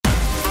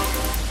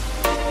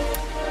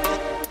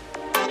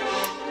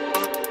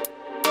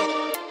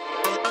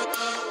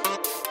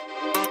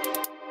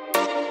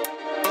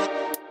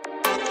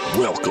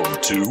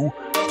Welcome to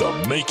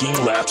the Making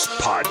Laps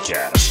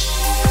Podcast.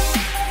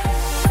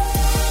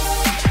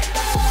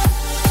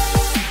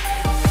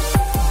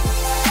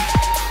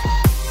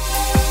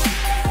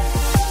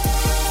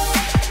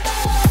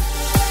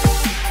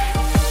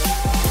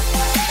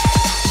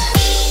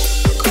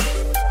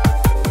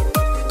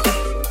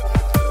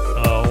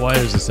 Why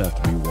does this have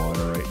to be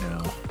water right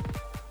now?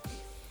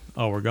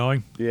 Oh, we're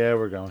going? Yeah,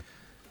 we're going.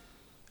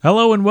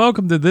 Hello and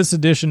welcome to this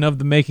edition of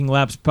the Making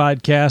Laps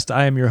Podcast.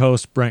 I am your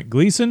host, Brent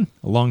Gleason.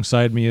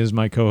 Alongside me is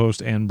my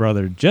co-host and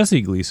brother,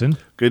 Jesse Gleason.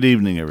 Good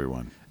evening,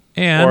 everyone.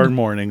 Or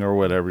morning, or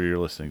whatever you're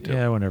listening to.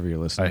 Yeah, whenever you're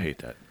listening. I hate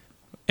that.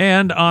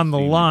 And on the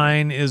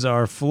line is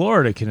our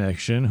Florida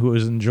connection, who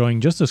is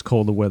enjoying just as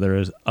cold a weather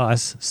as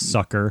us,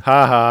 sucker,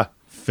 Ha ha.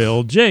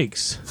 Phil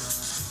Jakes.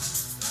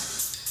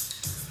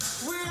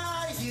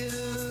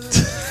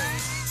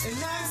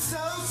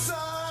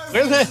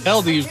 Where the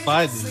hell do you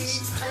find these?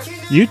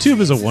 YouTube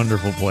is a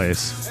wonderful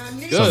place.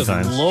 Good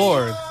Sometimes.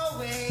 Lord.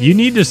 You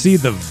need to see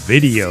the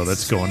video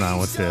that's going on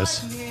with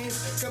this.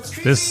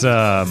 This,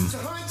 there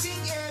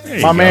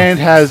you My go. man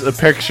has a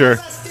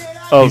picture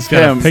of He's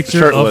got him a picture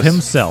shirtless. of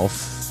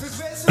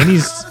himself, and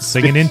he's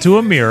singing into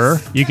a mirror.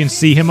 You can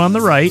see him on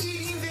the right.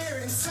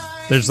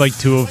 There's like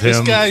two of This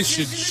him. guy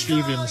should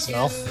shoot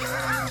himself.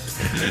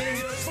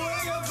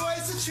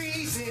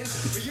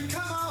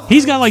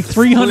 He's got like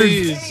 300.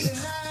 Please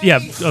Yeah,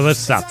 let's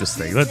stop this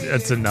thing.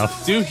 That's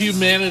enough. do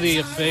humanity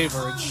a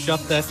favor and shut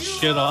that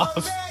shit off.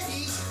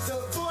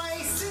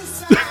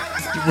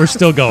 We're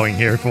still going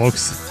here,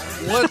 folks.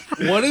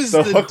 What is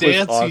The the hook was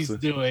dance he's awesome.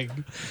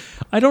 doing?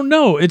 I don't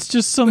know. It's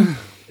just some.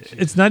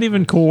 It's not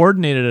even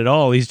coordinated at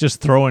all. He's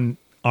just throwing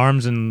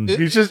arms and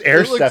He's just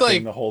air It looked stepping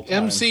like the whole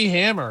time. MC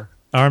Hammer.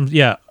 arms.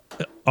 Yeah,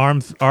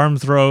 arm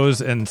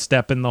throws and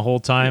stepping the whole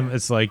time.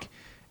 It's like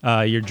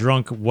your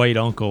drunk white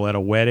uncle at a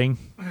wedding.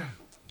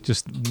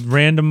 Just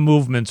random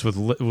movements with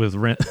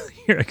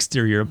your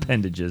exterior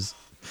appendages.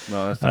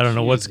 No, that's I don't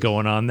know what's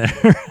going on there.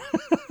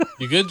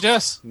 You good,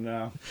 Jess?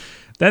 No.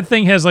 That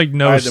thing has like I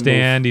no had to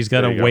stand. move. He's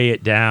got There to you go. weigh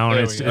it down.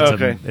 There It's we it's go.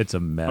 Okay. a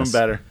mess. I'm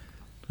better.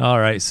 All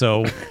right,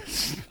 so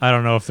I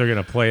don't know if they're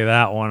gonna play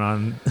that one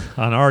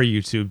on our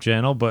YouTube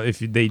channel, but if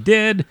they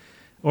did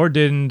or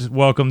didn't,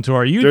 welcome to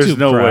our YouTube There's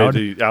no crowd.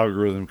 way the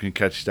algorithm can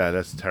catch that.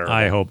 That's terrible.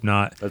 I hope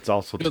not. That's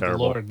also Good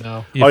terrible. Lord,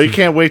 no. If Oh, you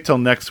can't wait till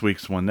next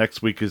week's one.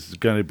 Next week is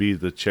going to be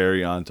the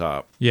cherry on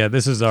top. Yeah,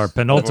 this is our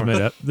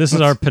penultimate. This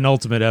is our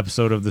penultimate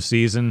episode of the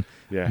season.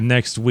 Yeah.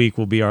 Next week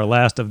will be our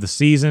last of the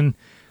season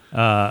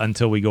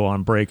until we go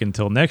on break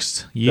until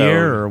next year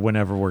That'll- or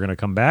whenever we're gonna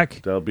come back.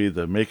 That'll be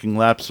the Making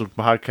Laps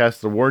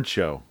Podcast Award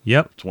Show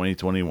Yep,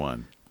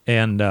 2021.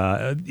 and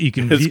you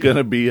can It's view- going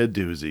to be a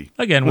doozy.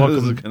 Again, This welcome-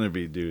 is going to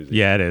be a doozy.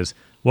 Yeah, it is.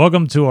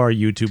 Welcome to our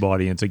YouTube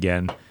audience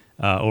again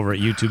over at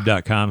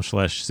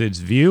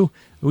youtube.com/SidsView.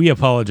 We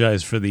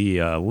apologize for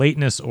the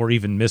lateness or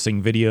even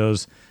missing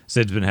videos.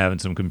 Sid's been having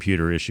some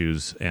computer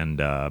issues and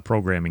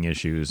programming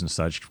issues and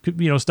such.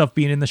 Stuff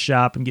being in the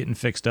shop and getting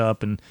fixed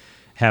up and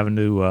having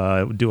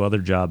to do other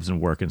jobs and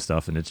work and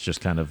stuff. And it's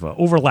just kind of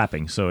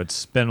overlapping. So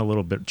it's been a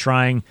little bit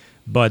trying.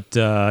 But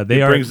He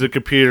brings the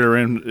computer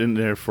in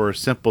there for a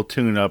simple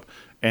tune-up,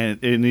 and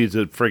it needs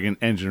a friggin'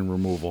 engine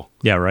removal.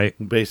 Yeah, right.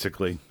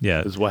 Basically,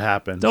 Yeah. is what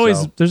happens.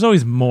 There's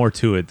always more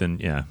to it than,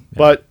 yeah.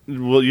 But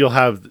you'll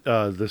have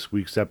this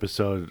week's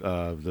episode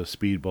of the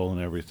Speed Bowl and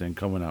everything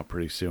coming out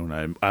pretty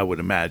soon. I would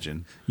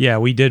imagine. Yeah,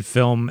 we did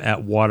film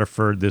at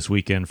Waterford this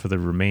weekend for the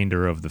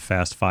remainder of the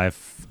Fast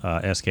 5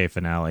 SK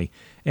finale.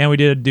 And we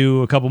did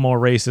do a couple more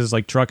races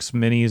like trucks,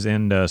 minis,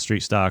 and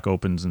street stock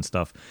opens and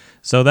stuff.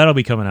 So that'll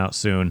be coming out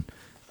soon.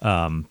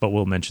 But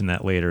we'll mention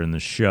that later in the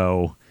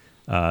show.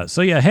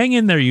 So yeah, hang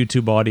in there,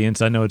 YouTube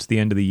audience. I know it's the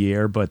end of the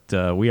year, but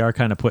we are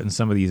kind of putting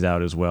some of these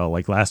out as well.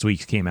 Like last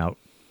week's came out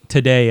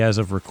today as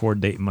of record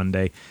date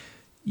Monday.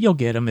 You'll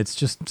get them. It's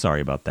just,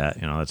 sorry about that.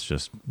 It's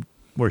just,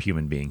 we're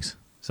human beings.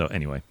 So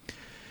anyway.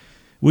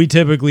 We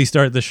typically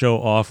start the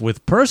show off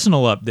with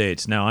personal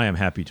updates. Now, I am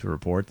happy to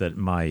report that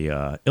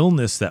my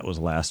illness that was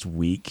last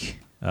week,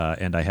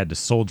 and I had to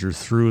soldier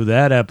through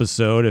that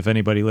episode. If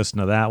anybody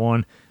listened to that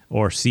one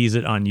or sees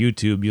it on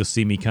YouTube, you'll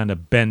see me kind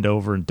of bend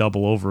over and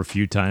double over a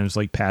few times,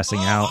 like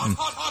passing out. And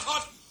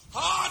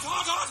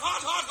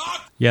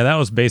yeah, that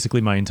was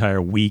basically my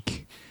entire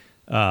week.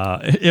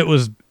 It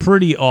was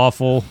pretty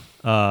awful.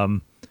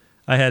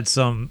 I had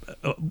some,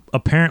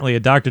 apparently a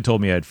doctor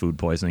told me I had food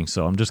poisoning,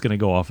 so I'm just going to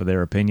go off of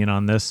their opinion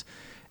on this.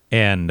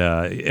 And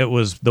it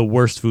was the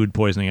worst food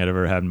poisoning I'd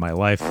ever had in my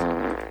life.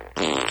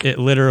 It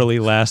literally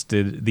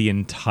lasted the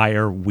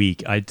entire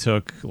week. I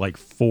took like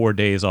 4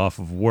 days off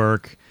of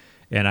work,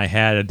 and I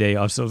had a day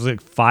off. So it was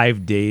like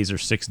 5 days or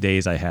 6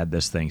 days I had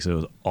this thing, so it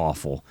was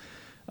awful.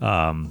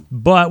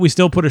 But we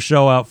still put a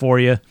show out for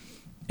you,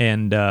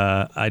 and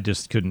I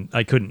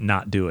couldn't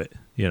not do it.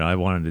 I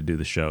wanted to do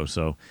the show,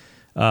 so...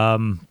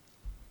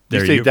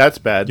 You think that's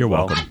bad? You're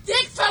Well, welcome.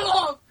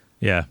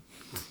 Yeah.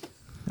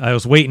 I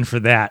was waiting for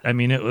that. I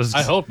mean, it was...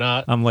 I hope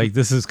not. I'm like,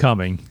 this is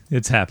coming.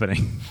 It's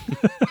happening.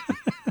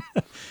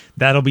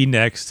 That'll be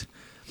next.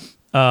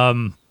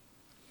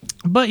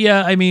 But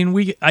yeah, I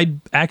mean, I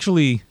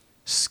actually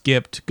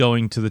skipped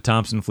going to the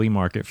Thompson Flea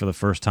Market for the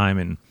first time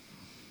in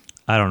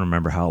I don't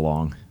remember how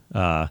long.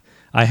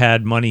 I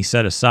had money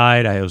set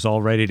aside. I was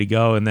all ready to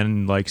go, and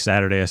then like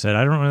Saturday, I said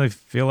I don't really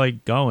feel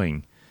like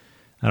going.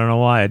 I don't know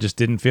why. I just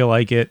didn't feel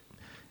like it.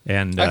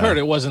 And I heard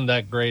it wasn't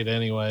that great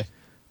anyway.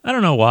 I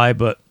don't know why,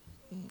 but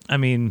I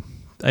mean,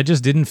 I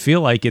just didn't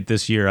feel like it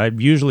this year. I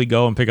usually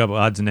go and pick up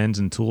odds and ends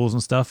and tools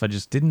and stuff. I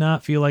just did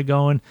not feel like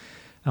going.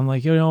 I'm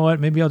like, you know what?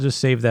 Maybe I'll just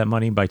save that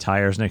money and buy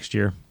tires next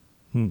year.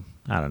 I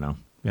don't know.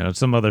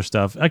 Some other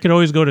stuff. I could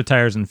always go to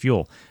tires and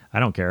fuel. I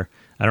don't care.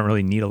 I don't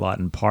really need a lot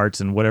in parts,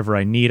 and whatever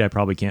I need, I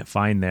probably can't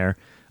find there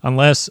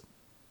unless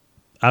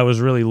I was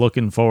really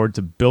looking forward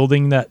to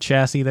building that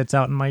chassis that's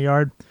out in my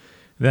yard.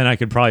 Then I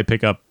could probably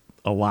pick up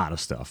a lot of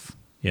stuff,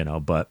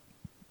 but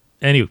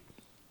anyway,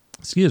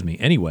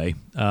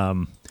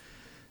 I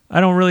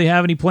don't really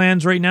have any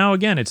plans right now.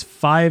 Again, it's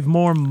 5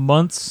 more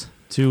months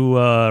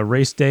to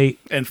race date.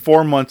 And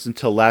 4 months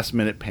until last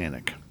minute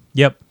panic.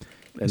 Yep.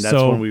 And that's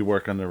when we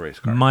work on the race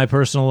car. My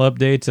personal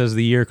updates as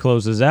the year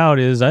closes out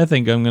is I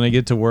think I'm going to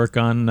get to work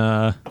on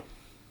a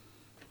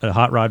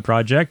hot rod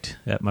project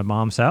at my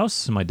mom's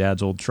house, my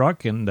dad's old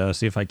truck, and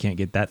see if I can't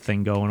get that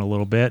thing going a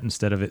little bit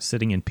instead of it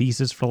sitting in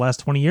pieces for the last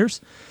 20 years.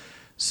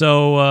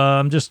 So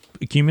I'm just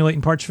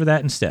accumulating parts for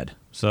that instead.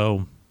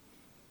 So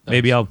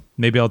maybe I'll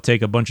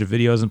take a bunch of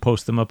videos and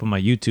post them up on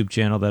my YouTube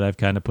channel that I've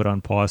kind of put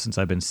on pause since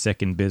I've been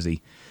sick and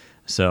busy.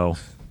 So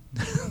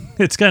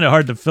it's kind of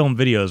hard to film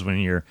videos when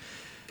you're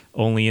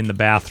only in the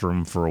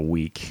bathroom for a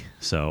week.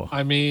 So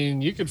I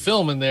mean, you could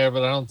film in there,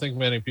 but I don't think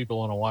many people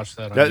want to watch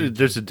that.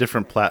 There's a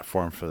different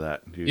platform for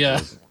that. Usually. Yeah.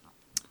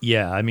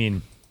 Yeah, I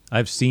mean,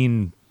 I've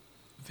seen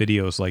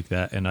videos like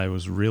that, and I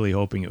was really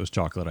hoping it was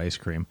chocolate ice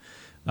cream.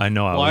 I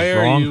know I was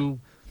wrong,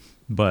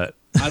 but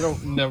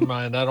never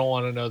mind. I don't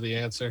want to know the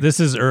answer. This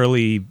is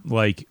early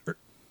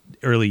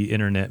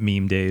internet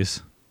meme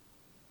days.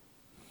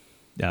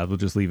 Yeah, we'll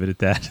just leave it at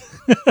that.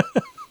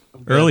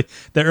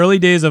 The early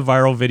days of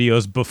viral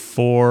videos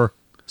before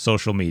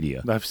social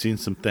media. I've seen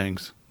some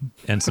things.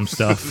 And some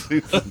stuff.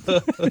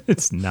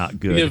 It's not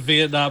good. You have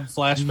Vietnam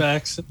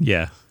flashbacks.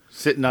 Yeah.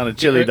 Sitting on a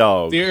chili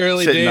dog. The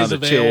early Sitting days on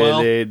of a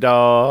chili AOL.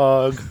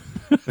 dog.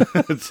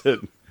 That's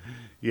it.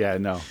 Yeah,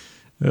 no.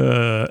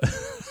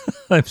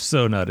 I'm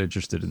so not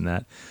interested in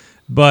that.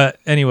 But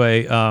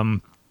anyway,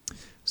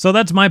 so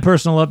that's my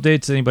personal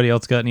updates. Anybody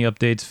else got any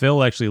updates?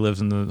 Phil actually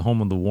lives in the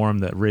home of the warm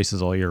that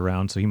races all year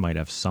round, so he might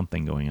have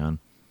something going on.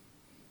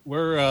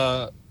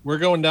 We're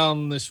going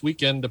down this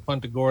weekend to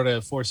Punta Gorda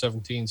at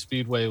 417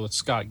 Speedway with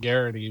Scott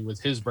Garrity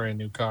with his brand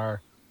new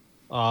car.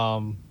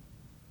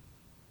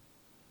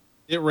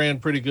 It ran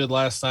pretty good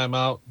last time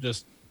out.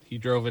 Just he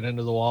drove it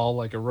into the wall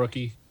like a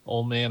rookie.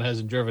 Old man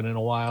hasn't driven in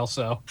a while,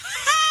 so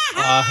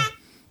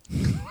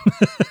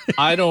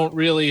I don't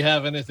really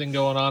have anything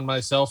going on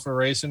myself for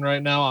racing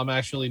right now. I'm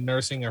actually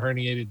nursing a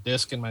herniated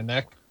disc in my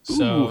neck.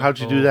 So Ooh, how'd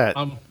you do that?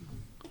 I'm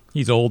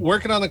He's old.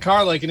 working on the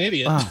car like an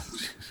idiot.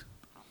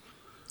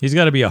 He's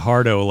got to be a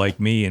hardo like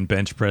me and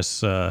bench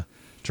press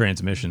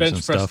transmissions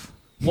and stuff.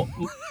 Well,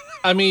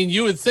 I mean,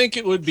 you would think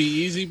it would be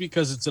easy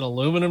because it's an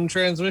aluminum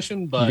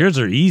transmission, but Yours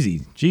are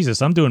easy. Jesus,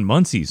 I'm doing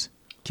Muncie's.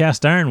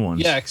 Cast iron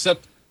ones. yeah,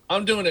 except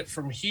I'm doing it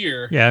from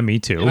here. Yeah, me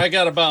too. And I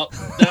got about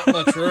that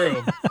much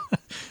room.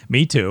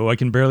 Me too. I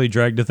can barely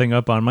drag the thing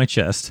up on my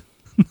chest.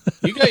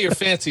 You got your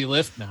fancy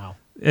lift now.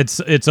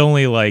 It's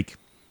only like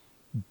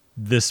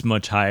this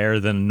much higher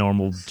than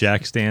normal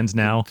jack stands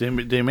now.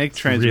 They make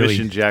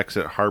transmission really- jacks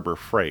at Harbor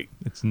Freight.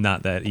 It's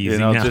not that easy You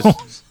know, now.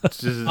 just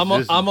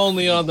I'm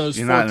only on those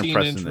you're not 14-inch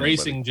impressing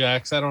racing anybody.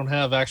 jacks. I don't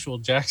have actual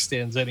jack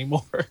stands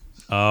anymore.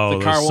 Oh,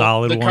 the car those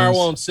solid the ones. car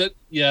won't sit.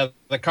 Yeah,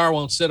 the car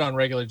won't sit on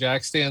regular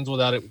jack stands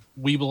without it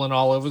weebling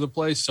all over the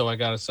place. So I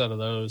got a set of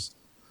those.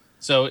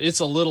 So it's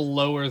a little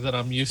lower than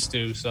I'm used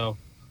to. So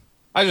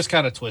I just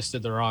kind of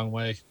twisted the wrong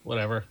way.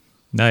 Whatever.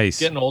 Nice.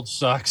 Getting old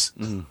sucks.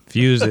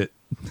 Fuse it.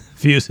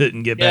 Fuse it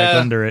and get back Yeah.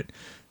 under it.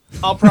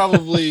 I'll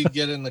probably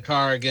get in the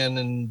car again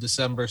in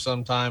December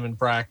sometime and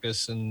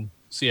practice and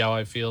see how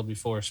I feel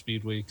before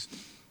speed weeks.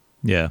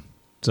 Yeah.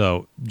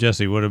 So,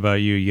 Jesse, what about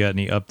you? You got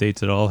any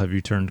updates at all? Have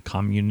you turned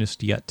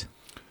communist yet?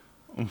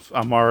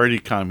 I'm already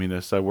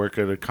communist. I work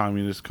at a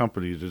communist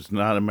company. It's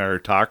not a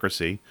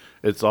meritocracy.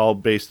 It's all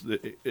based.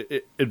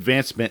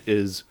 Advancement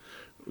is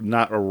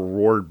not a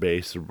reward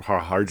based or how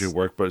hard you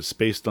work, but it's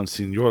based on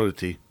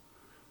seniority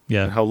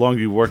Yeah. and how long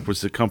you work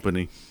with the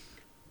company.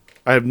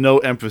 I have no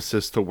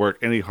emphasis to work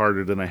any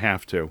harder than I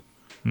have to.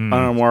 And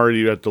I'm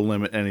already at the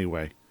limit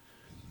anyway.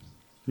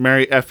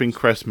 Merry effing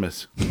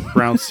Christmas.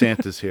 Brown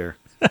Santa's here.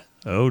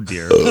 Oh,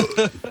 dear.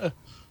 So,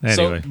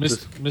 Anyway,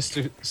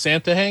 Mr.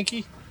 Santa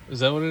Hanky? Is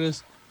that what it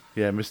is?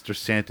 Yeah, Mr.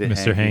 Santa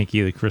Mr.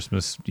 Hanky, the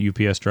Christmas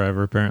UPS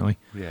driver, apparently.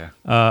 Yeah.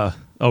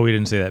 Oh, we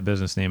didn't say that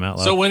business name out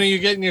loud. So when are you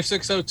getting your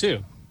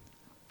 602?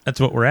 That's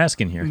what we're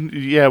asking here.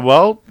 Yeah,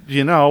 well,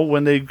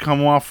 when they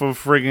come off of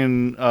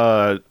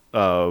friggin'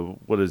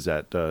 what is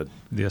that? The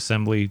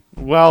assembly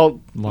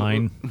Well,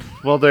 line.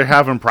 well, they're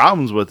having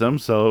problems with them,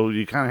 so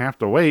you kind of have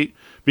to wait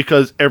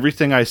because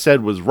everything I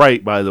said was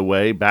right. By the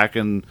way, back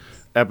in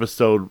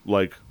episode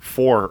like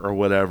 4 or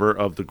whatever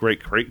of the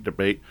Great Crate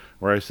Debate,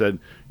 where I said,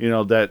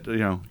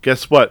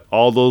 guess what?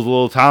 All those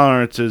little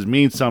tolerances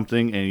mean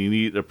something, and you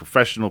need a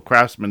professional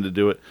craftsman to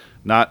do it.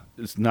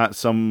 It's not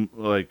some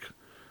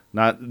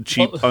not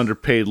cheap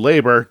underpaid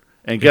labor.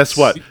 And guess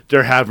what?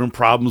 They're having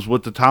problems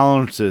with the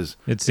tolerances.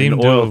 It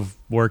seemed to have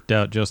worked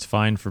out just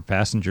fine for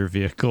passenger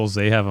vehicles.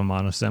 They have them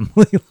on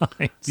assembly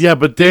lines. Yeah,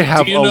 but they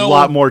have you a know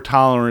lot more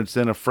tolerance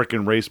than a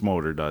freaking race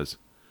motor does.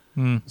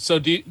 So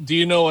do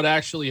you know what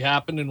actually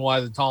happened and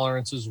why the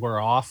tolerances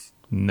were off?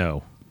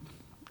 No.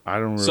 I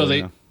don't really So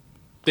know.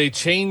 they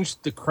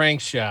changed the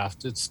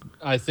crankshaft.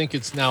 I think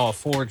it's now a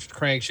forged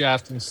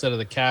crankshaft instead of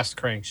the cast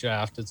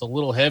crankshaft. It's a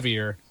little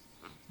heavier,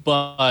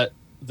 but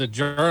the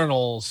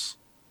journals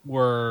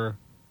were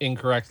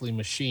incorrectly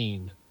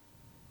machined.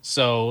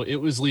 So it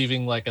was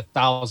leaving like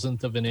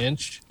 1,000th of an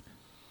inch.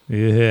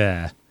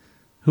 Yeah.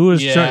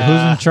 Who's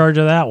in charge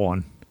of that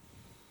one?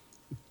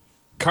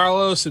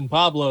 Carlos and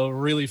Pablo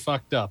really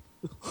fucked up.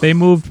 They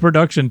moved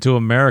production to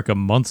America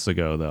months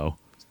ago, though.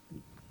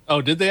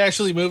 Oh, did they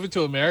actually move it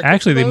to America?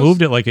 Actually, they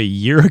moved it like a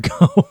year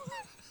ago.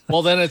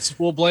 Well, then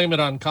we'll blame it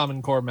on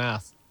Common Core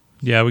math.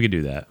 Yeah, we could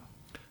do that.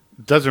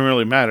 It doesn't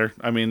really matter.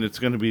 I mean, it's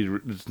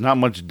not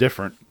much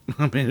different.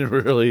 I mean, it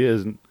really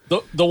isn't.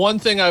 The one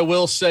thing I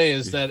will say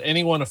is that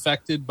anyone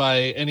affected by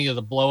any of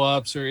the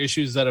blow-ups or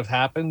issues that have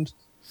happened,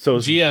 So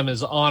GM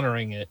is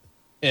honoring it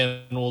and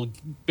will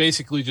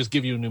basically just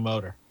give you a new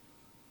motor.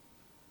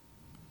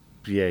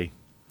 yay.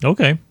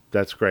 Okay.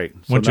 That's great.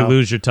 So Once you now-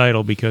 lose your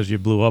title because you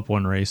blew up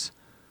one race.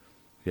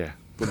 Yeah.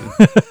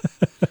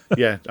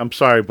 Yeah, I'm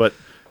sorry, but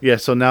yeah,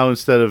 so now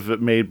instead of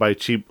it made by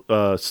cheap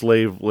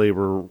slave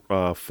labor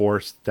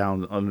force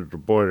down under the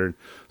border,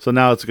 so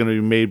now it's going to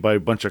be made by a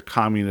bunch of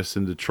communists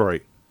in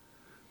Detroit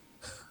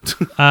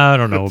I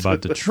don't know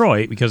about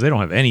Detroit because they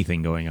don't have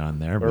anything going on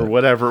there. or But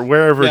whatever,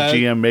 wherever Yeah.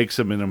 GM makes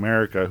them in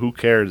America. Who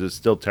cares? It's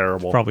still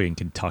terrible. probably in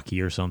Kentucky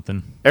or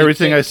something.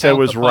 Everything can't I said count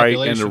was the right,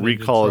 and the population in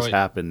recall has Detroit.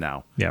 happened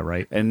now. Yeah,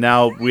 right. And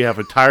now we have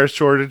a tire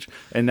shortage,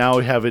 and now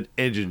we have an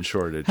engine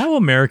shortage. How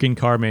American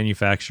car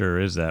manufacturer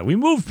is that? We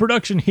moved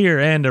production here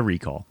and a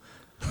recall.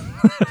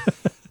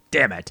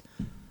 Damn it.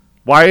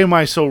 Why am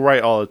I so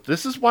right?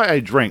 This is why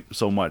I drink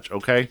so much,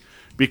 okay?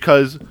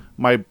 Because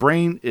my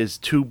brain is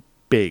too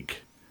big.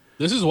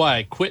 This is why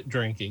I quit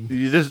drinking.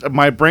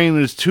 My brain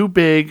is too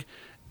big,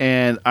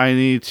 and I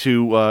need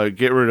to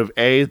get rid of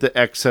A, the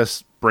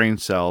excess brain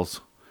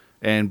cells,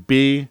 and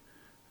B,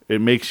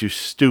 it makes you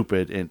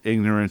stupid, and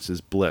ignorance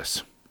is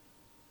bliss.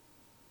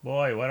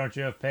 Boy, why don't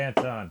you have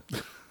pants on?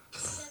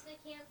 Because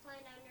I can't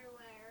find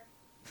underwear.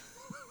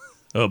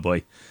 Oh,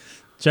 boy.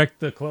 Check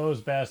the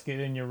clothes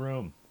basket in your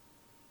room.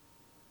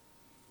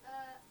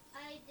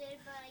 I did,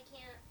 but I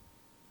can't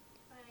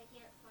find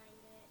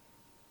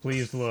it.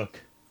 Please look. I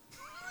did.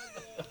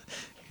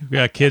 We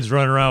got kids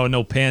running around with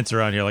no pants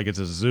around here like it's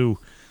a zoo.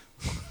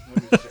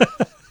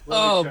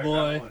 Oh,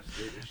 boy.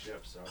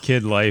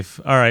 Kid life.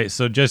 All right,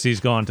 so Jesse's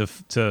gone to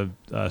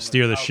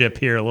steer the ship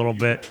here a little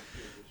bit.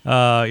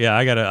 Yeah,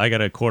 I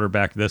gotta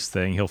quarterback this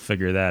thing. He'll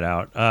figure that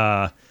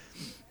out.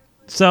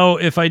 So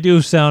if I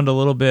do sound a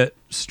little bit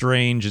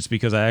strange, it's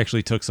because I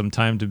actually took some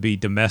time to be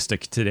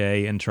domestic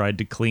today and tried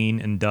to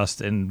clean and dust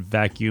and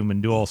vacuum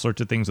and do all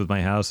sorts of things with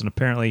my house. And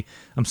apparently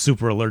I'm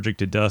super allergic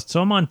to dust.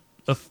 So I'm on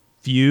a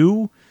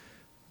few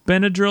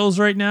Benadryls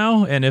right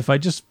now. And if I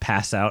just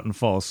pass out and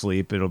fall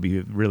asleep, it'll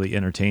be really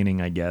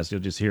entertaining, I guess. You'll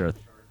just hear a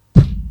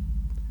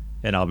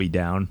and I'll be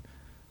down.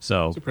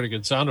 So It's a pretty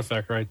good sound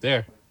effect right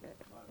there.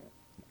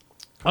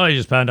 oh, you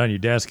just pound on your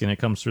desk and it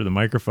comes through the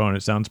microphone.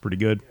 It sounds pretty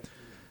good.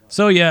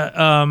 So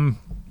yeah,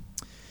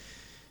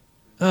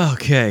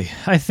 okay.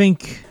 I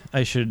think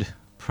I should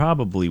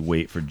probably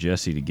wait for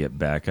Jesse to get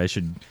back. I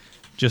should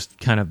just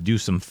kind of do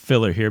some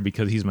filler here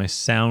because he's my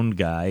sound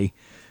guy.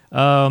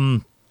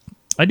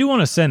 I do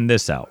want to send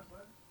this out.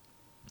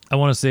 I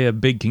want to say a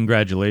big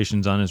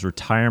congratulations on his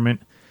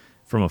retirement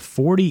from a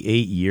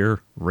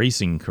 48-year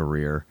racing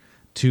career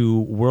to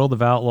World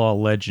of Outlaw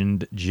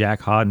legend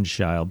Jack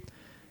Hodenschild.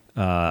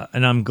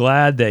 And I'm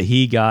glad that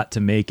he got to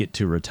make it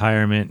to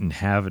retirement and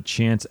have a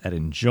chance at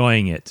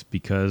enjoying it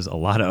because a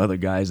lot of other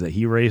guys that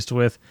he raced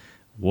with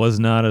was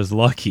not as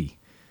lucky.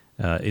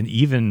 And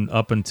even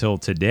up until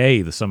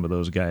today, some of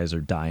those guys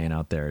are dying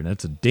out there. And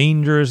it's a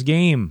dangerous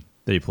game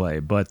they play.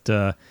 But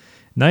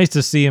nice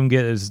to see him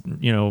get his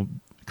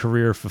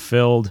career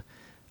fulfilled.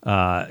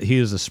 He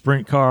was a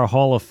Sprint Car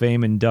Hall of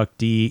Fame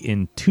inductee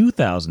in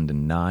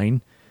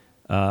 2009.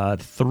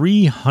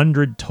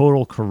 300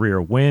 total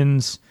career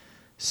wins.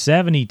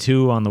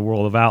 72 on the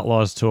World of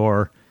Outlaws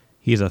Tour.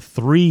 He's a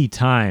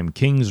 3-time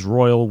King's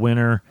Royal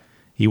winner.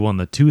 He won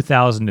the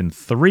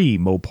 2003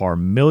 Mopar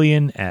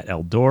Million at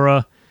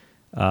Eldora.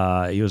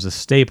 He was a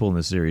staple in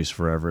the series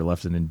forever,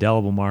 left an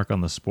indelible mark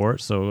on the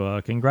sport.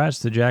 So congrats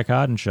to Jack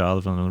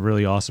Hodenschild on a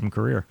really awesome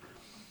career.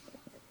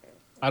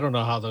 I don't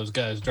know how those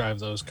guys drive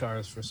those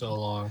cars for so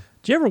long.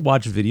 Did you ever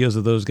watch videos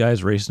of those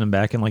guys racing them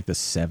back in like the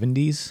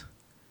 70s?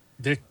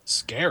 They're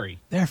scary.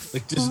 They're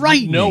Like, there's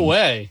frightening. no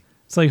way.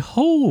 It's like,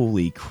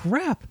 holy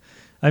crap.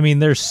 I mean,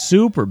 they're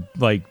super,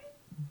 like,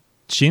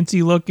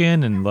 chintzy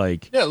looking and,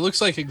 like, Yeah, it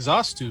looks like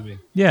exhaust tubing.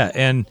 yeah,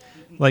 and,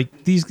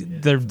 like,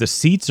 the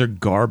seats are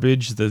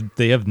garbage.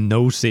 They have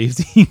no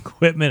safety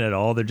equipment at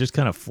all. They're just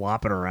kind of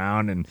flopping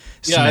around and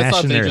Yeah, I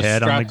thought smashing they their just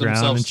head on the strapped ground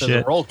and themselves to the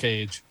shit. roll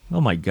cage.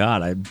 Oh, my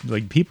God.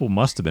 Like, people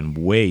must have been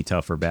way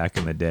tougher back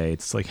in the day.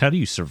 It's like, how do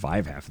you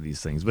survive half of these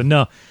things? But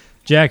no,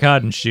 Jack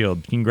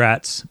Hodenshield,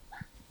 congrats.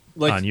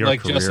 On your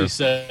Like career. Jesse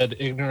said,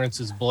 ignorance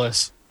is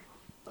bliss.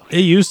 It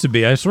used to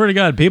be. I swear to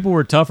God, people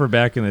were tougher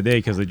back in the day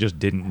because they just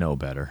didn't know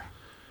better.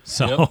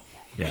 So,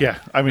 Yep. Yeah,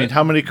 I mean,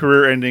 how many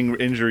career-ending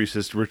injuries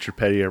has Richard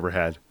Petty ever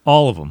had?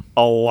 all of them.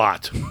 A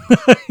lot.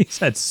 He's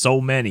had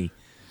so many.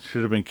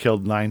 Should have been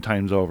killed 9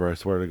 times over, I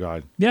swear to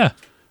God. Yeah.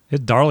 His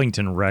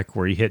Darlington wreck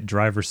where he hit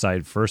driver's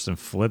side first and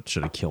flipped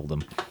should have killed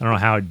him. I don't know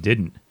how it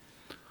didn't.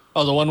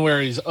 Oh, the one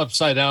where he's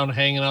upside down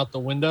hanging out the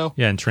window?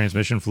 Yeah, and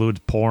transmission fluids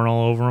pouring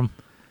all over him.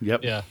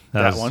 Yep. Yeah.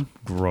 That was one.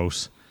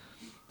 Gross.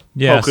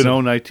 Yeah.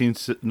 Pocono,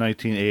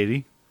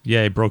 1980.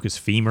 Yeah, he broke his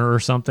femur or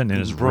something in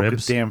his Broke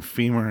ribs. a damn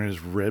femur in his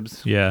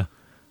ribs. Yeah.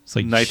 It's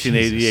like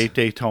 1988 Jesus.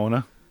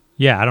 Daytona.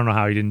 Yeah, I don't know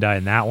how he didn't die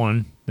in that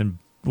one. Then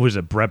was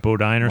it Brett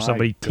Bodine or My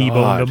somebody God.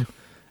 T-boned him?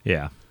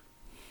 Yeah.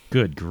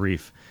 Good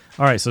grief.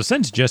 All right, so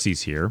since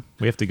Jesse's here,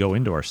 we have to go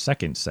into our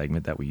second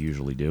segment that we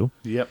usually do.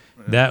 Yep.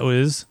 That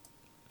was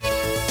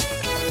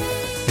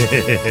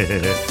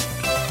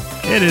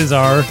it is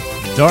our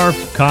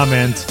DARF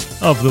comment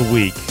of the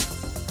week.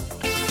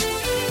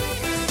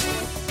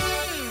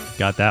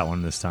 Got that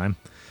one this time.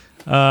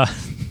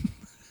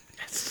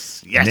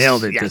 Yes.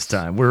 Nailed it this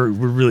time. We're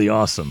really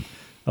awesome.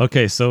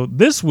 Okay, so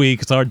this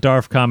week's our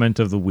DARF comment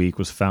of the week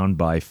was found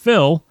by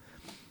Phil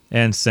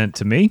and sent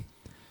to me.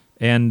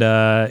 And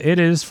it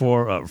is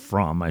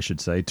from, I should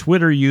say,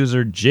 Twitter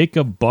user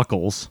Jacob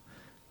Buckles.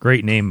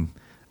 Great name.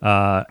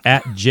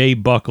 At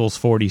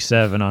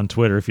JBuckles47 on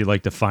Twitter if you'd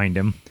like to find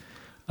him.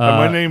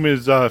 My name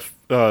is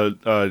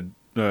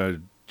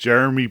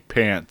Jeremy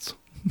Pants.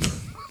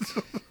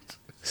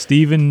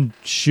 Steven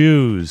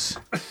Shoes.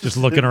 Just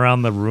looking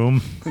around the room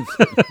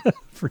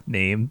for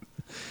name.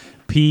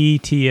 P.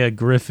 Tia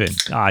Griffin.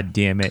 God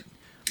damn it.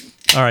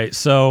 All right,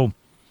 so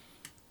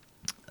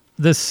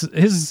let's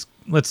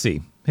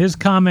see. His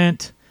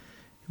comment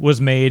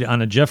was made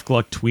on a Jeff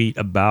Gluck tweet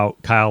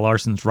about Kyle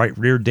Larson's right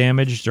rear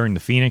damage during the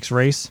Phoenix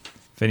race.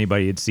 If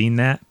anybody had seen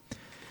that,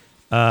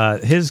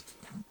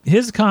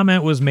 his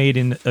comment was made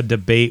in a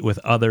debate with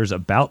others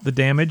about the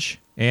damage,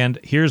 and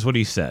here's what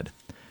he said.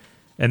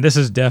 And this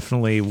is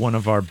definitely one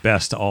of our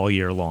best all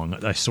year long.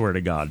 I swear to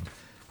God.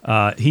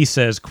 He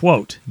says,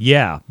 quote,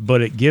 "Yeah,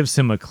 but it gives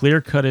him a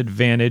clear-cut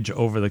advantage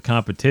over the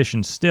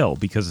competition still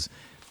because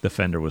the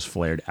fender was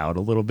flared out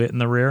a little bit in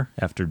the rear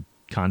after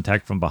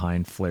contact from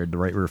behind flared the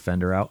right rear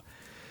fender out."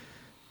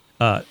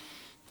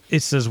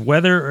 It says,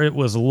 whether it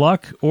was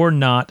luck or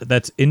not,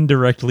 that's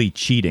indirectly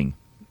cheating.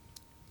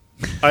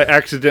 I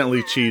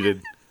accidentally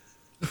cheated.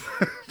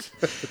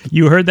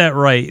 You heard that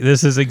right.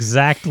 This is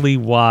exactly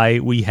why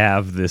we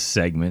have this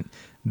segment.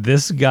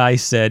 This guy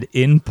said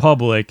in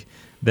public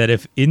that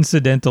if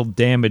incidental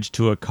damage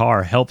to a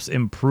car helps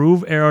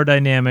improve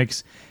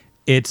aerodynamics,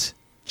 it's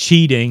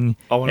cheating,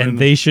 and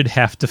they should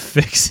have to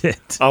fix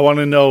it. I want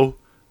to know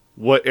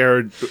what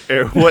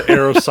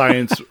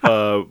aeroscience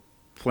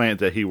plant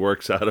that he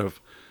works out of.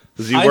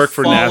 Does he work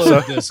for I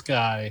followed NASA? this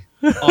guy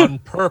on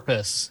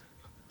purpose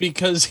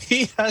because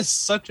he has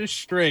such a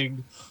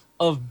string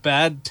of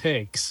bad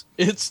takes.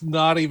 It's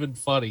not even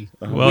funny.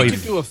 Well, We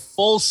could do a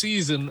full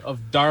season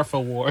of DARF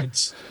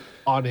awards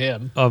on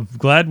him. I'm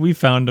glad we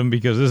found him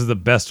because this is the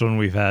best one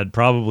we've had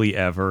probably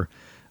ever.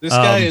 This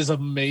guy is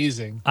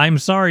amazing. I'm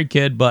sorry,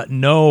 kid, but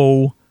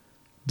no,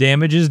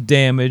 damage is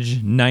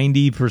damage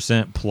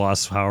 90%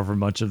 plus, however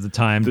much of the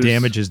time.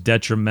 Damage is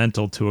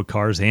detrimental to a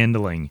car's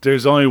handling.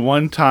 There's only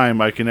one time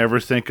I can ever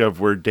think of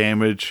where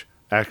damage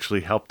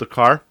actually helped the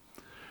car.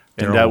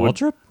 And Darryl that would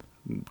Waltrip?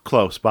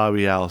 close.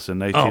 Bobby Allison,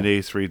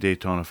 1983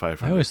 Daytona I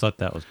 500. always thought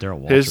that was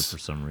Darryl Waltrip His- for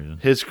some reason.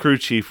 His crew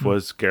chief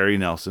was Gary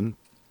Nelson,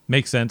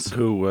 Makes sense.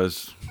 who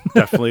was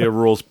definitely a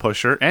rules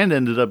pusher and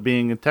ended up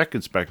being a tech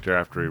inspector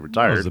after he That was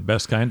retired. the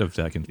best kind of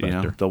tech You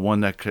inspector. know, the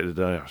one that could,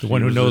 The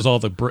one who knows all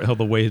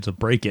the ways to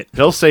break it.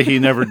 He'll say he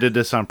never did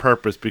this on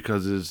purpose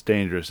because it's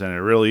dangerous, and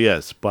it really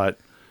is. But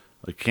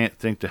I can't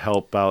think to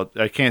help out.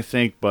 I can't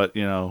think, but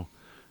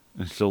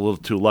it's a little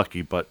too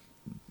lucky. But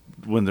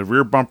when the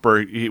rear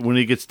bumper, when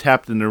he gets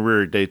tapped in the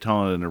rear at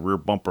Daytona, and the rear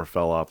bumper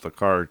fell off, the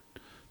car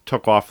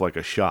took off like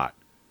a shot.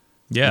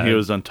 Yeah, And he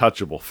was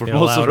untouchable for it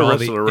most of the allowed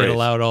rest of the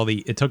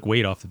race. it took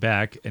weight off the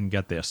back and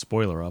got the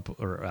spoiler up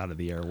or out of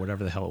the air,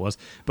 whatever the hell it was.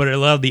 But it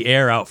allowed the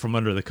air out from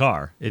under the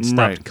car. It stopped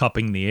Right.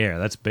 cupping the air.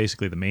 That's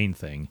basically the main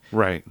thing.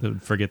 Right.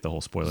 Forget the whole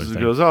spoiler He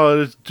thing. goes,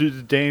 oh, it's too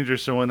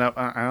dangerous. So when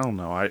I don't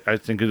know. I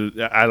don't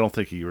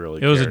think he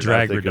really. It was a cared. I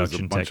drag think it was a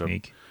reduction bunch of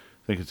technique.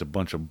 think it's a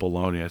bunch of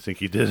baloney. I think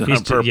he did it He's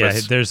on purpose. Yeah,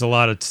 there's a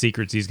lot of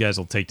secrets these guys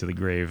will take to the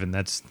grave, and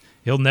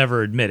he'll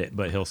never admit it,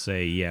 but he'll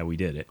say, "Yeah, we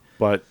did it,"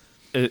 But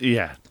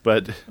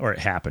but or it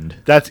happened.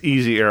 that's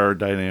easy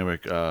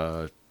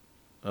aerodynamic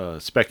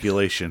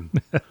speculation.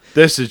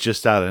 This is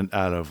just out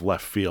of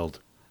left field.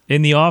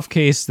 In the off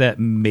case that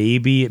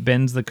maybe it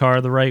bends the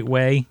car the right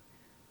way,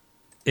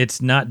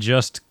 it's not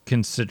just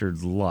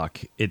considered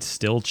luck; it's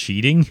still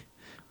cheating.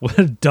 What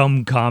a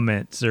dumb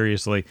comment,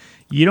 seriously.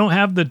 You don't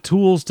have the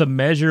tools to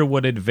measure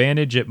what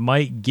advantage it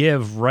might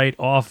give right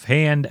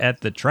offhand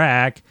at the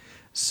track,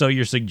 so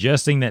you're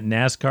suggesting that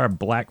NASCAR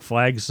black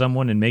flags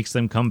someone and makes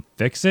them come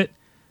fix it?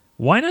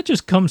 Why not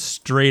just come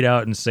straight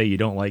out and say you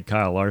don't like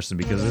Kyle Larson,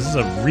 because this is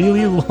a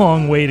really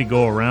long way to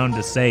go around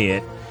to say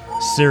it.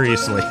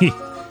 Seriously.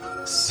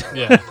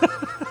 Yeah.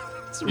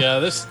 Yeah,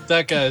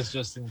 that guy is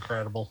just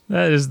incredible.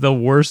 That is the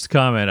worst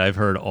comment I've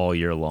heard all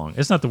year long.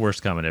 It's not the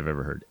worst comment I've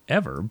ever heard,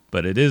 ever,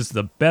 but it is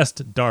the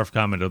best Darf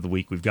comment of the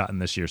week we've gotten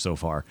this year so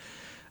far.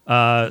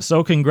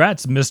 So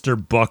congrats, Mr.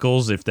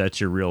 Buckles, if that's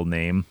your real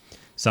name.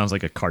 Sounds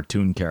like a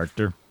cartoon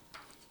character.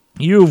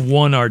 You've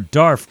won our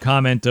Darf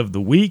comment of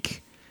the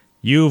week.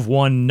 You've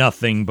won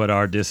nothing but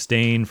our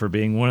disdain for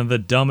being one of the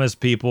dumbest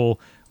people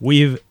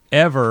we've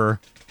ever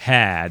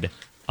had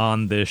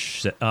on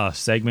this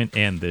segment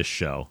and this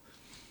show.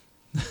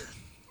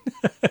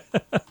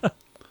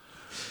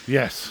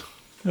 Yes.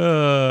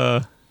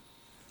 Uh...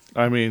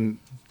 I mean,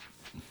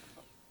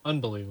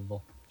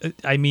 Unbelievable.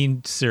 I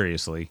mean,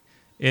 seriously,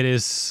 it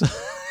is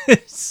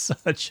it's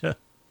such a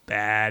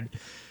bad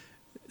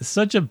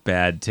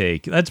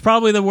take. That's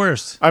probably the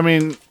worst. I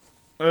don't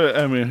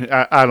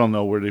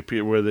know where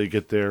they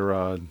get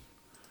their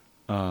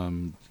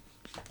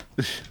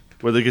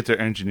where they get their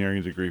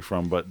engineering degree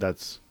from, but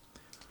that's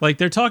Like,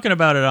 they're talking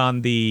about it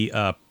on the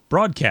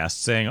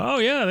broadcast, saying, "Oh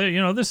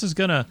yeah, this is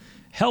gonna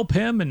help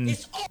him." And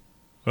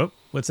oh,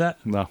 what's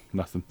that? no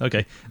nothing.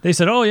 Okay, they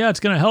said, "Oh yeah, it's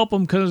gonna help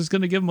him because it's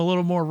gonna give him a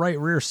little more right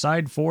rear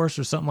side force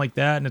or something like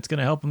that, and it's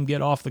gonna help him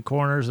get off the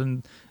corners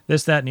and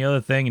this, that, and the other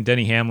thing." And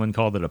Denny Hamlin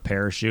called it a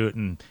parachute,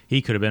 and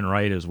he could have been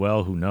right as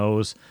well. Who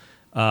knows?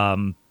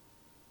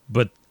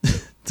 But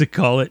to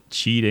call it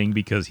cheating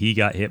because he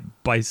got hit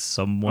by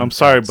someone. I'm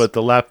sorry, else. but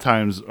the lap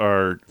times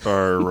are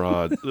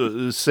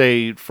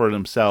say for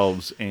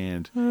themselves,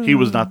 and he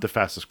was not the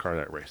fastest car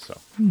that race. So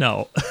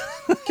No.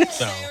 No.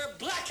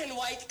 Black and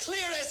white, clear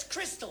as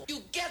crystal. You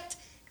get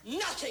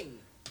nothing.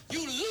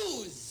 You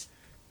lose.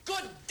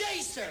 Good day,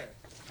 sir.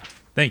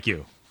 Thank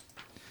you.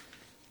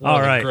 One All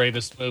of right. the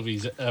greatest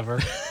movies ever.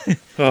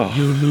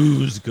 You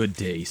lose. Good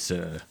day,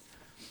 sir.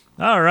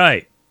 All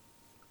right.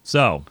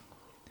 So,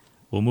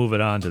 we'll move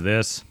it on to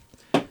this.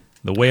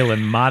 The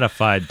Whelen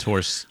Modified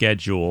Tour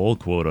schedule,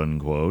 quote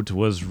unquote,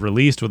 was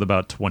released with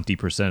about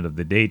 20% of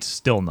the dates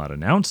still not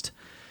announced.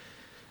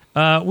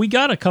 We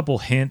got a couple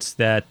hints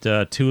that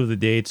 2 of the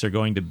dates are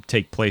going to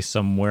take place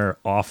somewhere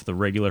off the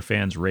regular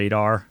fans'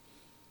 radar.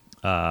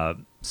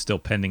 Still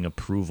pending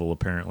approval,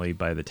 apparently,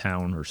 by the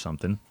town or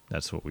something.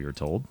 That's what we were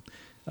told.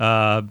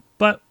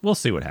 But we'll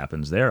see what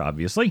happens there,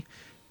 obviously.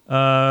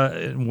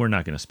 We're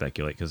not going to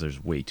speculate because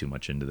there's way too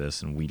much into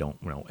this and we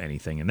don't know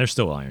anything, and they're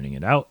still ironing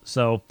it out.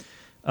 So,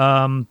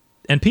 and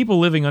people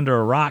living under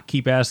a rock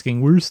keep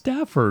asking, "Where's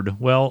Stafford?"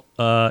 Well,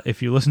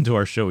 if you listen to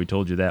our show, we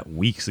told you that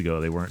weeks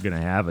ago they weren't going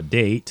to have a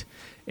date.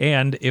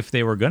 And if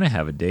they were going to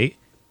have a date,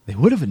 they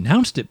would have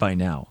announced it by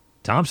now.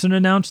 Thompson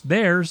announced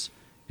theirs.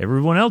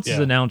 Everyone else has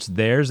announced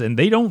theirs, and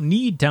they don't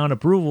need town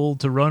approval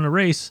to run a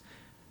race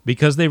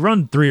because they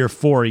run 3 or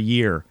 4 a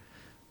year.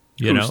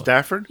 You know,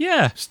 Stafford?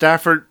 Yeah.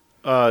 Stafford.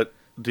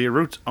 The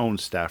Roots own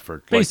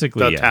Stafford,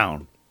 Basically, like the yeah.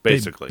 town.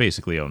 Basically, They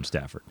basically own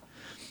Stafford.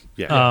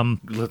 yeah.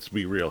 Let's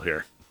be real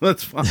here.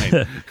 That's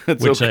fine.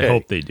 It's Which okay. I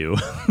hope they do.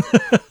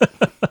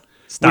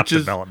 Stop Which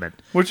is- development.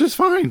 Which is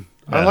fine.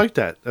 I Yeah. like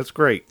that. That's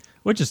great.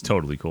 Which is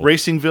totally cool.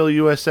 Racingville,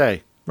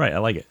 USA. Right, I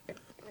like it.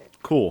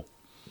 Cool.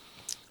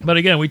 But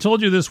again, we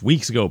told you this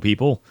weeks ago,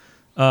 people.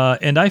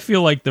 And I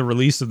feel like the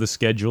release of the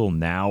schedule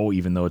now,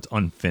 even though it's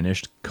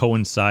unfinished,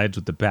 coincides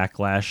with the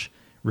backlash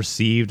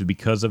received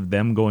because of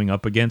them going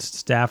up against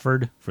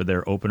Stafford for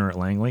their opener at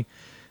Langley.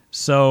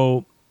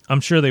 So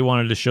I'm sure they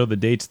wanted to show the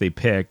dates they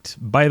picked.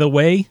 By the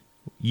way,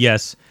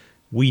 yes,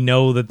 we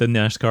know that the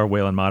NASCAR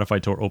Whelen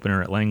Modified Tour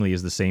opener at Langley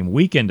is the same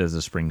weekend as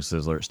the Spring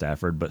Sizzler at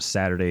Stafford, but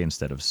Saturday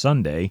instead of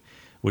Sunday,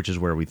 which is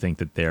where we think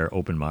that their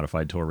open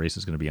Modified Tour race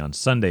is going to be on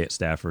Sunday at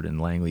Stafford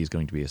and Langley is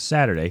going to be a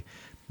Saturday.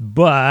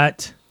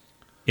 But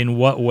in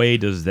what way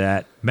does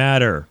that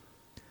matter?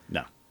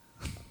 No.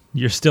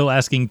 You're still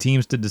asking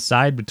teams to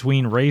decide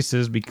between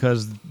races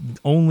because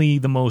only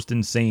the most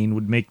insane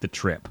would make the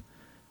trip.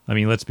 I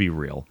mean, let's be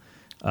real.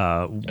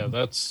 Yeah,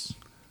 that's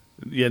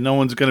Yeah, no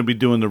one's going to be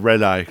doing the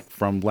red eye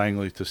from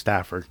Langley to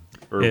Stafford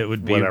or It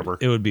would be whatever.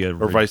 It would be or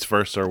vice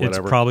versa or It's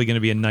whatever. probably going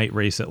to be a night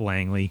race at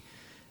Langley,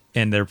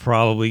 and they're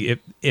probably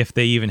if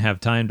they even have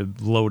time to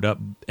load up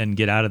and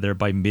get out of there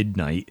by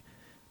midnight,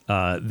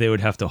 they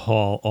would have to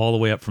haul all the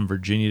way up from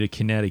Virginia to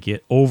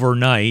Connecticut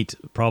overnight,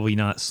 probably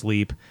not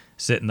sleep,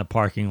 sit in the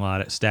parking lot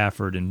at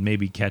Stafford and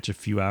maybe catch a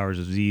few hours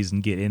of Z's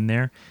and get in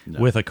there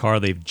with a car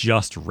they've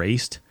just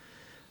raced.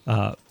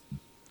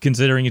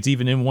 Considering it's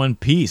even in one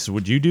piece,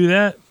 would you do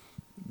that?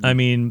 I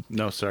mean,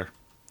 No, sir.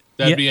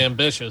 That'd be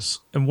ambitious.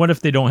 and what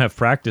if they don't have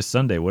practice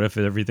Sunday? What if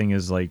everything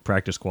is like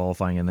practice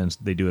qualifying and then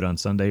they do it on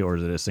Sunday, or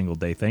is it a single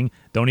day thing?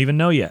 Don't even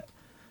know yet.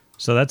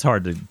 So that's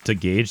hard to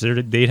gauge.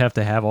 They'd have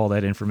to have all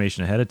that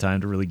information ahead of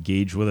time to really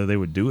gauge whether they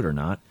would do it or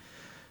not.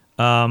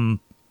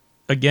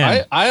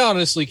 Again, I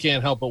honestly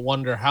can't help but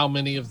wonder how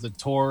many of the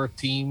tour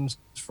teams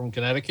from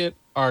Connecticut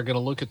are going to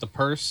look at the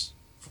purse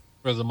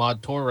for the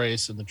mod tour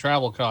race and the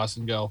travel costs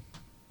and go,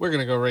 we're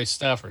going to go race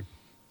Stafford.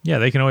 yeah,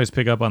 they can always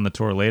pick up on the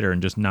tour later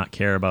and just not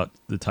care about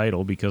the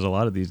title, because a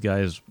lot of these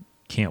guys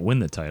can't win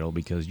the title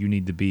because you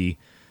need to be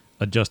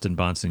a Justin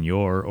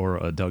Bonsignor or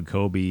a Doug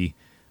Coby,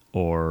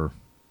 or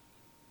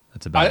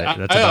that's about it.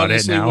 That's I about it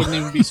honestly now. wouldn't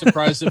even be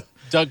surprised if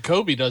Doug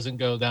Coby doesn't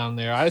go down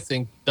there. I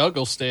think Doug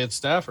will stay at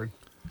Stafford.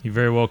 He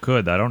very well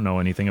could. I don't know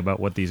anything about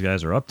what these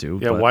guys are up to.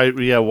 Yeah,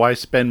 but why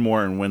spend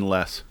more and win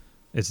less?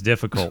 It's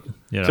difficult,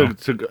 you know.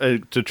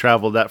 To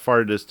travel that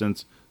far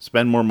distance,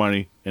 spend more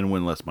money and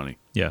win less money.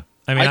 Yeah,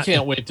 I mean, I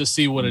can't wait to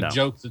see what a No.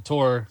 joke the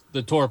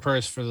tour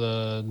purse for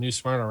the New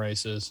Smyrna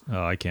race is.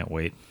 Oh, I can't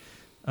wait.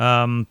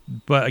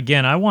 But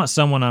again, I want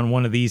someone on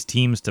one of these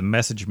teams to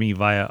message me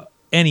via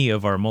any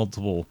of our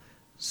multiple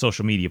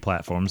social media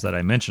platforms that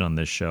I mentioned on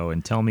this show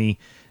and tell me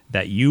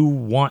that you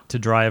want to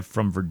drive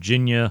from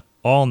Virginia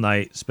all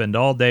night, spend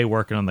all day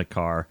working on the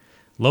car,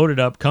 load it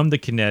up, come to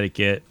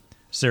Connecticut.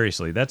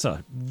 Seriously, that's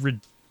a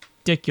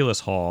ridiculous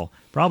haul.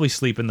 Probably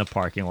sleep in the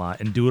parking lot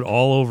and do it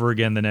all over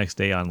again the next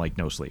day on like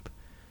no sleep.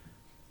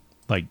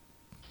 Like,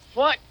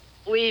 What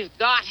we've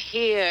got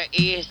here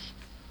is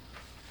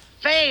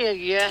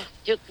failure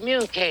to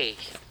communicate.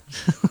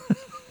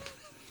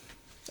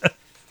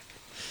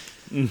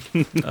 It's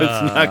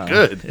not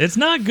good. it's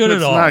not good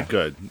It's at all. not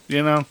good.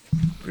 You know?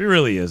 It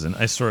really isn't.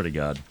 I swear to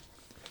God.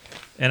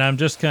 And I'm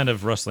just kind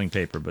of rustling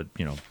paper, but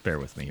bear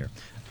with me here.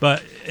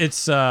 But it's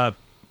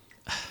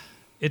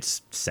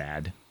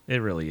sad. It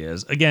really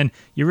is. Again,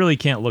 you really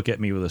can't look at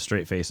me with a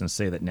straight face and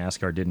say that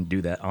NASCAR didn't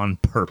do that on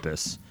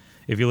purpose.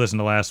 If you listen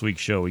to last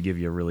week's show, we give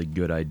you a really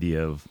good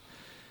idea of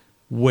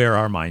where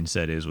our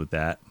mindset is with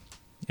that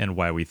and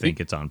why we think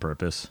it's on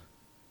purpose.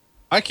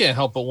 I can't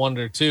help but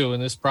wonder too,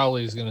 and this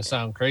probably is going to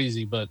sound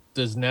crazy, but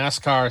does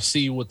NASCAR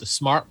see what the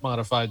Smart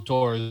Modified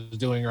Tour is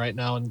doing right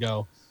now and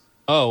go,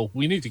 "Oh,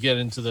 we need to get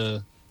into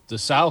the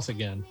South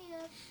again"?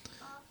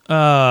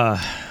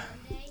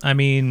 I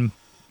mean,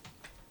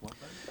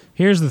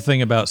 here's the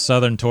thing about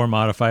Southern Tour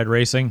Modified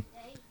Racing.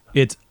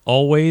 It's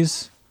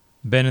always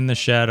been in the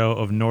shadow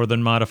of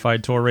Northern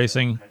Modified Tour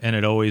Racing, and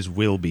it always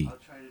will be.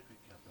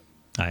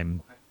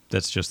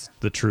 That's just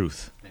the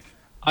truth.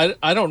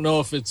 I don't know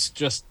if it's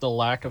just the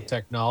lack of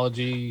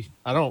technology.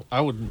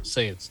 I wouldn't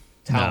say it's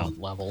talent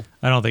level.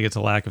 I don't think it's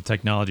a lack of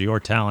technology or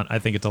talent. I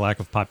think it's a lack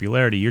of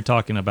popularity. You're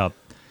talking about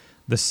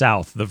the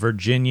South, the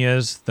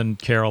Virginias, the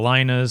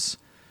Carolinas.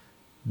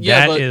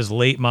 Yeah, That but- is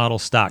late model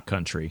stock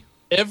country.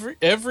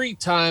 Every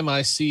time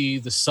I see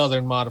the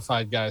Southern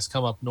Modified guys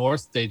come up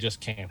north, they just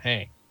can't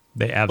hang.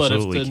 They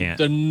absolutely but if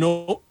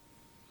can't.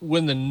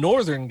 when the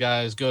Northern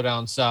guys go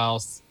down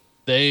south,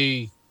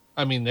 they're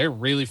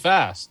really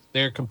fast.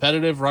 They're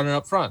competitive, running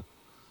up front.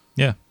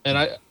 Yeah. And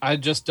I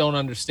just don't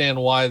understand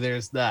why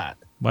there's that.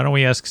 Why don't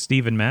we ask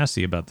Stephen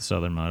Massey about the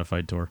Southern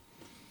Modified Tour?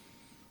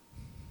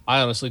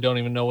 I honestly don't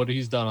even know what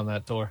he's done on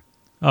that tour.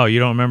 Oh, you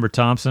don't remember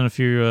Thompson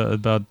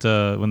about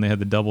when they had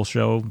the double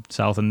show,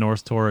 South and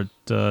North Tour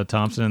at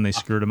Thompson, and they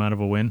screwed him out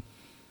of a win?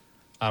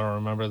 I don't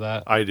remember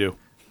that. I do.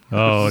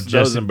 Oh, That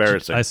was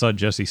embarrassing. I saw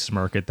Jesse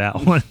smirk at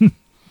that one.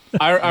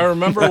 I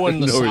remember when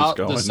know where he's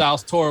the going.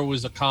 South Tour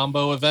was a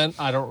combo event.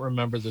 I don't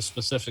remember the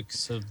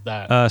specifics of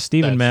that.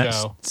 Stephen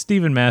show.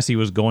 Massey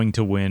was going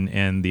to win,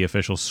 and the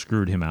officials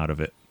screwed him out of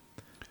it.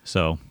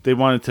 So They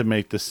wanted to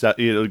make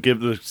give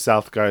the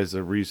South guys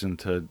a reason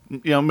to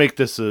make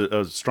this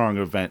a strong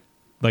event.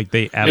 like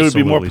they It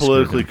absolutely would be more screwed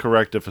politically him.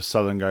 correct if a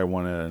Southern guy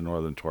won at a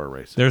Northern Tour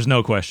race. There's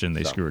no question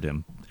they screwed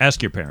him.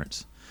 Ask your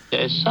parents.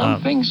 There's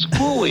something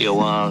screwy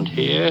around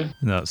here.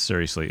 No,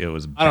 seriously, it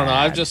was I don't know.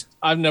 bad.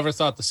 I've never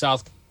thought the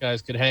South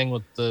guys could hang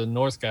with the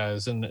North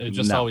guys, and it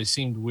just No. always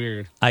seemed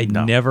weird. I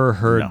No. never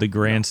heard No. the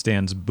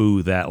grandstands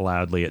boo that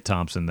loudly at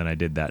Thompson than I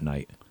did that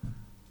night.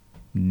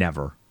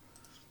 Never.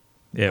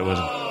 It was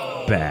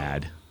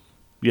bad.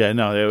 Yeah,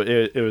 no,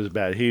 it was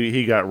bad.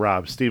 He got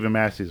robbed. Stephen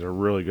Massey's a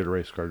really good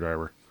race car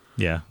driver.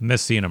 Yeah,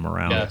 miss seeing him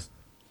around. Yeah.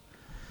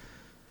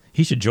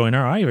 He should join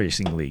our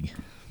iRacing League.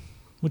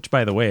 Which,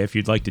 by the way, if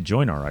you'd like to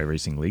join our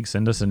iRacing League,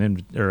 send us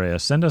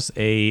send us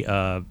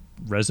a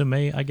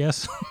resume, I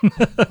guess.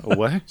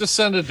 What? Just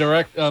send a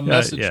direct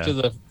message yeah. to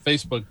the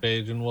Facebook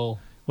page, and we'll.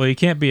 Well, you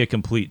can't be a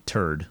complete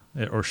turd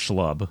or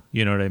schlub.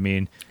 You know what I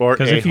mean? Or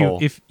 'Cause if a-hole.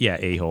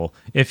 a-hole.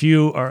 If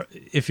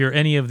you're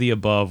any of the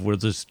above, we'll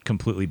just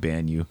completely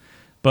ban you.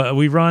 But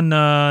we run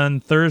on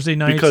Thursday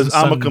nights Because and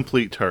I'm a Sun-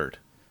 complete turd.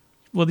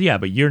 Well, yeah,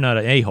 but you're not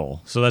an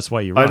a-hole, so that's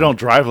why you run. I don't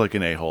drive like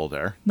an a-hole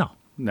there. No.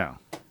 No.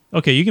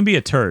 Okay, you can be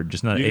a turd,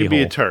 just not You an can be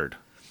a a-hole. turd.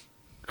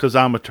 Because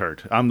I'm a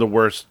turd. I'm the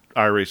worst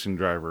iRacing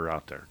driver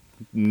out there,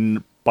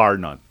 bar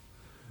none.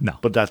 No.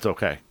 But that's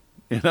okay.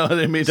 You know what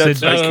I mean? That's,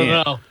 Sid- I No,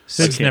 can't. no.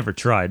 Sid's Okay. never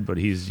tried, but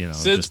he's,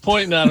 Sid's just,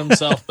 pointing at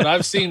himself, but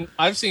I've seen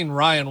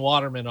Ryan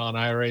Waterman on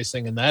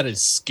iRacing, and that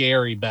is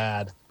scary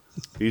bad.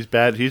 He's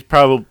bad. He's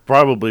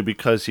probably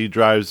because he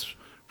drives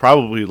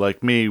probably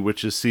like me,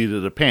 which is seat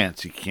of the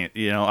pants. He can't.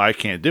 I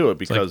can't do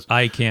it it's like, because.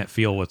 I can't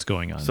feel what's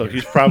going on. So here.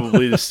 he's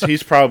probably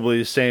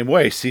the same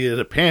way. Seat of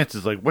the pants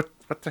is like what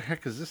the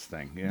heck is this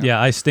thing? You know? Yeah,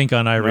 I stink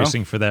on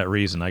iRacing for that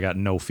reason. I got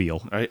no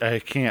feel.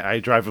 I can't. I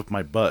drive with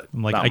my butt.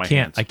 I'm like, not I my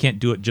can't. hands. I can't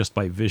do it just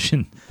by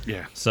vision.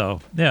 Yeah. So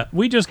yeah,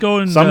 we just go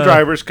and Some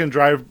drivers can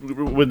drive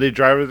when they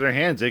drive with their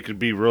hands. They could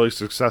be really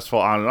successful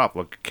on and off.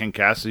 Look, Ken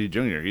Cassidy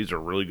Jr. He's a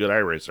really good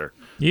iRacer.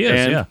 He is,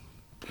 And yeah.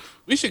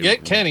 We should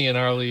get Kenny in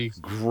our league.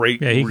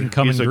 Great. Yeah, he can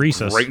come he's and a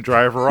grease us. Great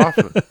driver off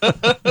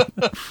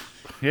it.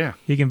 Yeah.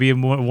 He can be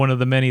one of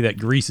the many that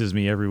greases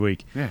me every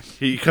week. Yeah.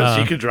 Because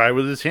he can drive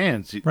with his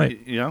hands. Right.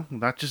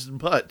 Not just his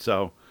butt.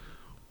 So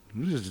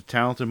he's just a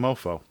talented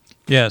mofo.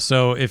 Yeah,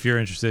 so if you're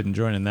interested in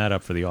joining that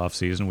up for the off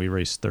season, we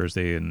race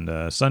Thursday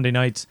and Sunday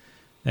nights.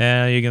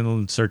 You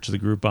can search the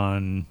group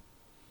on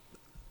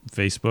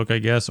Facebook, I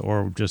guess,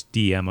 or just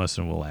DM us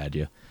and we'll add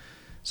you.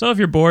 So if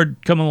you're bored,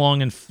 come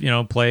along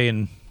and play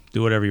and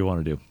do whatever you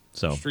want to do.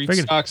 So Street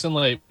stocks and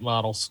late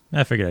models.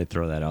 I figured I'd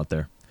throw that out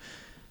there.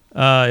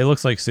 It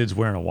looks like Sid's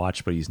wearing a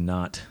watch, but he's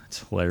not. It's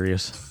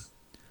hilarious.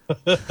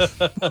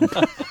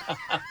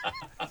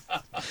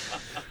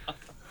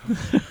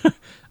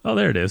 Oh,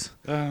 there it is.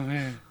 Oh,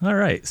 man. All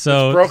right,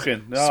 so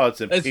Broken. No,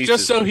 it's in It's pieces.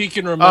 just so he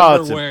can Oh,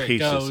 remember it's in where it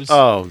pieces. goes.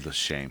 Oh, the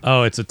shame.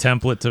 Oh, it's a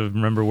template to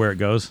remember where it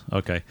goes.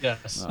 Okay.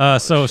 Yes.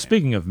 So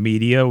speaking of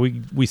media,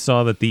 we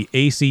saw that the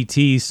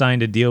ACT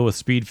signed a deal with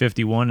Speed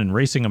 51 and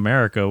Racing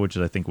America, which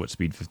is I think what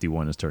Speed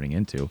 51 is turning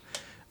into,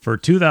 for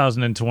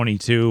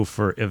 2022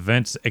 for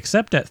events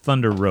except at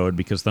Thunder Road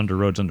because Thunder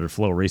Road's under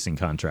Flow Racing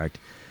contract.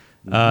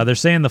 They're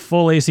saying the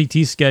full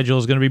ACT schedule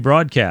is going to be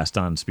broadcast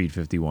on Speed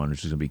 51,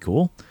 which is going to be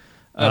cool.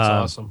 That's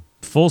awesome.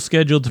 Full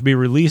schedule to be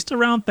released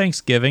around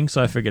Thanksgiving,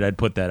 so I figured I'd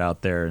put that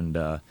out there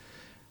and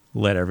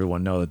let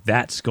everyone know that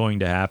that's going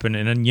to happen.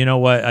 And then, you know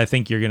what? I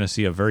think you're going to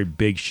see a very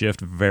big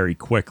shift very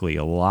quickly.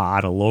 A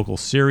lot of local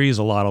series,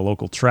 a lot of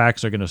local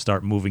tracks are going to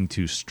start moving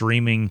to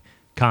streaming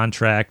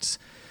contracts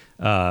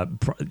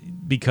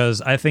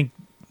because I think,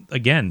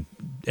 again,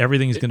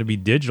 everything's going to be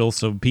digital,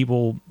 so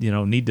people,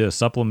 need to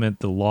supplement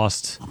the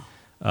lost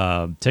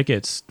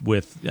tickets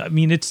with. I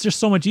mean, it's just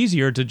so much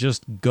easier to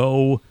just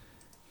go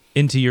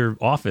into your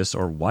office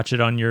or watch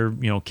it on your,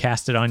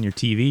 cast it on your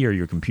TV or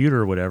your computer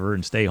or whatever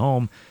and stay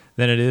home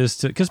than it is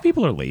to, because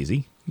people are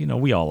lazy.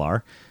 We all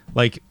are.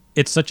 Like,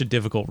 it's such a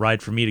difficult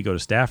ride for me to go to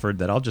Stafford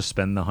that I'll just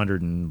spend the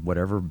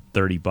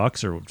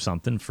 $$30 or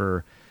something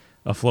for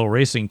a Flow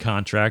Racing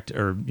contract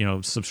or,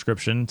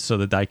 subscription so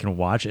that I can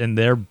watch, and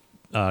their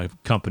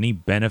company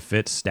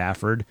benefits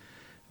Stafford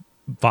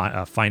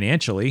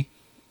financially,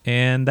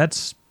 and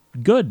that's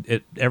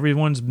good.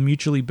 Everyone's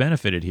mutually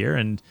benefited here,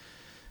 and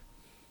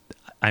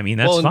I mean,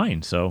 that's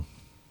fine. So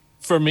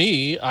for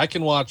me, I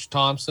can watch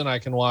Thompson, I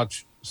can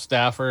watch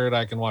Stafford,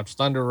 I can watch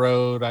Thunder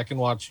Road, I can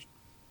watch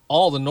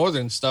all the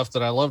northern stuff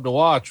that I love to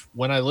watch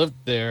when I lived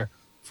there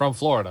from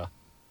Florida.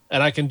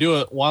 And I can do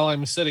it while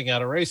I'm sitting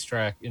at a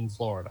racetrack in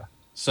Florida.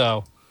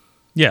 So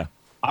yeah,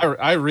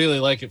 I really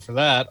like it for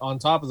that, on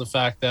top of the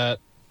fact that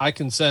I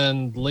can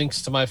send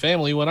links to my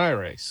family when I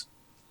race.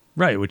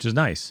 Right, which is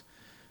nice.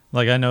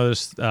 Like, I know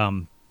this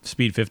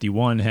Speed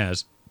 51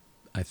 has,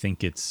 I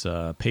think it's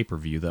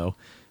pay-per-view, though.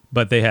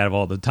 But they have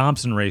all the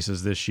Thompson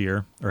races this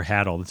year, or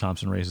had all the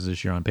Thompson races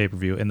this year on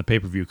pay-per-view, and the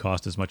pay-per-view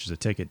cost as much as a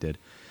ticket did.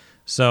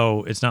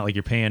 So it's not like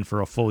you're paying for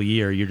a full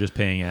year. You're just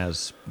paying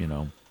as,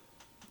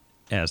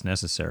 as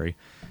necessary.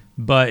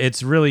 But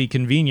it's really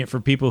convenient for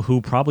people who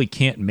probably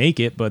can't make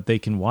it, but they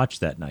can watch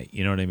that night.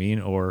 You know what I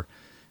mean? Or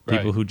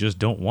people Right. who just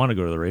don't want to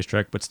go to the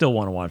racetrack, but still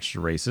want to watch the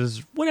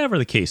races, whatever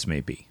the case may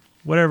be.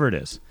 Whatever it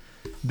is.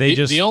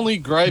 The only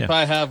gripe yeah.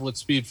 I have with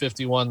Speed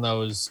 51,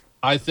 though, is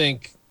I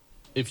think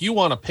if you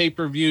want a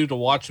pay-per-view to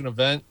watch an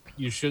event,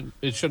 it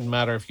shouldn't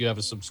matter if you have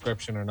a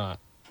subscription or not.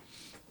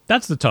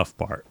 That's the tough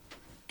part.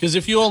 Because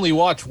if you only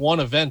watch one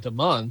event a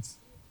month,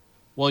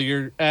 well,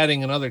 you're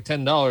adding another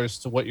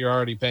 $10 to what you're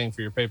already paying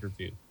for your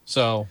pay-per-view.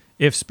 So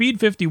If Speed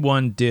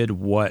 51 did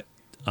what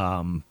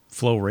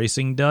Flow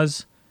Racing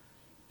does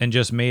and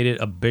just made it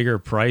a bigger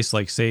price,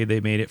 like say they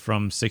made it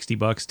from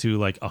 $60 to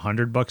like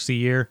 $100 a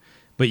year,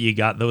 but you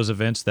got those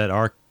events that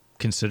are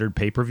considered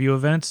pay-per-view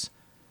events,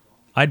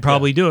 I'd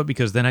probably do it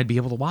because then I'd be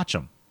able to watch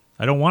them.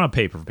 I don't want to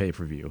pay for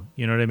pay-per-view.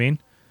 You know what I mean?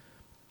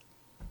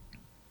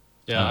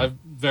 yeah, I've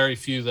very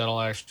few that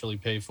I'll actually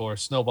pay for.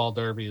 Snowball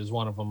Derby is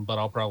one of them, but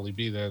I'll probably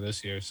be there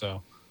this year.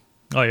 So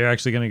Oh, you're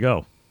actually going to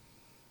go.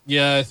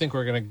 yeah, I think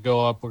we're going to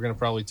go up. We're going to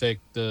probably take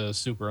the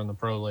Super and the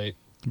Pro Late.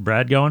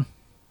 Brad going?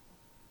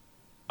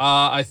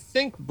 I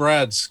think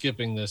Brad's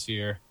skipping this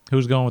year.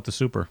 Who's going with the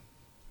Super?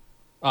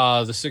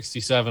 The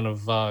 67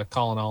 of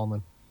Colin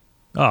Allman.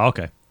 Oh,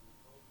 okay.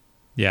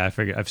 Yeah, I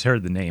figured I've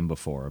heard the name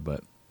before,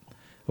 but I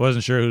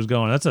wasn't sure who's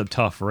going. That's a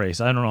tough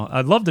race. I don't know.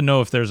 I'd love to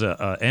know if there's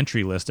a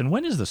entry list. And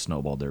when is the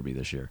Snowball Derby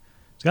this year?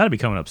 It's got to be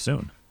coming up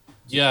soon.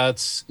 Yeah,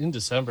 it's in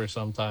December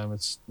sometime.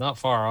 It's not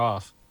far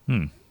off.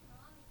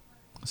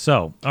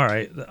 So, all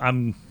right,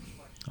 I'm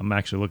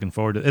actually looking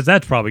forward to.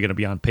 That's probably going to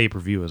be on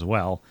pay-per-view as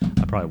well.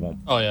 I probably won't.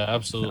 Oh yeah, I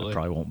absolutely.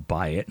 probably won't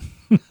buy it.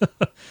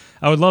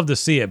 I would love to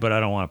see it, but I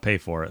don't want to pay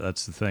for it.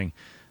 That's the thing.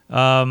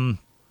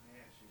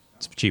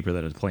 It's cheaper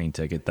than a plane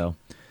ticket, though.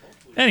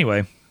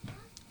 Anyway,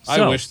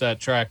 I wish that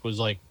track was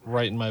like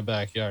right in my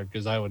backyard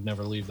because I would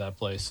never leave that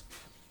place.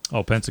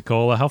 Oh,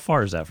 Pensacola. How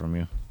far is that from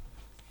you?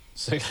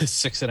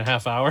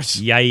 6.5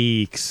 hours.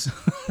 Yikes.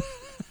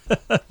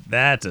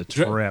 That's a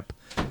trip.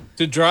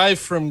 To drive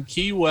from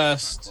Key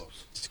West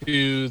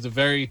to the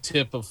very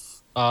tip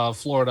of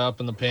Florida up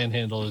in the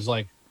Panhandle is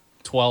like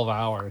 12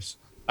 hours.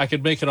 I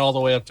could make it all the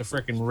way up to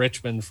frickin'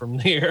 Richmond from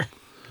there.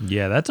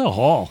 Yeah, that's a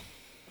haul.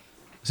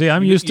 See,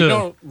 I'm used to. You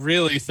don't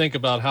really think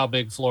about how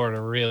big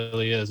Florida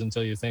really is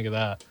until you think of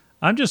that.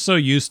 I'm just so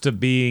used to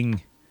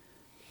being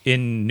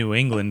in New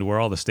England where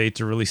all the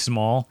states are really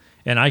small,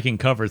 and I can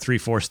cover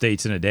 3-4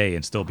 states in a day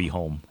and still be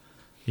home.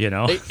 You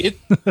know,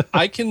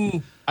 I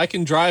can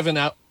drive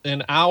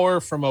an hour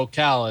from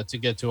Ocala to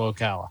get to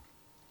Ocala.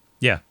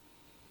 Yeah,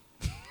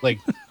 like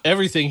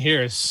everything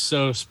here is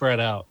so spread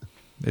out.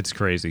 It's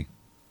crazy.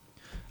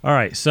 All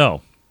right,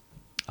 so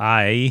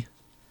I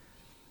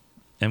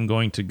am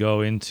going to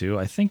go into.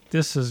 I think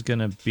this is going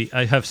to be.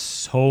 I have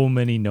so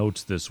many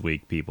notes this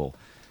week, people.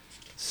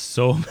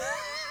 So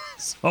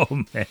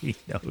many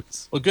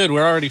notes. Well, good.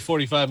 We're already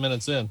 45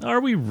 minutes in.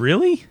 Are we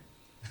really?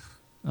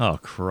 Oh,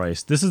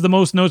 Christ. This is the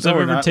most notes I've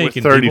ever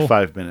taken. We're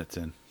 35 minutes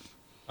in.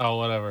 Oh,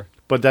 whatever.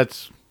 But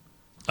that's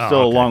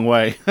still a long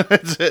way.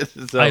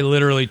 So, I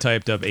literally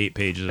typed up 8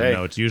 pages of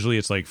notes. Usually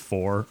it's like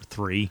 4,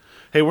 3.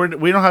 Hey,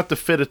 we don't have to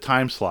fit a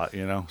time slot,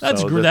 you know.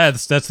 That's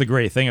the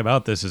great thing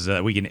about this is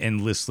that we can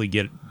endlessly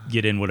get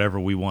in whatever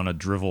we want to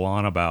drivel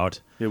on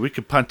about. Yeah, we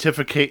could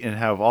pontificate and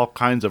have all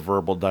kinds of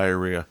verbal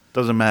diarrhea.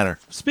 Doesn't matter.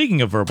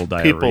 Speaking of verbal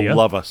diarrhea, people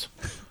love us.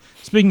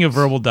 Speaking of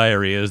verbal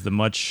diarrhea, is the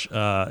much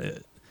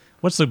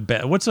what's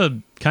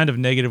a kind of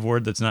negative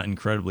word that's not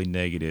incredibly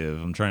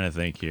negative? I'm trying to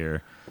think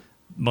here.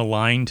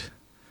 Maligned.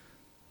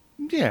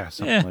 Yeah,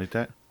 something like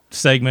that.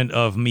 Segment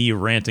of me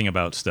ranting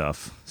about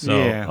stuff. So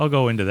yeah. I'll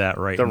go into that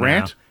right now. The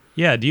rant?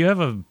 Yeah, do you have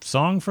a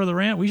song for the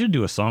rant? We should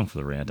do a song for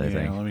the rant, I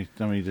think.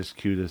 Let me just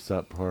cue this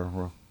up.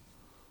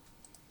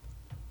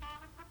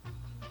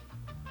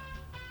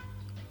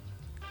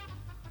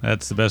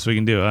 That's the best we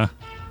can do, huh?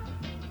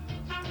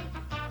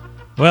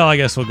 Well, I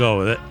guess we'll go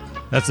with it.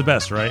 That's the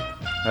best, right?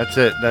 That's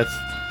it.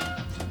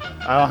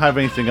 I don't have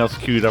anything else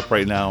queued up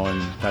right now,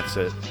 and that's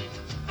it.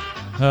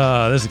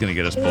 This is going to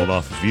get us pulled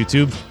off of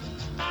YouTube.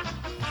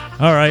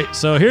 All right,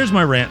 so here's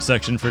my rant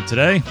section for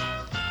today.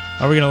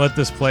 Are we going to let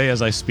this play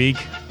as I speak?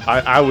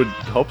 I would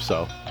hope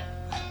so.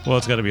 Well,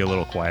 it's got to be a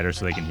little quieter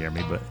so they can hear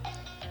me, but...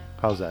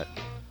 How's that?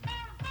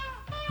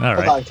 All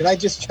right. Hold on, can I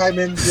just chime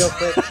in real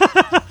quick?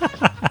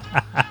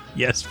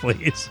 Yes,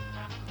 please.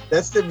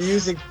 That's the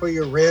music for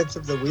your rants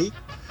of the week?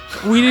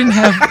 We didn't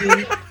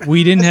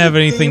have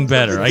anything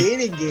better. The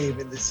dating game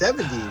in the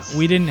 70s.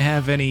 We didn't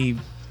have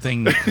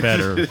anything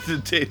better.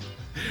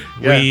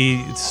 Yeah.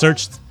 We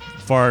searched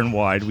far and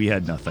wide. We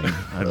had nothing.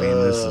 I mean,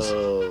 this is...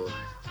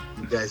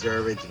 You guys are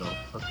original.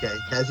 Okay,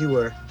 as you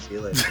were. See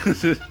you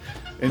later.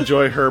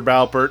 Enjoy Herb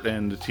Alpert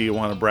and the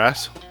Tijuana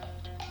Brass.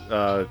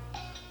 I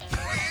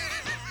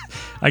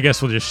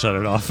guess we'll just shut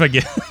it off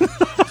again.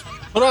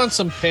 Put on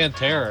some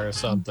Pantera or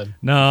something.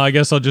 No, I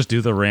guess I'll just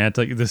do the rant.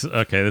 This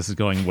is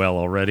going well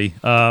already.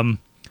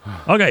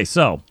 Okay,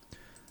 so.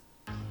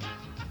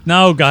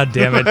 No, God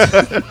damn it.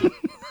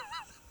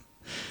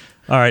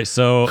 All right,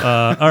 so,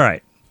 all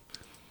right.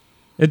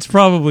 It's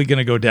probably going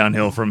to go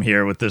downhill from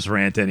here with this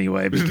rant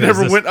anyway. It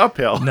never went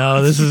uphill.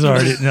 No, this is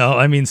already... No,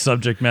 I mean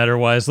subject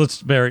matter-wise.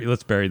 Let's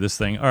bury this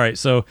thing. All right,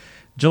 so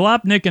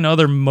Jalopnik and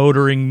other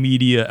motoring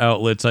media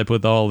outlets, I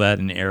put all that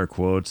in air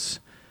quotes,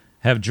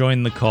 have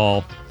joined the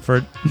call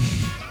for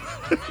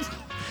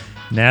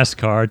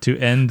NASCAR to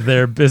end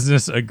their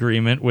business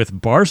agreement with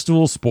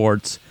Barstool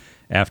Sports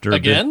after...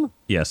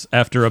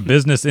 after a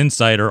Business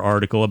Insider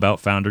article about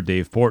founder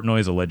Dave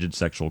Portnoy's alleged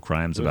sexual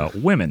crimes about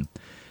women.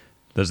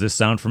 Does this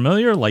sound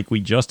familiar? Like we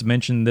just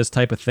mentioned this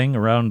type of thing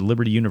around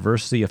Liberty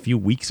University a few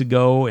weeks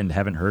ago and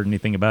haven't heard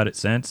anything about it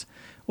since?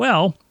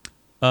 Well,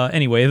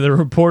 anyway, the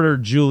reporter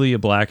Julia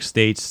Black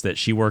states that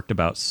she worked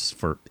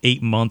for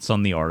 8 months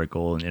on the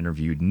article and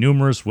interviewed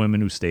numerous women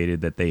who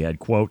stated that they had,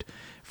 quote,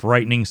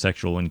 frightening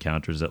sexual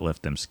encounters that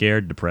left them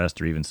scared, depressed,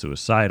 or even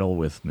suicidal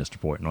with Mr.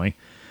 Portnoy.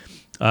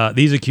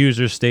 These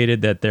accusers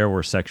stated that there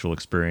were sexual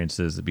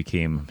experiences that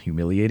became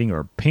humiliating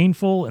or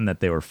painful and that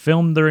they were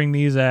filmed during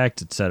these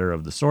acts, etc.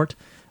 of the sort.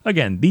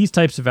 Again, these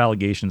types of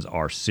allegations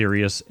are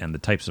serious and the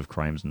types of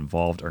crimes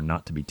involved are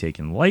not to be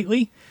taken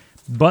lightly,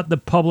 but the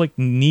public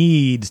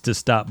needs to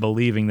stop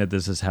believing that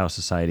this is how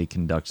society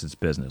conducts its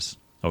business,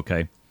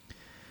 okay?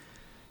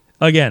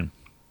 Again,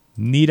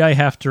 need I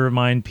have to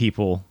remind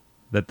people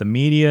that the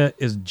media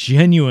is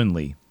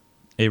genuinely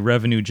a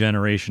revenue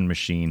generation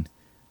machine,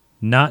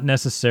 not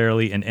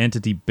necessarily an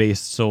entity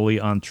based solely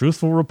on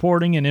truthful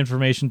reporting and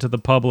information to the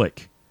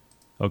public.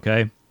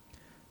 Okay?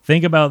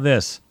 Think about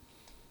this.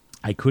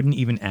 I couldn't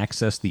even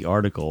access the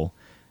article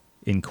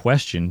in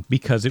question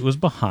because it was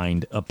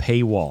behind a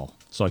paywall,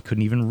 so I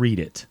couldn't even read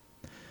it.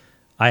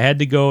 I had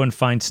to go and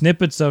find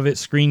snippets of it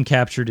screen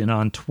captured and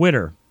on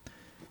Twitter.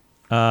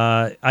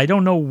 I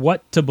don't know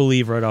what to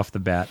believe right off the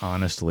bat,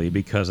 honestly,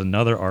 because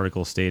another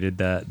article stated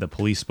that the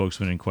police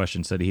spokesman in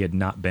question said he had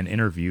not been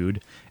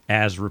interviewed,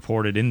 as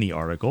reported in the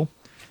article.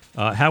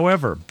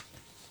 However,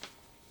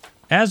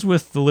 as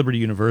with the Liberty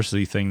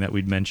University thing that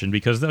we'd mentioned,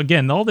 because,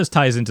 again, all this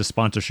ties into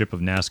sponsorship of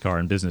NASCAR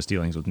and business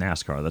dealings with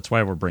NASCAR. That's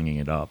why we're bringing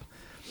it up.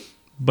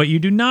 But you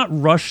do not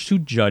rush to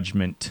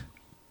judgment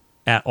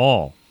at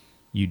all.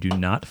 You do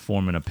not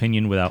form an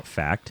opinion without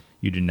fact.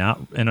 You do not,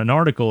 and an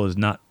article is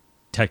not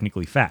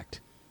technically fact.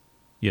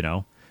 You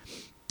know,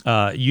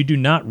 you do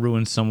not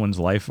ruin someone's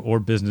life or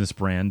business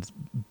brand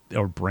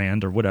or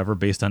whatever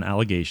based on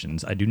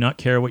allegations. I do not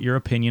care what your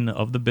opinion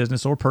of the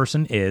business or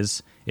person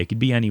is. It could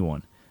be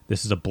anyone.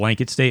 This is a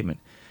blanket statement.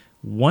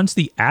 Once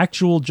the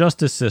actual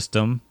justice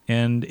system,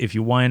 and if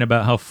you whine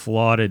about how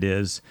flawed it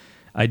is,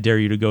 I dare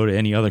you to go to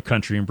any other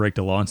country and break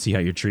the law and see how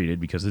you're treated,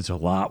 because it's a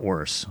lot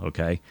worse,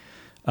 okay?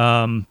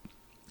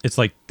 It's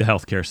like the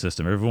healthcare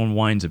system. Everyone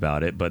whines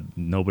about it, but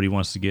nobody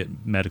wants to get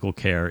medical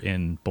care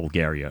in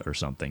Bulgaria or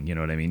something. You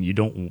know what I mean? You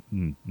don't.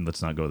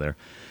 Let's not go there.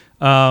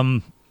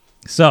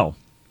 So,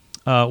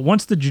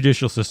 once the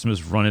judicial system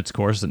has run its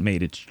course and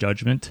made its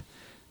judgment,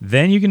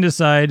 then you can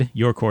decide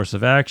your course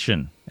of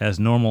action. As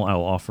normal, I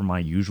will offer my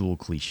usual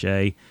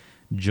cliche: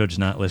 "Judge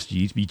not, lest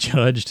ye be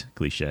judged."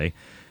 Cliche.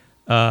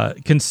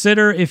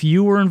 Consider if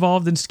you were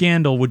involved in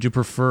scandal, would you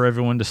prefer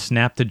everyone to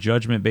snap to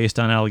judgment based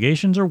on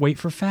allegations or wait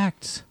for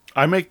facts?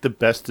 I make the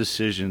best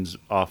decisions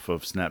off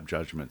of snap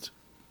judgments.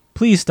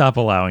 Please stop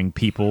allowing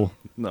people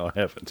No, I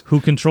haven't. who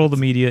control the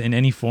media in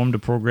any form to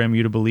program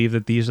you to believe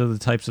that these are the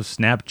types of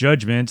snap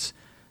judgments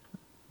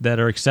that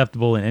are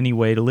acceptable in any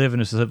way to live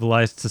in a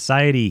civilized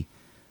society.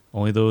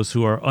 Only those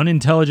who are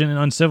unintelligent and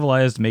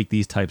uncivilized make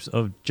these types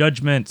of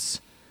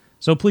judgments.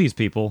 So please,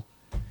 people,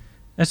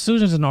 as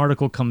soon as an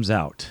article comes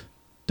out,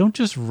 don't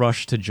just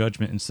rush to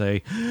judgment and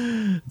say,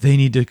 they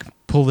need to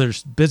pull their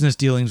business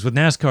dealings with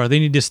NASCAR. They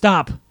need to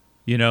stop.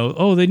 You know,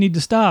 oh, they need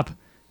to stop.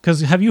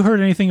 Because have you heard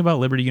anything about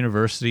Liberty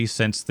University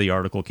since the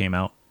article came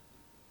out?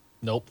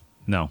 Nope.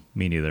 No,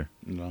 me neither.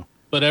 No.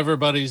 But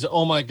everybody's,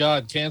 oh my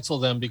God, cancel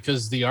them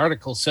because the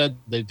article said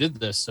they did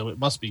this, so it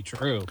must be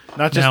true.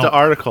 Not just Now- the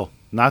article.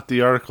 Not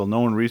the article.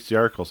 No one reads the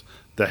articles.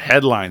 The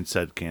headline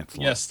said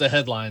cancel. Yes, the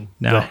headline.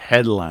 Now, The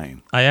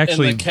headline. I And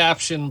actually the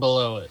caption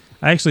below it.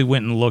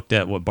 went and looked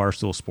at what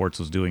Barstool Sports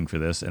was doing for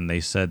this, and they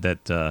said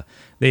that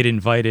they'd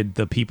invited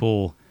the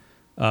people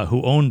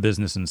who own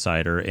Business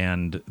Insider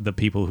and the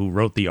people who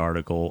wrote the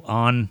article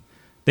on.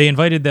 They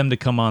invited them to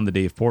come on the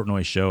Dave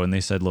Portnoy show, and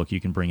they said, look, you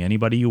can bring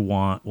anybody you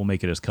want. We'll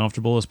make it as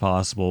comfortable as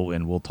possible,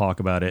 and we'll talk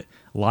about it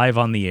live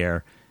on the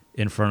air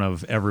in front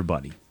of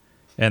everybody.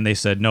 And they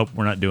said, nope,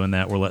 we're not doing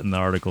that. We're letting the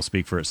article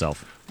speak for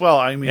itself. Well,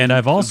 I mean, And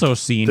I've also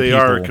seen they people,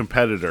 are a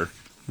competitor.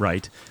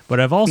 right, but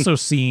I've also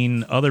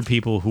seen other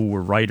people who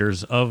were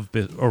writers of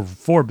or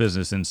for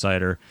Business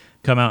Insider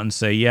come out and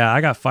say, yeah,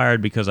 I got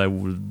fired because I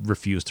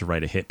refused to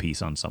write a hit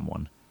piece on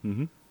someone.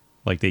 Mm-hmm.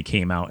 Like they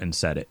came out and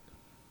said it.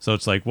 So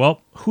it's like,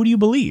 well, who do you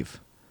believe?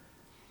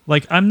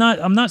 Like, I'm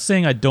not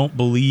saying I don't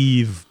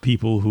believe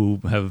people who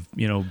have,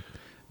 you know,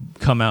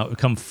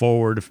 come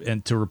forward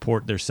and to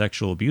report their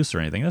sexual abuse or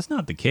anything. That's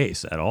not the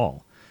case at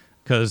all.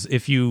 Because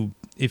if you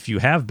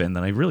have been,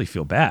 then I really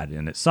feel bad,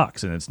 and it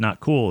sucks, and it's not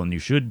cool, and you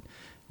should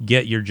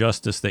get your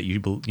justice that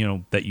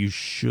you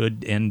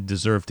should and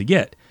deserve to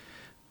get.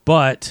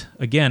 But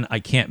again, I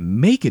can't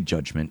make a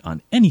judgment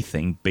on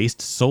anything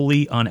based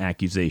solely on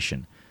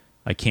accusation.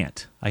 I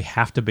can't. I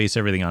have to base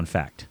everything on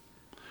fact.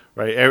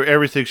 Right,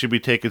 everything should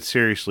be taken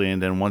seriously,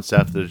 and then once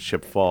after the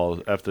chips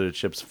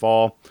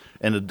fall,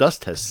 and the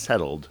dust has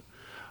settled,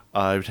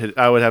 I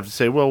would have to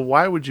say, well,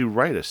 why would you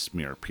write a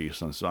smear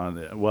piece on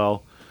it?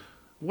 Well,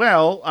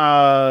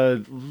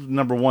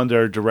 number one,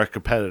 they're a direct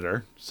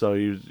competitor, so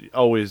you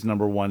always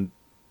number one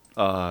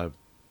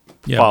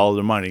follow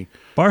the money.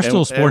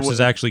 Barstool Sports is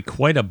actually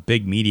quite a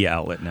big media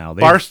outlet now.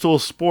 Barstool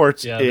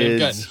Sports they've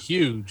gotten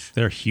huge.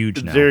 They're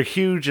huge now. They're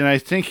huge, and I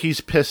think he's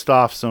pissed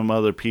off some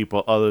other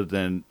people other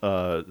than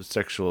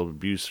sexual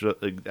abuse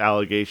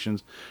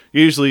allegations.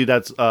 Usually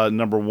that's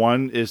number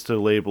one is to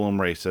label him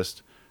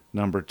racist.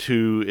 Number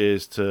two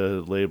is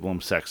to label him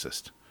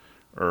sexist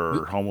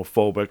or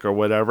homophobic or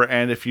whatever.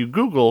 And if you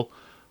Google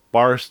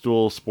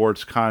Barstool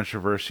Sports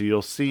controversy,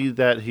 you'll see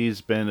that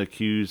he's been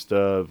accused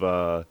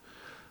of...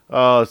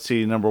 let's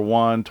see, number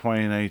one,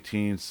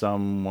 2019,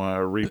 some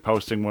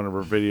reposting one of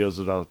her videos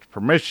without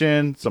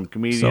permission, some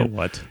comedian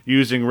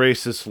using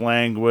racist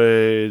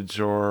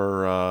language,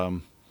 or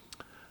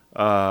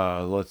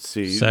let's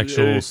see,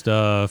 sexual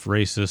stuff,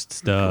 racist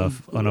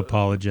stuff,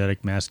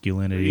 unapologetic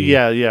masculinity.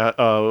 Yeah.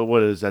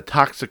 What is that?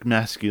 Toxic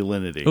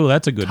masculinity. Oh,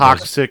 that's a good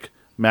toxic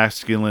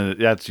masculine.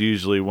 That's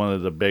usually one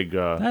of the big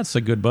That's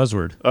a good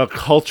buzzword. a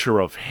culture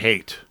of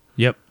hate.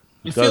 Yep.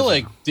 You feel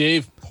like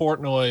Dave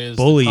Portnoy is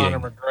Bullying. the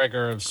Conor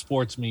McGregor of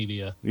sports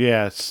media.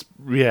 Yes,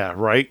 yeah,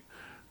 right.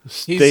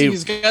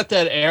 He's got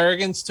that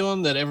arrogance to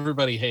him that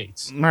everybody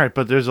hates. Right,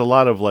 but there's a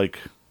lot of like,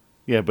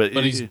 but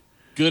he's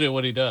good at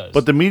what he does.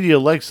 But the media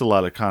likes a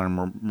lot of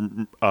Conor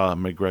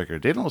McGregor.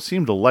 They don't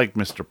seem to like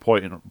Mr.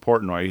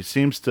 Portnoy. He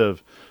seems to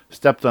have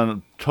stepped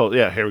on.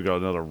 Here we go,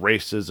 another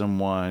racism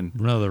one.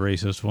 Another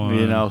racist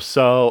one.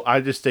 So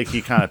I just think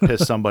he kind of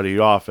pissed somebody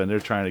off, and they're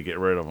trying to get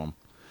rid of him.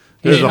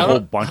 There's a whole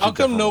bunch. How of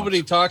come different nobody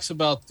ones. talks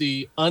about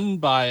the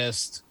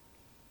unbiased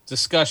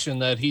discussion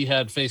that he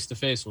had face to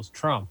face with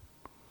Trump?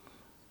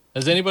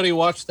 Has anybody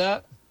watched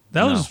that?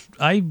 That was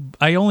I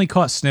only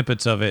caught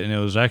snippets of it, and it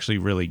was actually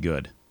really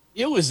good.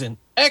 It was an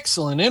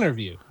excellent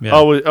interview. Yeah.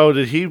 Oh,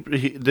 did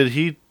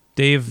he?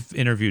 Dave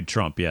interviewed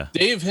Trump. Yeah.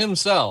 Dave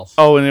himself.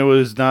 Oh, and it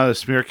was not a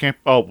smear camp.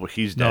 Oh, well,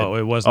 he's dead. No,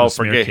 it wasn't. Oh, a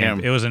smear forget camp.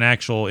 him. It was an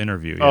actual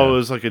interview. Yeah. Oh, it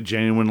was like a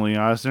genuinely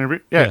honest interview.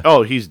 Yeah. Yeah.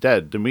 Oh, he's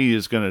dead. The media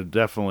is going to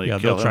definitely yeah.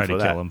 kill They'll try him to for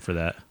that. kill him for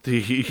that.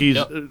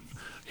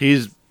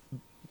 He's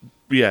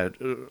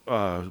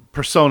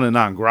persona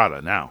non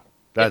grata now.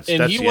 That's he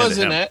the end of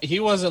wasn't him. he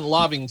wasn't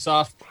lobbing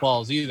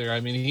softballs either. I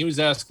mean, he was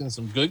asking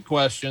some good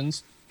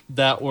questions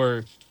that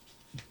were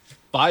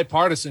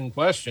bipartisan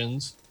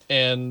questions,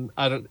 and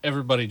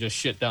everybody just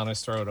shit down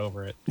his throat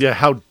over it. Yeah,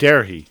 how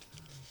dare he?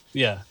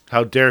 Yeah,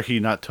 How dare he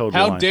not toe the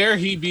how line? dare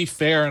he be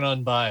fair and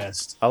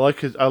unbiased? I like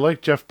his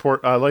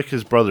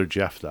brother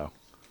Jeff though.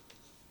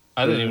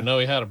 I didn't even know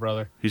he had a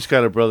brother. He's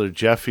got a brother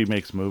Jeff. He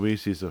makes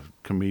movies. He's a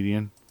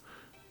comedian.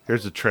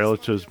 Here's a trailer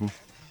to his movie.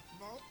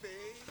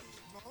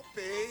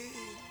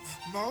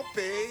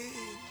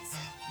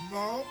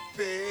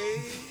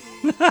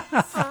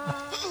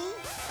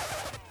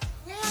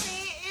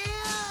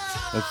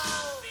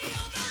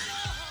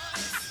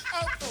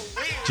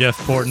 Jeff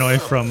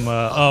Portnoy from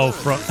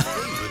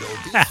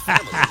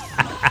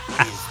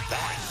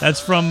that's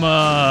from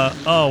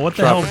what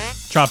the hell?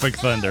 Tropic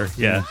Thunder.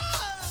 Yeah.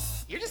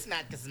 You're just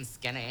not kissing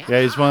skinny.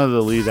 Yeah, he's one of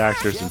the lead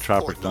actors in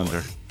Tropic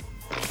Thunder.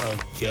 Oh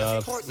God!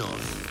 Jeff Portnoy.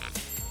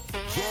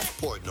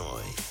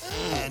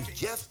 And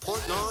Jeff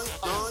Portnoy.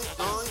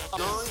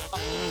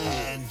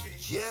 And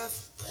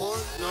Jeff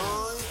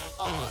Portnoy.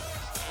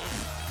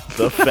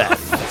 The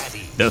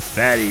Fatties. The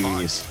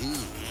Fatties.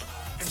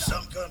 In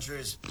some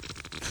countries,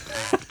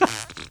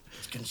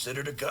 it's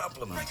considered a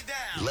compliment.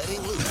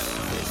 Letting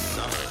loose this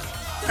summer.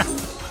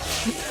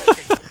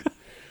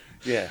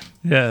 Yeah.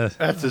 Yeah.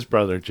 That's his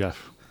brother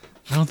Jeff.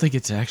 I don't think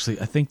it's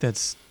actually. I think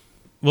that's.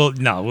 Well,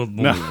 no. We'll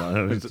move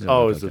on. Is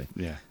it?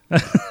 Yeah.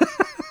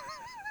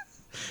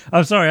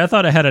 I'm sorry. I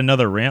thought I had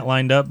another rant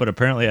lined up, but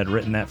apparently I'd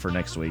written that for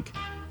next week.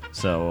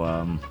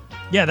 So,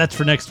 yeah, that's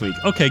for next week.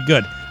 Okay,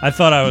 good. I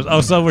thought I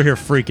was over here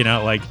freaking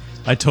out like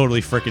I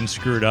totally freaking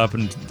screwed up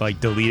and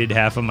like deleted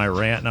half of my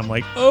rant, and I'm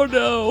like, oh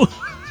no.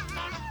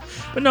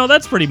 But no,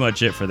 that's pretty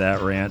much it for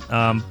that rant.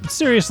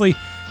 Seriously,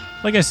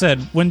 like I said,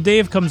 when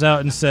Dave comes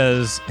out and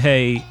says,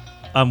 "Hey,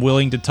 I'm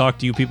willing to talk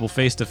to you people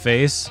face to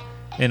face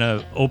in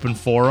an open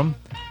forum,"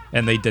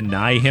 and they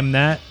deny him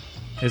that,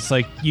 it's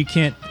like you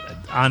can't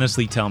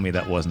honestly tell me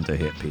that wasn't a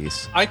hit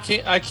piece. I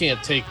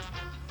can't take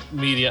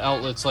media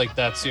outlets like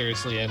that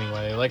seriously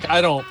anyway. Like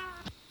I don't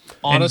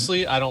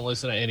honestly, I don't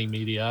listen to any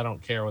media. I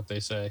don't care what they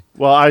say.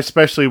 Well, I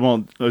especially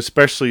not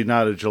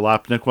a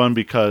Jalopnik one,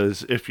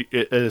 because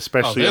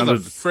especially they're under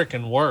the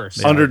freaking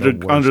worst. under their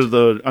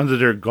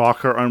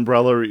Gawker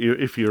umbrella,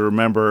 if you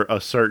remember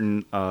a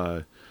certain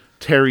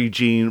Terry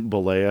Gene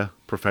Bollea,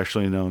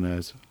 professionally known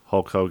as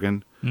Hulk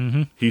Hogan,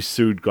 he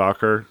sued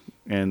Gawker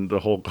and the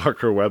whole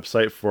Gawker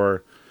website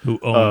for who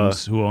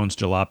owns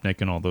Jalopnik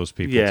and all those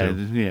people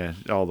too. Yeah,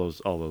 all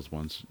those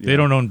ones. They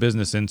don't own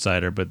Business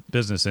Insider, but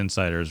Business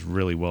Insider is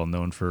really well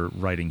known for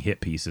writing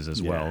hit pieces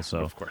as well. So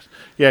of course,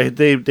 yeah,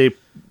 they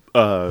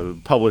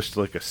published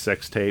like a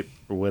sex tape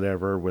or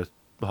whatever with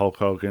Hulk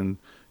Hogan,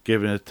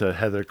 giving it to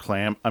Heather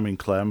Clem. At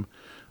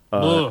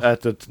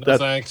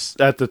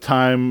the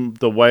time,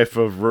 the wife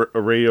of a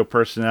radio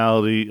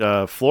personality,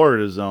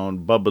 Florida's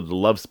own Bubba the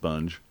Love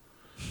Sponge.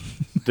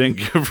 Didn't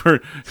give her.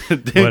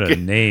 What a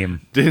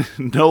name!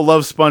 No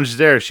Love Sponge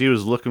there. She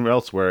was looking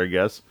elsewhere, I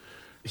guess.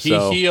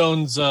 He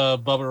owns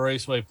Bubba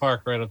Raceway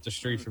Park right up the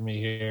street from me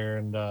here,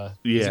 and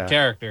he's a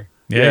character.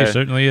 Yeah, he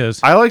certainly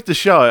is. I like the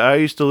show. I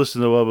used to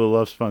listen to Bubba the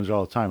Love Sponge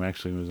all the time.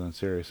 Actually, when he was on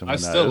Sirius. I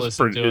still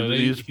listen to it.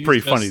 He's a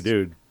pretty funny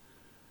dude.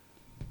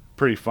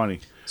 Pretty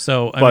funny.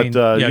 So, go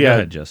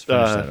ahead, just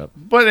finish that up.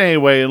 But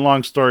anyway,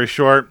 long story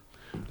short,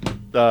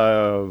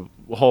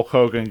 Hulk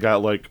Hogan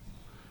got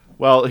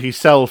he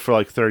settled for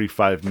like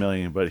 $35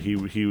 million, but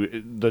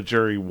the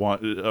jury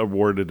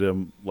awarded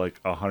him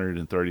like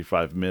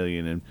 $135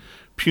 million in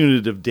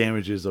punitive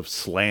damages of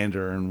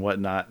slander and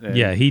whatnot.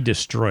 And he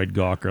destroyed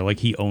Gawker, like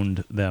he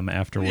owned them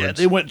afterwards. Yeah,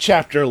 they went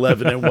Chapter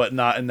 11 and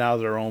whatnot, and now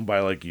they're owned by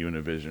like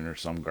Univision or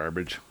some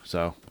garbage.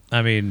 So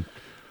I mean,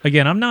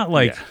 again, I'm not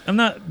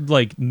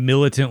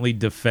militantly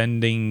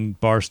defending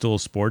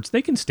Barstool Sports.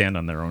 They can stand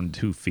on their own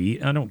 2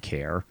 feet. I don't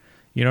care.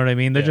 You know what I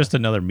mean? They're Yeah. just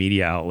another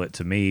media outlet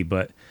to me.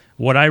 But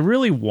what I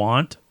really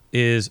want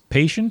is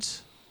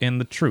patience and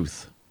the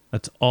truth.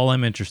 That's all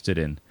I'm interested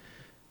in.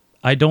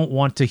 I don't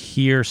want to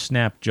hear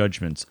snap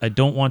judgments. I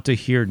don't want to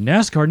hear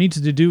NASCAR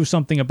needs to do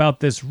something about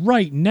this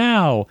right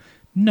now.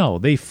 No,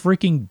 they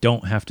freaking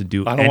don't have to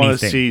do I don't anything. want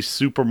to see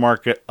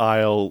supermarket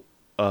aisle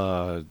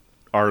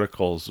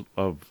articles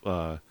of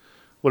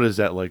what is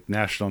that, like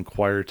National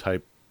Enquirer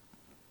type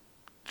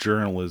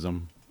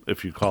journalism,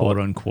 if you call quote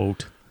it.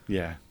 unquote.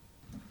 Yeah.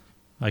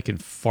 I can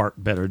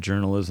fart better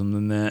journalism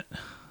than that.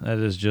 That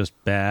is just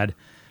bad.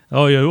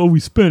 Oh yeah, we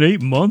spent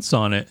 8 months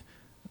on it.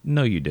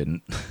 No, you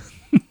didn't.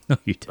 No,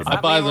 you didn't. I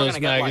buy mean we're those gonna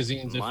get, like,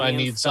 magazines if money I and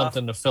need stuff?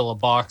 something to fill a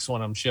box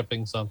when I'm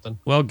shipping something.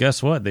 Well,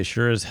 guess what? They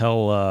sure as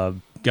hell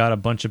got a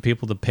bunch of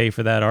people to pay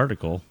for that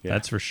article. Yeah.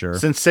 That's for sure.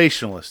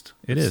 Sensationalist.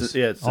 It is.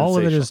 Yeah, it's all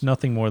of it is sensational.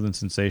 nothing more than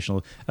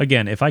sensational.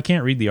 Again, if I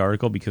can't read the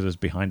article because it's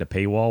behind a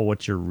paywall,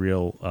 what's your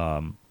real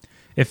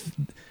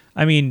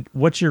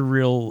what's your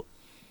real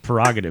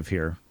prerogative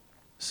here?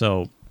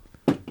 So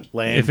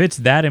Land. if it's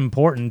that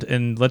important,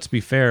 and let's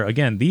be fair,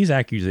 again, these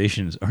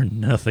accusations are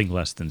nothing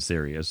less than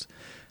serious.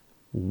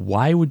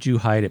 Why would you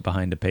hide it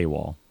behind a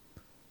paywall?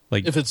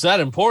 Like, If it's that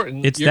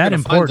important, It's you're that gonna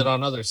important. find it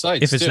on other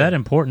sites. if it's too. that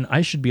important,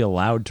 I should be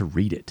allowed to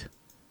read it.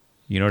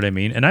 You know what I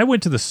mean? And I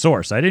went to the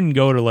source. I didn't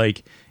go to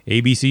like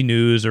ABC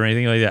News or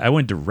anything like that. I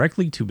went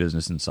directly to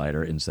Business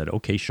Insider and said,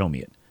 "Okay, show me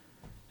it,"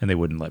 and they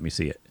wouldn't let me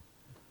see it.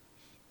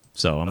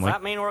 So I'm Does like,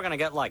 that mean we're gonna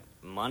get like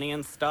money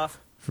and stuff?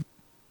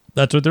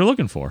 that's what they're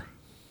looking for.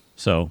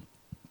 So,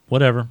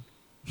 whatever.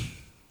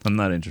 I'm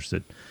not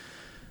interested.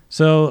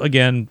 So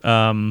again,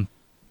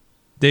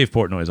 Dave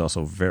Portnoy is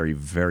also very,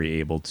 very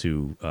able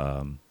to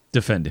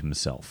defend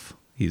himself.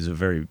 He's a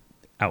very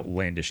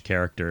outlandish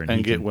character, and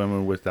he get can-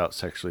 women without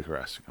sexually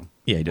harassing them.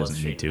 Yeah, he Was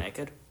doesn't she need to.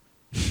 naked?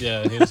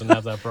 Yeah, he doesn't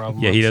have that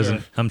problem. Yeah, he I'm doesn't.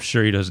 sure. I'm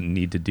sure he doesn't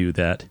need to do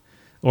that,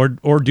 or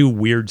do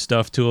weird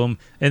stuff to him.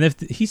 And if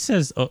he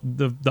says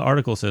the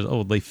article says,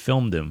 "Oh, they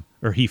filmed him,"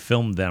 or he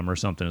filmed them, or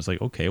something, it's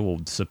like, okay,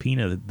 well,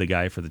 subpoena the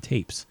guy for the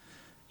tapes.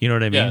 You know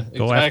what I mean? Yeah,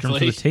 Go after him for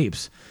the exactly.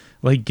 tapes.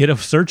 Like, get a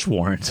search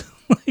warrant.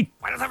 Like,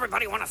 Why does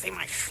everybody want to see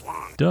my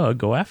schlong? duh,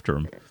 go after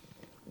him.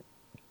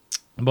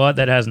 But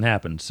that hasn't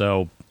happened.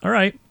 So, all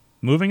right,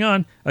 moving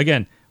on.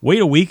 Again, wait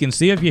a week and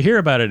see if you hear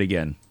about it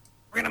again.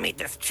 We're gonna meet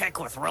this chick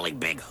with really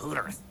big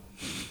hooters.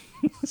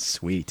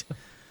 Sweet.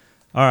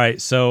 All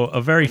right, so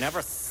a very We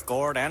never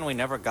scored and we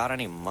never got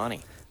any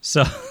money.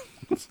 So,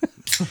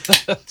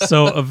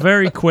 so a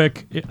very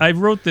quick. I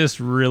wrote this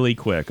really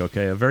quick.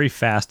 Okay, a very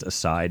fast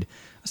aside.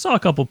 I saw a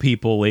couple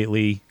people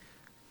lately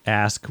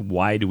ask,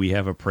 "Why do we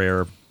have a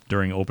prayer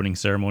during opening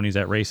ceremonies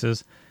at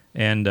races?"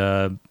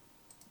 And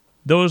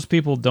those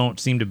people don't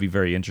seem to be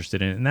very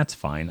interested in it, and that's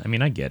fine. I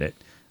mean, I get it.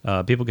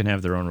 People can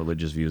have their own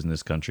religious views in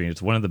this country.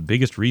 It's one of the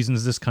biggest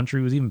reasons this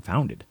country was even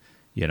founded.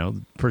 You know,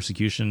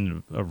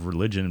 persecution of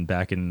religion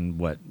back in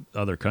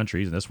other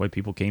countries, and that's why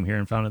people came here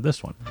and founded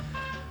this one.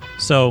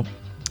 So,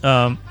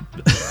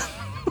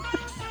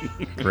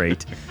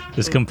 great.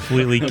 This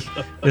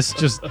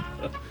just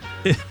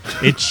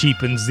it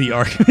cheapens the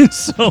argument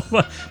so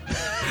much.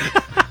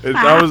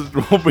 I was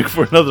hoping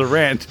for another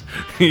rant.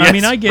 I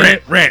mean, I get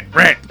rant, it.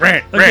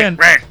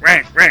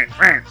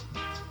 rant.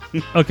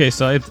 Okay,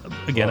 so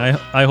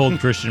I hold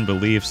Christian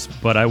beliefs,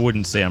 but I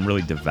wouldn't say I'm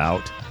really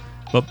devout.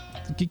 But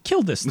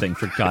kill this thing,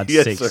 for God's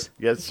Yes, sakes. sir.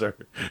 Yes, sir.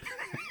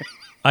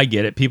 I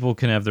get it. People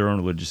can have their own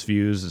religious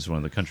views. It's one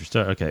of the country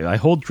stuff. Okay, I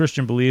hold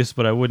Christian beliefs,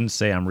 but I wouldn't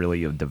say I'm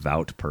really a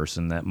devout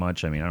person that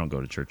much. I mean, I don't go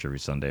to church every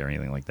Sunday or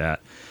anything like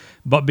that.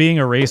 But being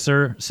a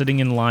racer, sitting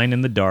in line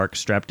in the dark,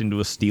 strapped into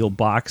a steel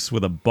box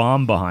with a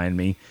bomb behind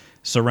me,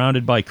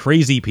 surrounded by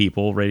crazy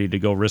people ready to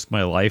go risk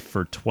my life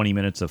for 20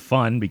 minutes of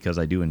fun because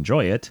I do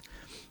enjoy it,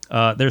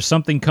 there's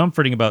something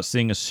comforting about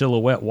seeing a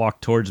silhouette walk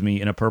towards me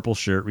in a purple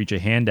shirt, reach a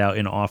hand out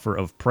in offer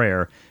of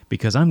prayer,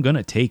 because I'm going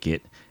to take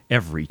it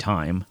every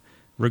time.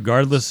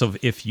 Regardless of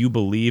if you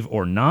believe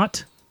or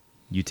not,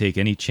 you take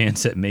any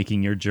chance at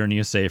making your journey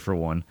a safer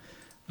one.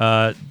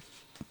 To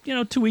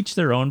each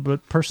their own,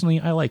 but personally,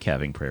 I like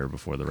having prayer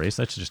before the race.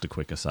 That's just a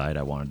quick aside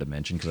I wanted to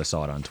mention because I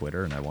saw it on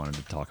Twitter and I wanted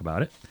to talk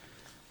about it.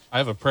 I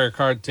have a prayer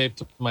card taped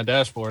to my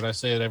dashboard. I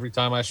say it every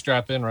time I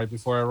strap in right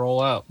before I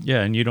roll out.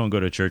 Yeah, and you don't go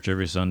to church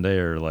every Sunday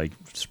or like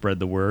spread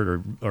the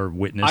word or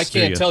witness. I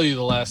can't tell you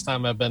the last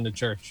time I've been to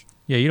church.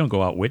 Yeah, you don't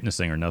go out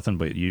witnessing or nothing,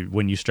 but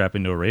when you strap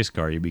into a race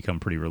car, you become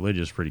pretty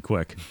religious pretty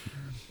quick.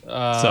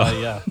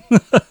 Yeah.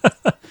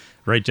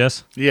 Right,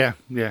 Jess? Yeah,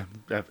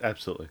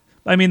 absolutely.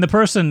 I mean, one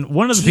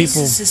of the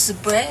people. Jesus is the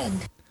bread.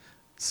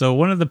 So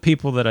one of the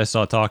people that I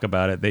saw talk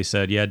about it, they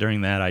said, yeah,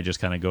 during that, I just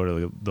kind of go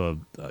to the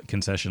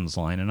concessions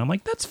line. And I'm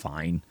like, that's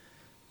fine.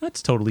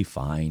 That's totally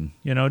fine.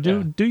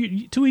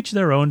 To each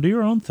their own. Do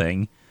your own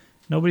thing.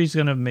 Nobody's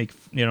going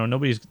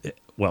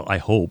to I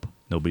hope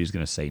nobody's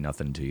going to say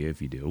nothing to you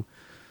if you do.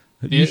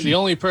 The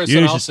only person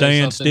you I'll should say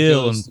stand something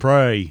still to and is,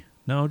 pray.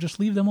 No,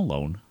 just leave them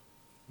alone.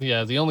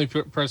 Yeah, the only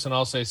person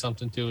I'll say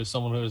something to is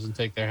someone who doesn't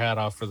take their hat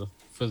off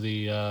for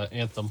the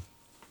anthem.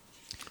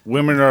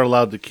 Women are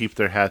allowed to keep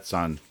their hats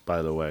on,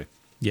 by the way.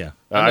 Yeah.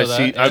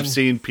 I've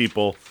seen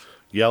people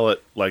yell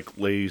at like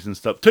ladies and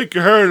stuff. Take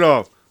your hat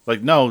off.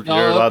 Like, no,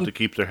 you're allowed to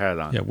keep their hat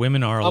on. Yeah,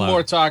 women are allowed. I'm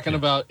more talking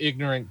about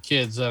ignorant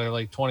kids that are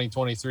like 20,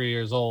 23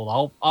 years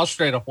old. I'll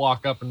straight up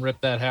walk up and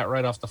rip that hat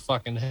right off the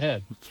fucking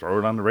head. Throw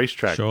it on the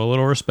racetrack. Show a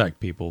little respect,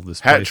 people. This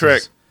hat place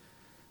trick.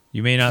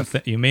 You may not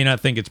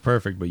think it's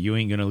perfect, but you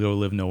ain't gonna go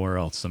live nowhere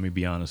else. Let me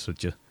be honest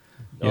with you.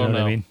 You know what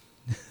I mean?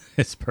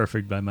 It's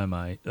perfect by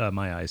my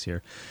eyes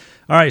here.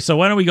 All right, so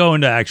why don't we go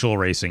into actual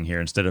racing here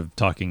instead of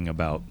talking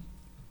about,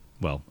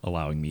 well,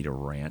 allowing me to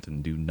rant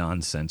and do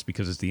nonsense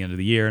because it's the end of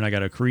the year and I got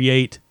to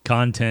create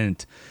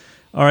content.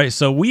 All right,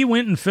 so we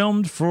went and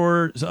filmed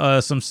for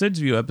some Sid's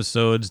View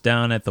episodes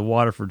down at the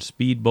Waterford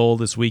Speed Bowl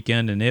this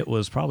weekend, and it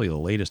was probably the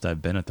latest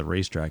I've been at the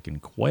racetrack in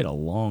quite a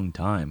long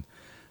time.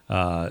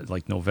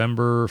 Like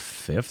November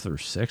 5th or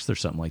 6th or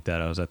something like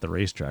that. I was at the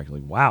racetrack.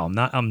 Like, wow,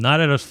 I'm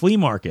not at a flea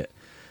market.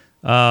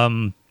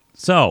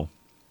 So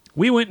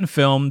we went and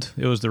filmed.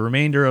 It was the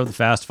remainder of the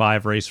Fast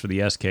 5 race for the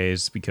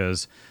SKs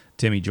because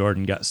Timmy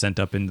Jordan got sent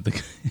up into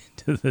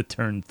the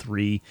turn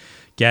 3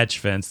 catch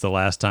fence the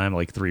last time,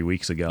 like 3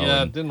 weeks ago.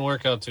 Yeah, it didn't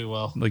work out too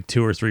well. Like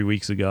 2 or 3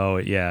 weeks ago.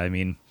 Yeah, I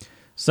mean,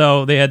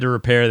 so they had to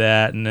repair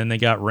that, and then they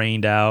got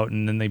rained out,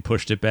 and then they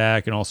pushed it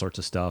back and all sorts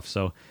of stuff.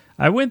 So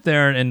I went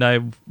there and I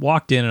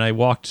walked in and I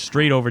walked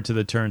straight over to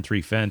the turn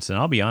 3 fence, and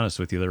I'll be honest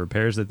with you, the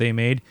repairs that they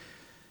made,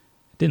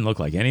 it didn't look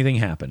like anything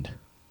happened.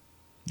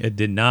 It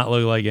did not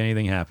look like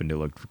anything happened. It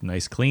looked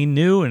nice, clean,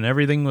 new, and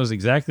everything was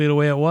exactly the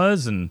way it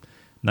was, and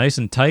nice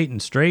and tight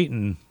and straight,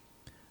 and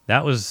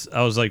I was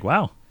like,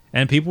 wow.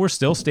 And people were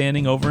still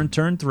standing over in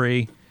turn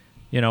 3,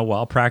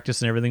 while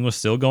practice and everything was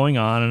still going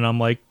on, and I'm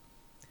like,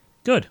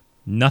 good.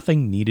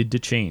 Nothing needed to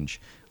change.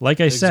 Like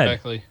I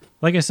said,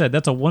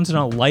 that's a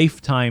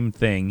once-in-a-lifetime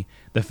thing.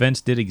 The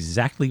fence did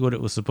exactly what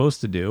it was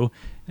supposed to do,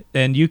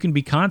 and you can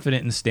be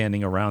confident in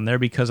standing around there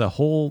because a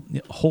whole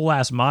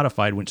ass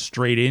modified went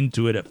straight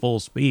into it at full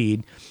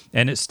speed,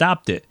 and it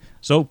stopped it.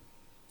 So,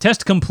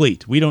 test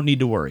complete. We don't need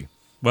to worry.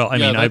 Well,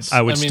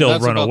 I would still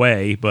run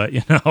away, but,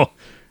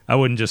 I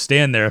wouldn't just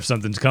stand there if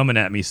something's coming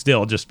at me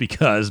still just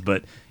because,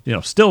 but,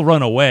 still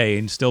run away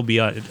and still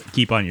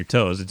keep on your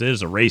toes. It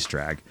is a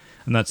racetrack.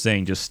 I'm not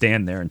saying just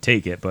stand there and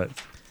take it, but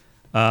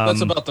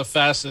that's about the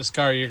fastest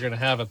car you're going to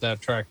have at that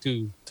track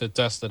too to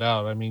test it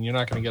out. I mean, you're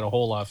not going to get a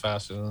whole lot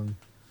faster than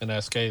an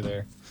SK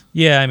there.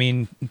 Yeah, I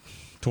mean,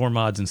 tour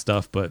mods and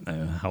stuff, but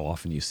how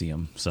often you see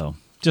them? So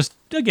just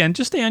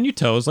stay on your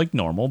toes like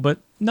normal, but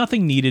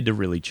nothing needed to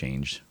really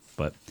change.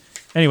 But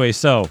anyway,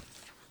 so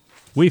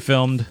we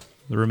filmed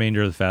the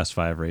remainder of the Fast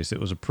 5 race. It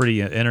was a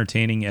pretty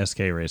entertaining SK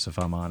race, if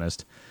I'm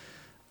honest.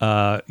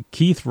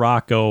 Keith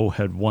Rocco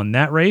had won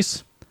that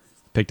race.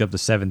 Picked up the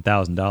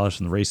 $7,000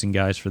 from the racing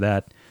guys for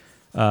that.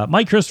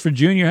 Mike Christopher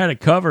Jr. had it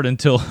covered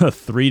until a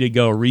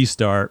 3-to-go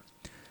restart.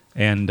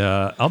 And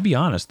I'll be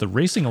honest, the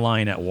racing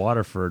line at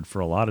Waterford for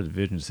a lot of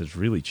divisions has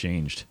really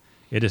changed.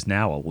 It is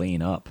now a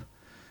lane up.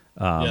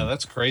 Yeah,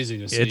 that's crazy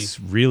to see. It's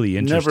really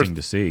interesting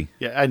to see.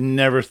 Yeah, I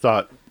never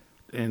thought,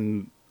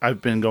 and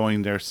I've been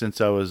going there since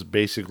I was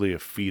basically a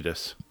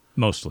fetus.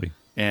 Mostly.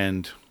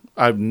 And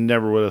I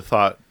never would have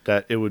thought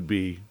that it would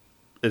be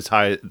as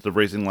high, the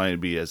racing line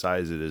would be as high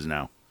as it is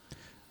now.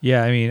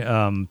 Yeah, I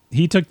mean,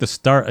 he took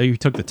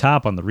the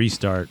top on the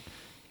restart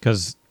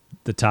because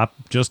the top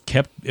just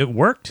it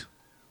worked.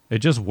 It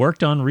just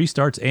worked on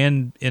restarts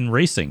and in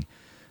racing.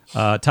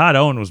 Todd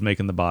Owen was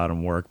making the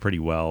bottom work pretty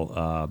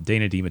well.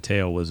 Dana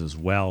DiMatteo was as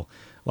well.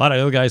 A lot of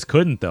other guys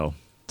couldn't, though.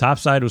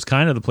 Topside was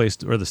kind of the place,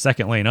 or the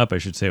second lane up, I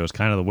should say, was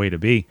kind of the way to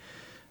be.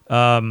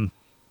 To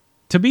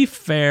be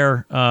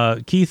fair,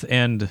 Keith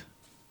and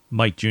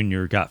Mike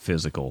Jr. got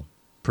physical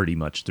pretty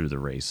much through the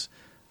race.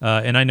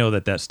 And I know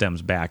that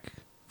stems back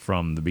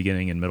from the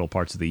beginning and middle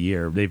parts of the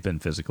year. They've been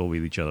physical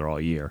with each other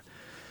all year.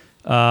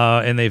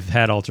 And they've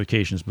had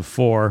altercations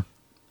before.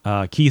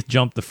 Keith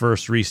jumped the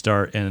first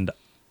restart, and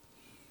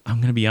I'm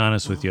going to be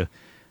honest with you,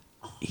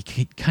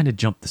 he kind of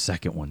jumped the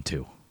second one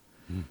too.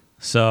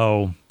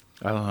 So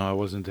I don't know, I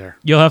wasn't there.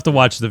 You'll have to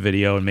watch the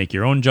video and make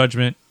your own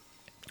judgment.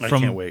 I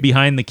can't wait.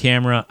 Behind the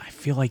camera, I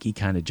feel like he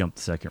kind of jumped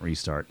the second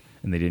restart,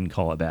 and they didn't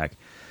call it back.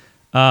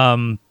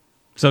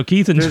 So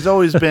Keith and there's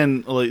always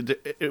been like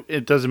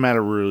it doesn't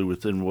matter really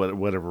within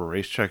whatever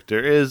racetrack,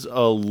 there is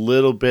a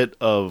little bit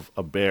of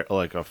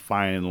a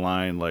fine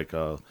line, like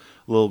a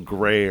little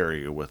gray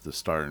area with the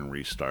start and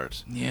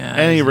restarts. Yeah,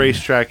 any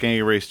racetrack,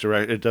 any race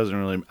direct, it doesn't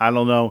really. I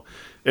don't know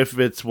if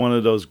it's one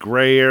of those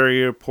gray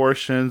area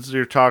portions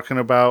you're talking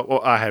about.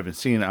 Well, I haven't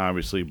seen it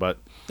obviously, but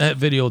that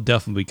video will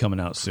definitely be coming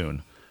out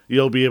soon.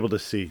 You'll be able to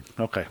see.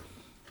 Okay.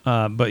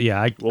 But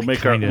yeah,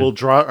 we'll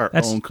draw our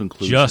own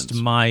conclusions. Just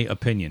my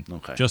opinion.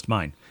 Okay. Just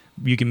mine.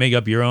 You can make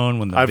up your own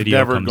when the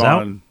video comes out. I've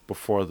never gone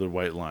before the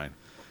white line.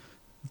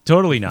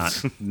 Totally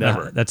not.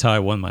 Never. That's how I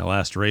won my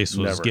last race.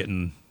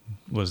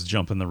 Was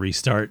jumping the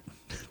restart,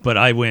 but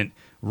I went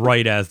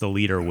right as the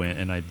leader went,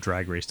 and I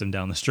drag raced him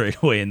down the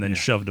straightaway, and then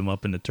shoved him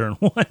up into turn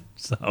 1.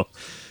 So,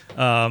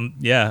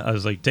 I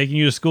was like, taking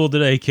you to school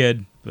today,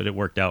 kid, but it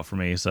worked out for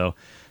me. So,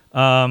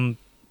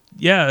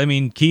 yeah, I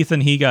mean, Keith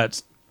and he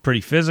got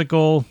pretty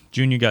physical.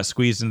 Junior got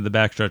squeezed into the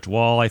backstretch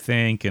wall, I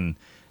think, and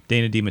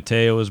Dana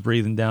DiMatteo was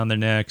breathing down their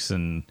necks,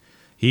 and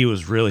he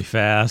was really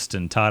fast,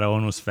 and Todd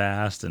Owen was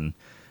fast, and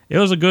it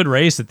was a good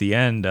race at the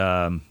end.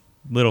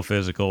 Little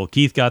physical.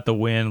 Keith got the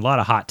win. A lot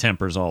of hot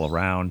tempers all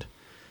around.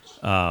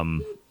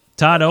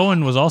 Todd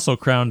Owen was also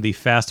crowned the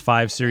Fast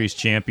 5 Series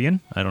champion.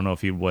 I don't know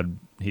if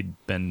he'd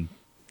been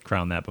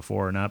crowned that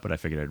before or not, but I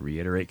figured I'd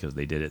reiterate because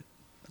they did it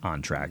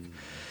on track.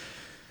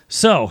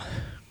 So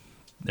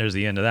there's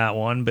the end of that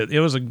one. But it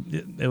was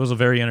a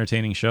very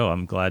entertaining show.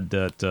 I'm glad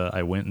that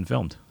I went and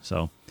filmed.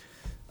 So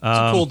it's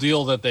a cool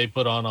deal that they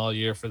put on all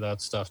year for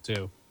that stuff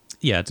too.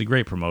 Yeah, it's a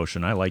great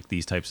promotion. I like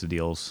these types of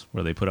deals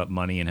where they put up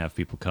money and have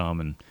people come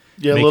and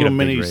make little it a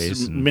big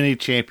race mini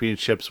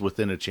championships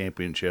within a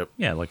championship.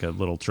 Yeah, like a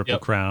little triple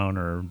crown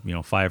or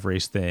 5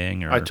 race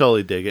thing. Or I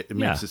totally dig it. It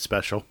makes it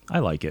special. I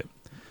like it.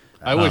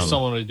 I wish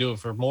someone would do it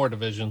for more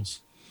divisions.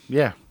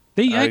 Yeah.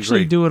 They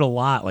actually do it a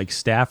lot. Like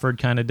Stafford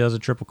kind of does a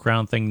triple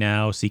crown thing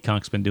now.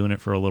 Seaconk's been doing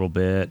it for a little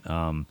bit.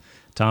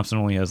 Thompson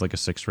only has like a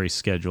 6-race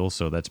schedule,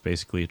 so that's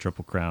basically a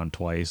triple crown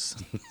twice.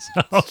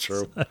 That's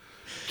true.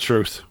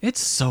 Truth. It's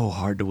so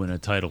hard to win a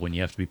title when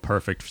you have to be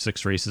perfect for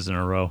 6 races in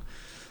a row.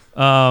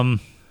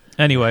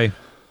 Anyway,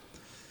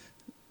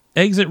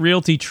 Exit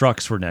Realty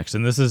Trucks were next,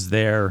 and this is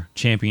their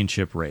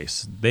championship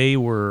race. They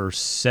were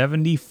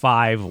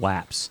 75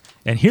 laps.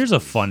 And here's a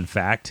fun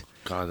fact.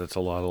 God, that's a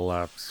lot of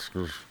laps.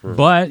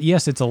 But,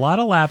 yes, it's a lot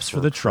of laps for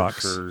the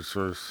trucks.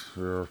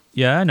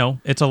 Yeah, I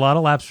know. It's a lot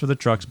of laps for the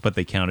trucks, but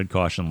they counted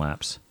caution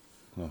laps.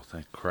 Oh,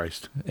 thank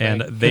Christ.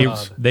 And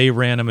they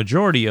ran a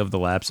majority of the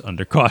laps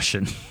under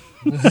caution.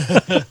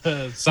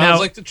 Sounds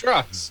like the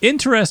trucks.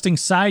 Interesting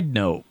side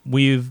note,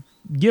 we've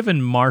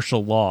given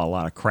martial law a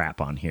lot of crap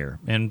on here,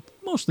 and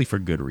mostly for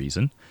good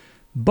reason.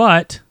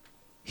 But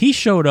he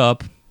showed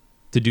up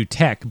to do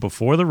tech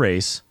before the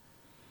race.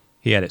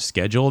 He had it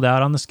scheduled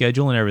out on the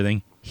schedule and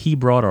everything. He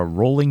brought a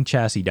rolling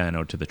chassis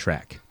dyno to the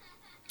track.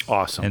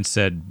 Awesome. And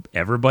said,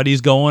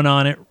 everybody's going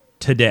on it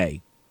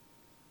today.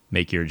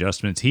 Make your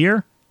adjustments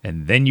here,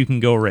 and then you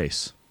can go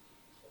race.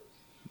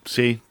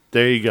 See,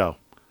 there you go.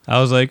 I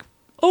was like,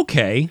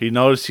 okay. He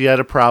noticed he had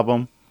a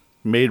problem,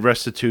 made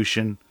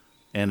restitution,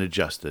 and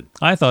adjusted.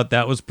 I thought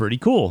that was pretty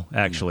cool,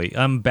 actually.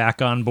 I'm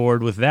back on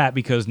board with that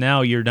because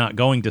now you're not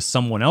going to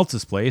someone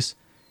else's place.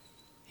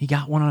 He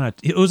got one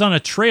it was on a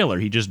trailer.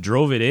 He just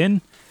drove it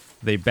in.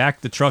 They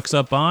backed the trucks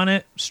up on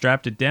it,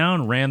 strapped it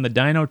down, ran the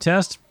dyno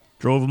test,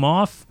 drove them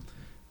off.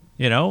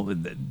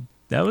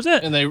 That was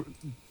it. And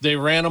they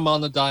ran them on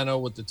the dyno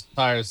with the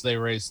tires they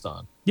raced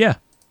on. Yeah.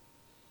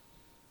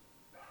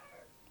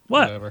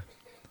 What? Whatever.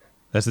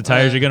 That's the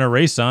tires you're going to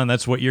race on.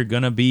 That's what you're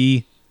going to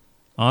be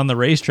on the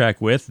racetrack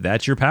with.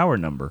 That's your power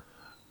number.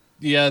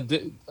 Yeah,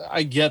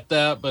 I get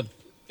that, but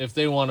if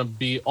they want to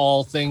be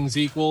all things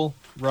equal,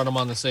 run them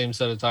on the same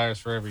set of tires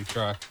for every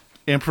truck.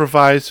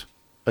 Improvise,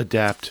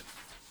 adapt.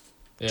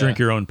 Yeah. Drink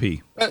your own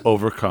pee.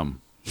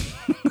 Overcome.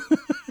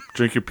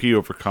 Drink your pee,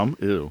 overcome.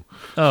 Ew.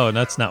 Oh,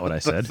 that's not what I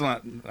said.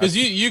 Because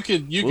you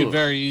could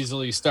very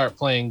easily start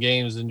playing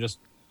games and just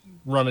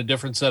run a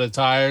different set of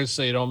tires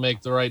so you don't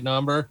make the right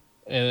number,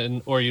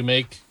 or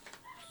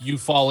you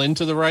fall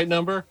into the right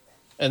number,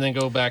 and then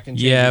go back and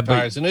change your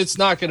tires. And it's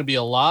not going to be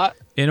a lot.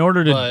 In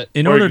order to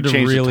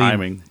change really the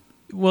timing.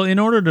 Well, in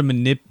order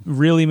to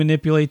really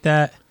manipulate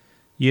that,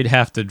 you'd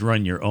have to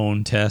run your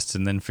own tests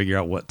and then figure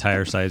out what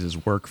tire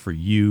sizes work for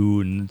you,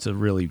 and it's a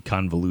really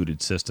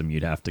convoluted system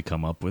you'd have to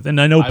come up with.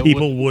 And I know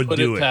people would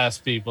do it.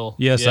 Past people.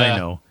 Yes, yeah. I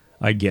know.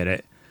 I get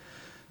it.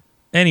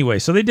 Anyway,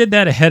 so they did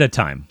that ahead of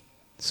time,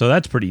 so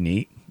that's pretty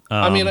neat.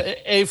 I mean,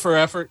 A for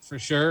effort for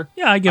sure.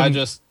 Yeah,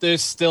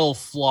 there's still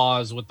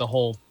flaws with the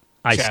whole.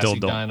 I still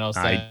don't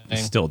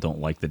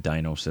like the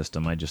dyno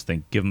system. I just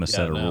think give them a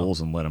set of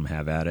rules and let them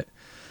have at it.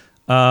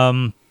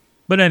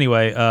 But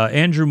anyway,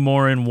 Andrew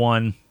Morin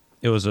won.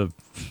 It was a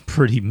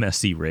pretty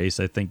messy race.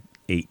 I think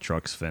 8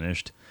 trucks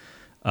finished.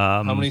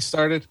 How many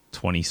started?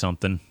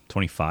 20-something,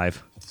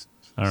 25.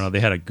 I don't know. They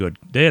had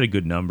a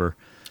good number.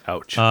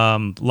 Ouch.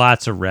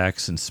 Lots of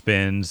wrecks and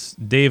spins.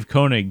 Dave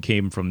Koenig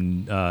came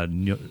from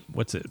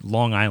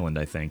Long Island,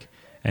 I think,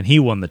 and he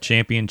won the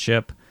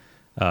championship.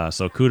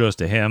 So kudos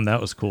to him.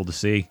 That was cool to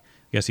see. I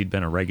guess he'd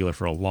been a regular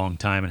for a long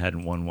time and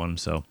hadn't won one.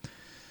 So,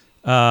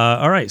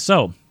 all right.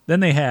 So then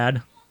they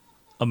had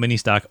a mini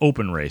stock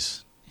open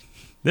race.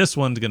 This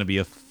one's going to be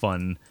a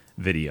fun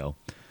video.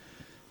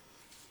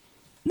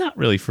 Not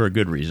really for a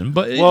good reason,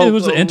 but it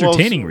was an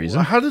entertaining reason.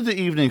 How did the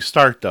evening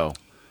start, though? What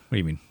do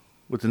you mean?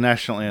 With the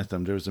national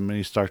anthem, there was a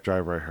mini stock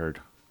driver I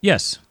heard.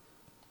 Yes.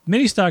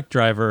 Mini stock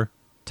driver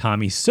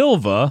Tommy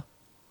Silva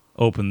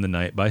opened the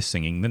night by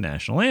singing the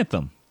national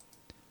anthem.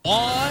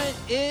 What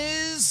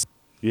is...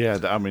 Yeah,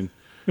 I mean,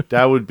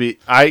 that would be...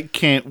 I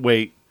can't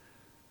wait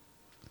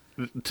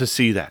to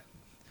see that.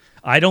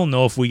 I don't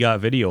know if we got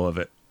video of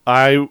it.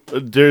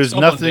 There's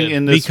nothing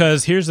in this...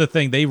 Because here's the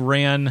thing.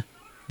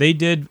 They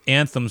did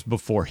anthems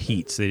before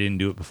heats. They didn't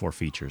do it before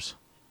features.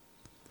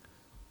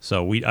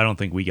 So I don't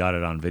think we got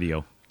it on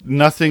video.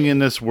 Nothing in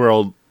this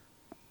world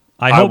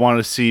I want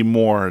to see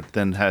more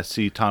than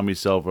see Tommy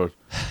Silva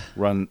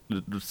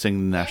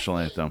sing the national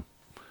anthem.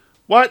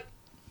 What?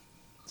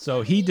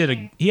 So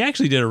he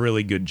actually did a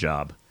really good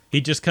job.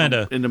 He just kind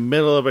of in the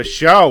middle of a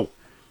show.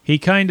 He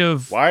kind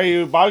of Why are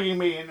you bugging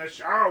me in the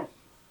show?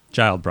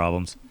 Child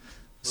problems.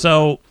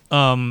 So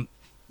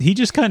he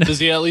just kind of Does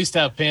he at least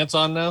have pants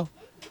on now?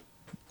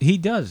 He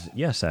does.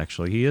 Yes,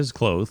 actually, he is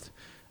clothed.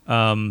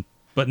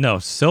 But no,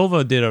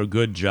 Silva did a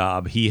good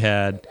job. He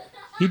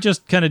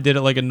just kind of did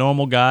it like a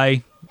normal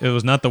guy. It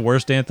was not the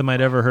worst anthem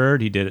I'd ever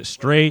heard. He did it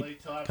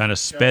straight, kind of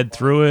sped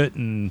through it,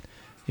 and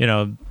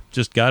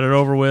just got it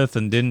over with,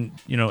 and didn't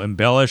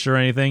embellish or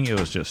anything. It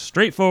was just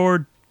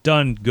straightforward,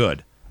 done,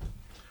 good.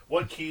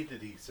 What key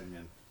did he sing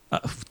in?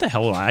 What the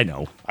hell do I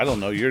know? I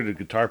don't know. You're the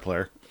guitar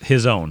player.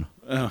 His own.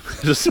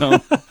 His own.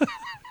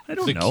 I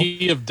don't The know.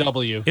 key of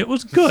W. It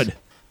was good.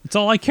 That's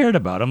all I cared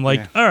about. I'm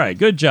like, all right,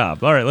 good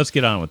job. All right, let's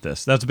get on with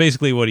this. That's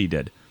basically what he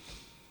did.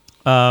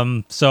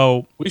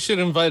 So We should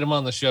invite him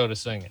on the show to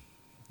sing it,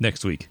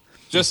 next week.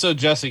 just so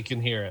Jesse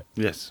can hear it.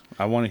 Yes,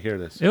 I want to hear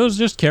this. It was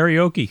just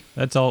karaoke.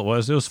 That's all it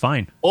was. It was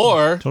fine.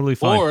 Or Totally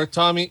fine. Or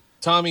Tommy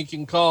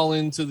can call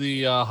into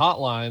the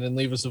hotline and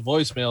leave us a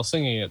voicemail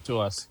singing it to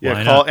us. Yeah,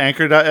 Why call not?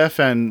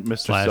 Anchor.fm,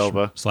 Mr.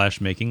 Silva.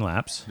 / making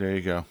laps. There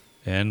you go.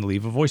 And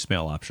leave a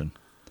voicemail option.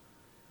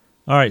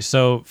 All right,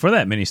 so for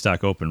that mini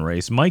stock open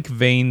race, Mike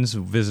Vaines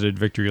visited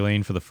Victory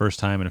Lane for the first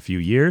time in a few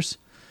years.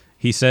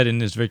 He said in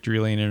his Victory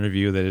Lane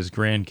interview that his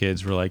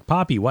grandkids were like,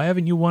 "Poppy, why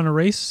haven't you won a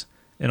race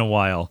in a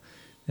while?"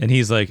 And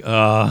he's like,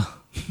 and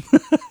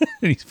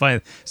he's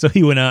fine. So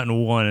he went out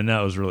and won, and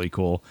that was really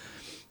cool.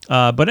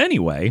 But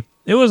anyway,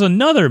 it was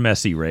another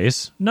messy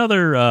race.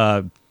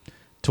 Another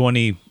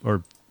 20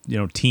 or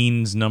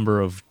teens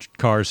number of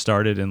cars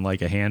started, and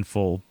like a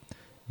handful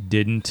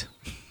didn't.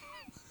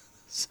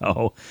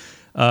 So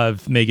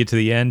make it to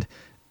the end.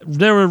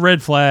 There were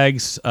red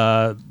flags,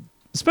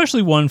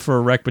 especially one for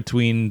a wreck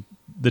between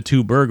the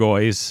two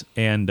Burgoys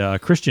and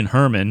Christian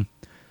Herman.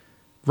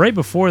 Right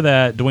before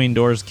that, Dwayne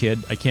Doerr's kid,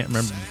 I can't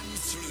remember.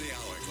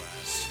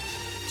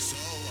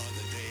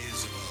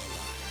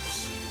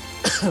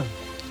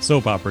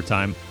 Soap opera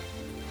time.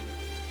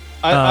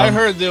 I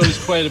heard there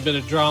was quite a bit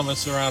of drama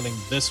surrounding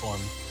this one.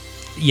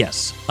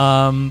 Yes.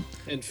 And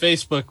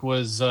Facebook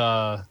was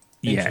Yeah,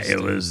 interesting.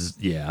 it was.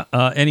 Yeah.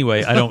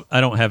 Anyway, I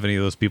don't have any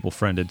of those people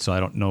friended, so I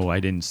don't know. I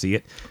didn't see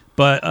it.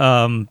 But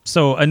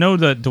so I know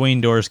that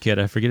Dwayne Doerr's kid.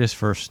 I forget his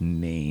first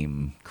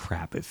name.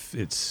 Crap, if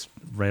it's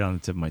right on the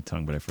tip of my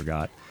tongue, but I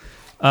forgot.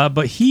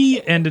 But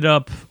he ended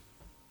up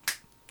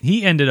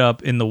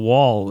in the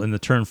wall, in the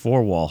turn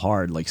 4 wall,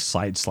 hard, like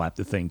side slapped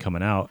the thing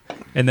coming out,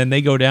 and then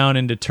they go down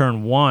into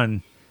turn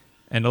 1,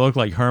 and it looked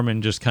like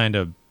Herman just kind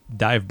of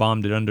dive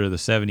bombed it under the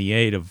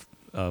 78 of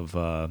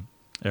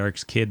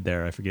Eric's kid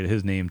there. I forget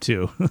his name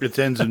too. It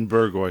ends in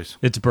Burgoyes.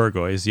 It's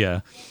Burgoyes,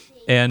 yeah.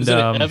 And Is it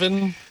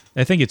Evan?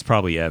 I think it's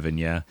probably Evan,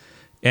 yeah.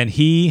 And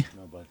he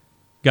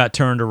got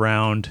turned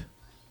around.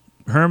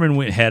 Herman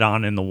went head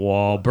on in the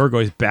wall.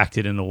 Burgoyes backed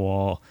it in the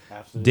wall.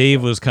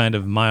 Dave was kind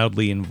of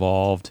mildly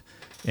involved.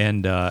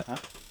 And the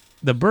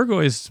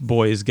Burgoyes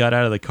boys got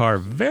out of the car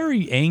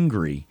very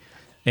angry.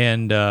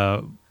 And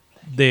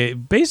they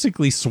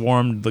basically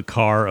swarmed the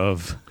car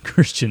of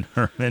Christian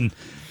Herman.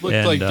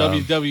 Looked like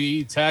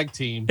WWE tag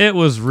team. It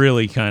was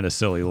really kind of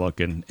silly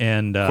looking.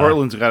 And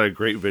Portland's got a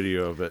great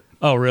video of it.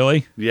 Oh,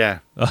 really? Yeah.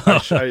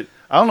 I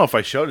don't know if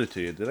I showed it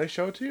to you. Did I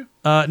show it to you?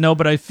 No,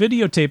 but I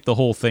videotaped the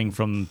whole thing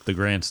from the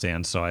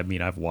grandstand, so I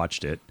mean, I've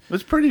watched it.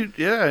 It's pretty.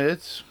 Yeah,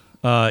 it's.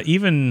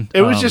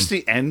 It was just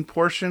the end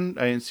portion.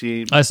 I didn't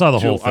see. I saw the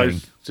whole thing. I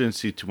didn't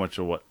see too much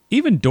of what.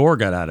 Even Dorr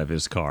got out of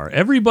his car.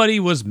 Everybody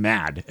was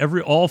mad.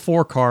 All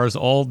 4 cars,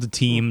 all the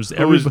teams.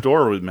 Who was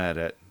Dorr was mad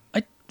at?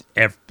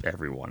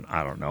 Everyone.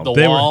 I don't know. The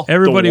wall?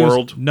 Everybody The was.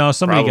 world? No,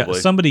 Probably.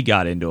 somebody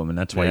got into him, and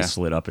that's why he Yeah.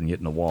 slid up and hit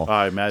in the wall.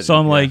 I imagine, So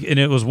I'm yeah. like, and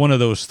it was one of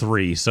those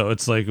 3. So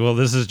it's like, well,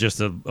 this is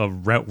just a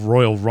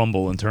Royal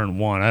Rumble in turn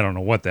 1. I don't know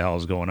what the hell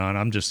is going on.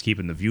 I'm just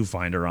keeping the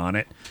viewfinder on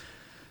it.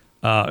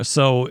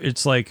 So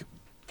it's like,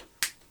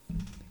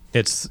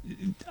 I'm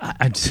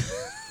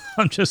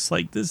just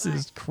like, this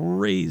is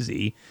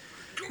crazy.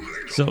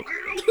 So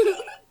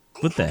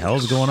what the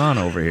hell's going on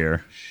over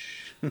here?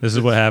 This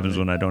is what happens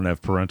when I don't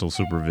have parental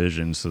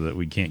supervision, so that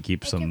we can't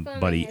keep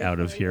somebody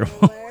out of here.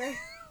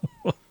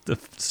 The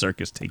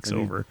circus takes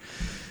over.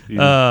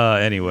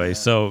 Anyway,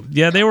 so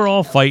yeah, they were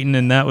all fighting,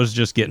 and that was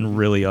just getting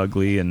really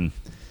ugly. And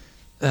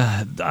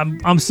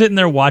I'm sitting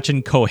there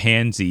watching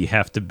Kohanzi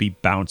have to be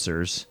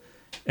bouncers,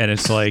 and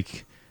it's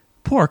like,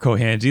 poor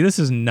Kohanzi, this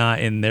is not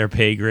in their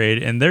pay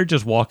grade, and they're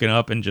just walking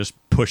up and just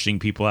pushing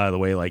people out of the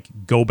way, like,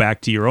 go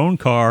back to your own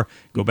car,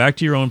 go back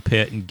to your own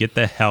pit, and get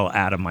the hell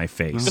out of my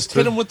face. Just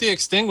hit them with the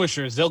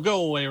extinguishers. They'll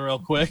go away real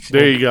quick.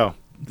 There you go.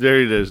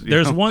 There it is.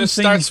 There's one Just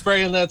thing. start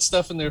spraying that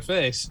stuff in their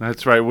face.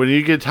 That's right. When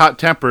you get hot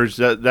tempers,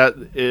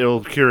 that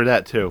it'll cure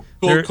that too.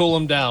 Cool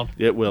them down.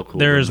 It will cool.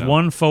 There them is down.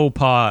 one faux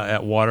pas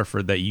at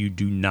Waterford that you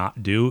do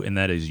not do, and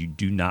that is you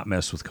do not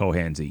mess with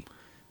Kohanzi.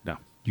 No.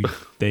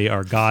 They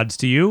are gods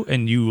to you,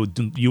 and you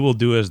will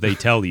do as they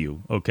tell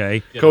you.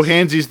 Okay. Yes.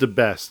 Kohanzi's the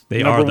best.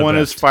 They number are the one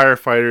best. is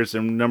firefighters,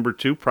 and number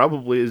 2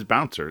 probably is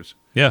bouncers.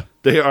 Yeah.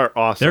 They are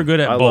awesome. They're good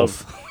at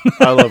both.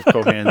 I love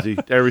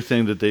Kohanzi.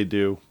 Everything that they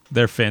do,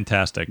 They're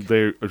fantastic.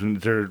 they're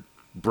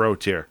bro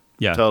tier.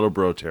 Yeah. Total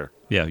bro tier.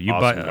 Yeah,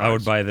 Awesome I would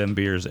guys. buy them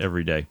beers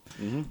every day.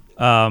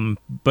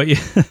 But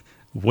yeah,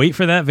 wait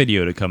for that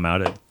video to come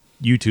out at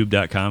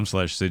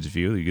youtube.com/SidsView.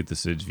 You get the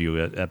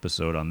SidsView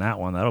episode on that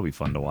one. That'll be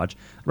fun to watch.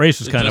 Race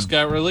was It kind just of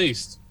got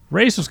released.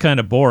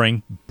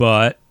 boring,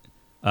 but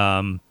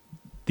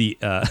the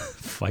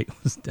fight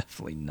was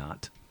definitely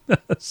not.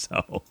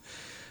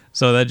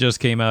 So that just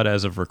came out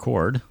as of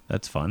record.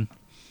 That's fun.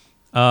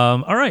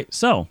 All right,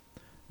 so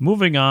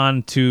moving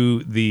on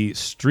to the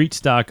Street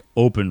Stock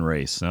Open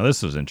race. Now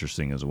this was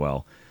interesting as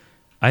well.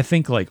 I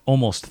think like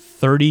almost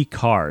 30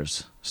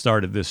 cars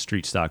started this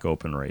Street Stock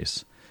Open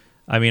race.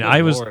 I mean, Good I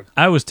Lord.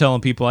 was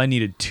telling people I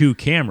needed 2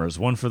 cameras,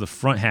 one for the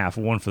front half,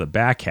 one for the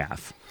back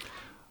half.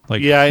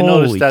 Like, Yeah, I holy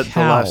noticed that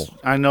cow.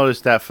 I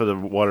noticed that for the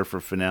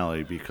Waterford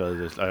finale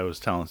because I was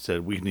telling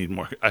Sid we need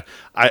more.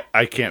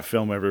 I can't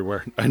film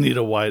everywhere. I need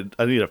a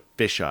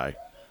fisheye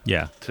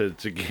Yeah, to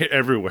get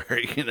everywhere.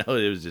 You know,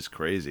 it was just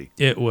crazy.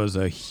 it was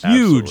a huge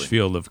Absolutely.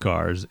 field of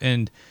cars,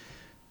 and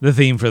the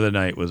theme for the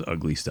night was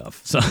ugly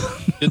stuff. So,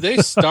 Did they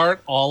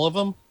start all of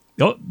them?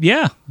 oh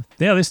yeah,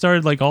 they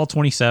started like all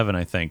 27,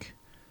 I think.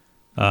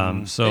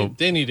 So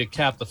They need to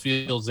cap the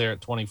fields there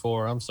at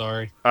 24. I'm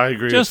sorry. I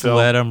agree. just with Phil.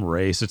 let them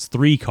race. It's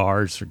 3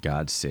 cars, for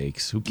God's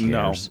sakes. Who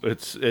No,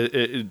 cares?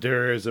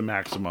 there is a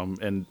maximum,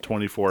 and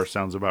 24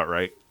 sounds about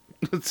right.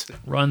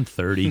 Run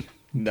 30. Who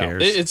No.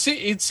 cares?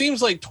 It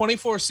seems like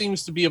 24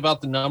 seems to be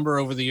about the number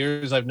over the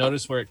years I've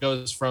noticed where it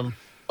goes from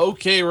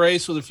okay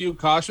race with a few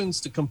cautions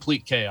to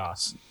complete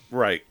chaos.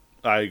 Right,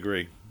 I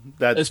agree.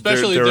 That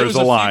Especially there there is was a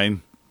a few-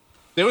 line.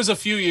 There was a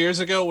few years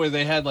ago where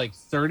they had like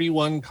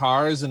 31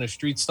 cars in a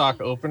street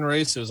stock open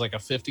race. It was like a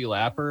 50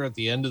 lapper at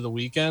the end of the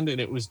weekend, and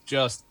it was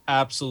just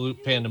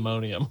absolute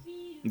pandemonium.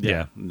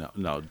 Yeah.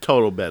 No,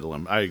 total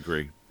bedlam. I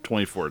agree.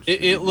 24.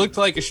 It looked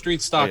like a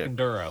street stock Yeah.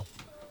 enduro.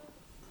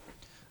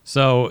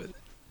 So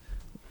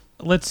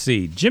let's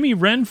see. Jimmy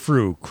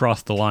Renfrew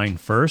crossed the line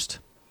first,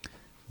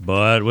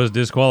 but was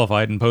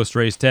disqualified in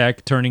post-race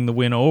tech, turning the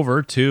win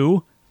over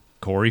to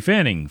Corey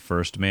Fanning,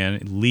 first man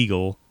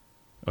legal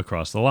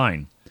across the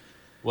line.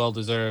 Well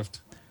deserved.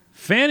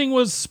 Fanning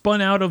was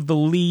spun out of the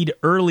lead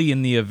early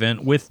in the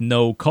event with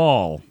no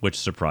call, which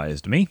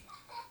surprised me.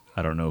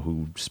 I don't know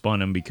who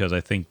spun him because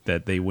I think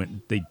that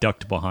they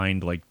ducked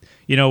behind, like,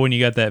 you know, when you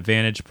got that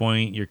vantage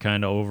point, you're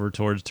kind of over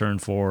towards turn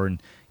 4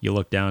 and you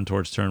look down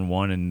towards turn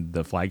 1 and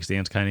the flag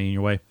stand's kind of in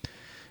your way.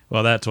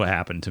 Well, that's what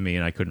happened to me,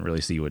 and I couldn't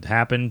really see what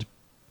happened,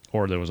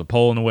 or there was a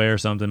pole in the way or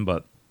something,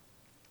 but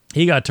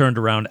he got turned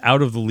around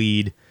out of the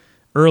lead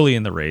early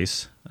in the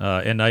race,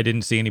 and I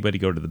didn't see anybody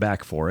go to the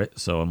back for it,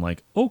 so I'm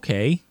like,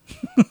 okay,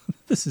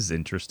 this is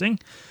interesting.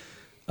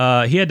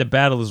 He had to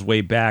battle his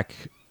way back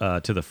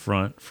to the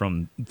front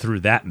through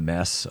that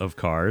mess of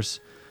cars.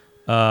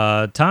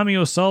 Tommy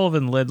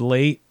O'Sullivan led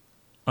late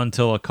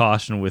until a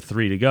caution with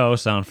 3 to go.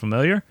 Sound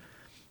familiar?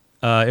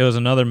 It was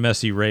another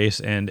messy race,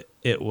 and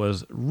it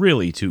was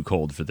really too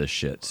cold for this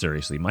shit.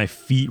 Seriously, my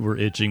feet were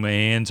itching. My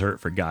hands hurt,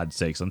 for God's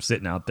sakes. I'm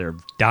sitting out there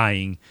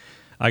dying.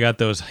 I got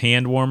those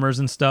hand warmers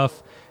and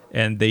stuff,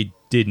 and they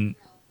didn't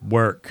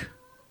work.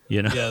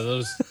 You know? Yeah,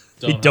 those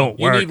They don't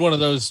work. You need one of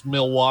those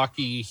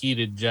Milwaukee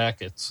heated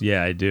jackets.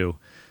 Yeah, I do.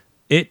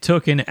 It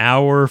took an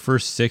hour for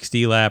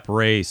 60-lap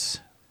race.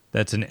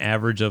 That's an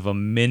average of a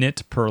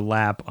minute per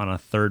lap on a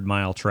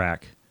third-mile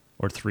track,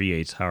 or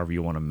 3/8, however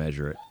you want to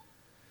measure it.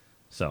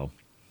 So,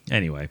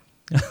 anyway.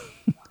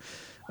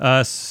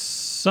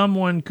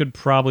 Someone could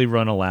probably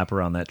run a lap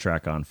around that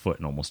track on foot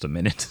in almost a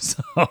minute.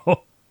 So,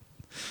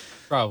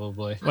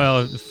 Probably.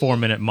 well, a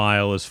 4-minute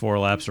mile is 4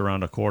 laps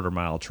around a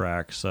quarter-mile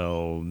track.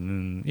 So,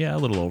 yeah, a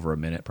little over a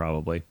minute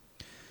probably.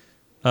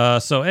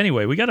 So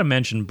anyway, we got to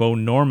mention Bo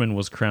Norman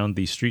was crowned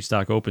the Street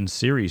Stock Open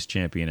Series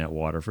champion at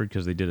Waterford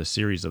because they did a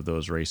series of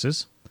those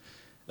races.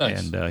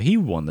 Nice. And he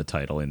won the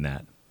title in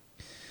that.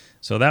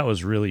 So that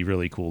was really,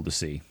 really cool to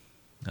see.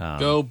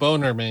 Go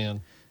Boner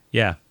Man.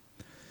 Yeah.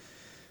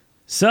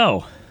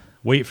 So,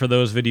 wait for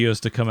those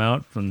videos to come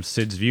out from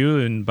Sid's View,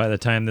 and by the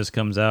time this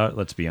comes out,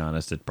 let's be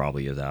honest, it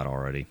probably is out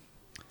already.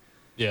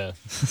 Yeah.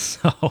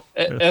 So, SK or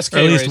at least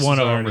race one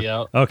is of them. already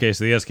out. Okay,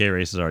 so the SK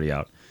race is already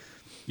out.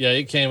 Yeah,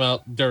 it came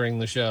out during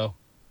the show.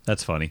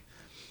 That's funny.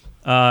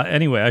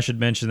 Anyway, I should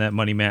mention that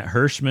Money Matt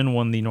Hirschman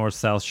won the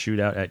North-South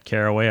Shootout at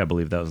Caraway. I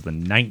believe that was the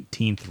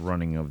 19th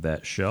running of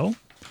that show.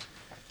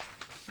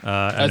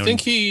 I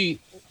think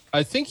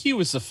he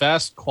was the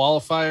fast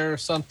qualifier or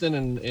something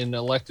and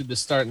elected to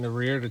start in the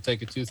rear to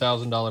take a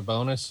 $2,000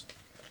 bonus.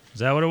 Is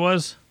that what it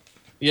was?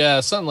 Yeah,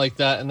 something like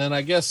that. And then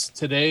I guess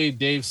today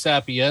Dave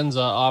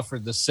Sapienza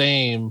offered the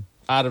same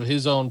out of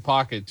his own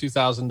pocket,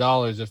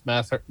 $2,000 if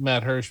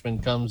Matt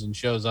Hirschman comes and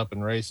shows up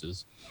and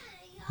races.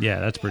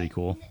 Yeah, that's pretty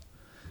cool.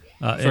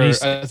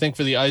 I think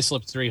for the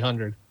Islip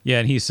 300. Yeah,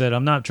 and he said,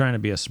 I'm not trying to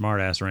be a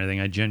smartass or anything.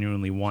 I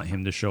genuinely want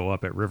him to show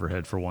up at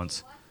Riverhead for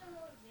once.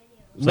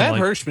 Matt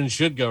Hirschman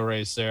should go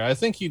race there. I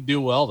think he'd do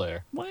well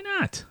there. Why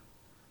not?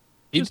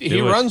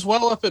 He runs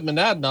well up at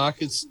Monadnock.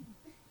 It's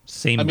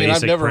same. I mean,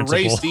 I've never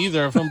principle. raced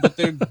either of them, but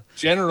they're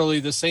generally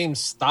the same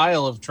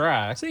style of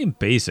track. Same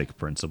basic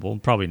principle.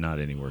 Probably not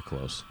anywhere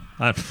close.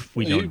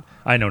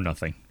 I know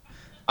nothing.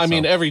 I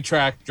mean, every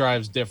track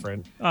drives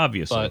different,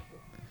 obviously, but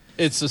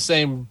it's the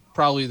same.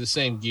 Probably the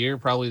same gear.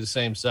 Probably the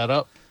same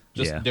setup.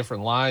 Just a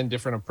different line,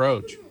 different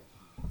approach.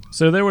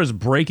 So there was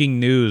breaking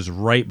news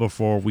right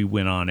before we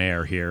went on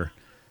air here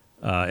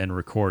and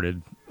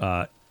recorded.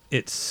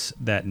 It's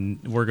that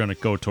we're going to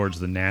go towards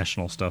the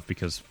national stuff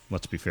because,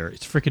 let's be fair,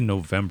 it's freaking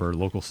November.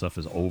 Local stuff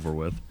is over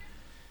with. Did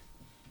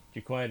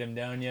you quiet him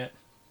down yet?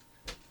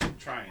 I'm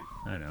trying.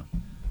 I know.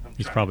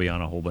 He's probably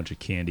on a whole bunch of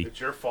candy. It's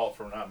your fault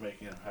for not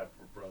making him have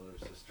a brother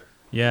or sister.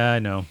 Yeah, I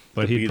know.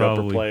 But he'd beat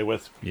probably up or play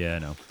with. Yeah, I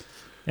know.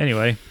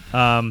 Anyway,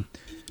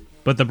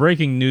 but the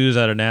breaking news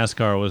out of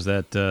NASCAR was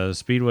that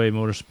Speedway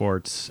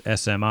Motorsports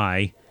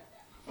SMI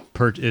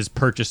is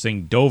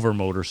purchasing Dover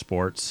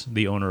Motorsports,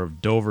 the owner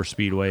of Dover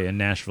Speedway and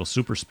Nashville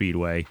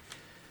Superspeedway.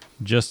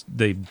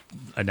 They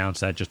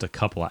announced that just a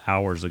couple of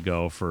hours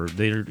ago.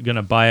 They're going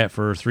to buy it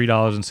for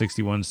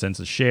 $3.61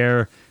 a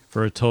share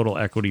for a total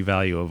equity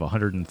value of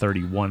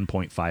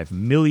 $131.5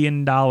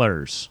 million.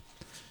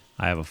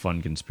 I have a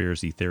fun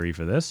conspiracy theory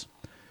for this.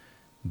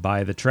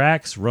 Buy the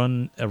tracks,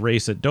 run a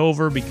race at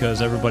Dover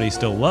because everybody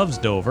still loves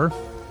Dover.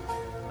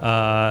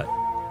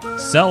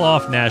 Sell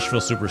off Nashville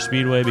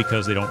Superspeedway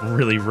because they don't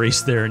really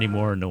race there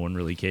anymore. No one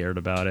really cared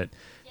about it.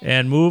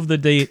 And move the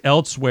date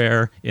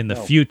elsewhere in the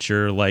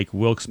future, like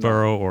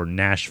Wilkesboro or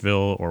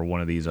Nashville or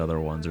one of these other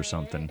ones or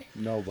something.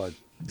 No, bud.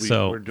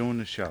 We're doing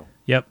the show.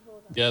 Yep.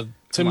 Yeah,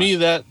 to me,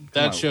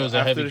 that shows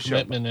a heavy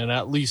commitment in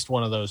at least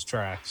one of those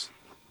tracks.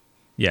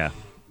 Yeah.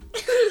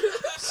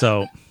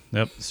 So,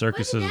 yep,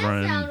 Circus is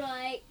running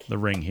the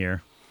ring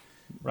here.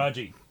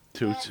 Raji,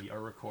 Toots. We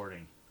are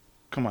recording.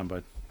 Come on,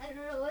 bud. I don't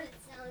know what it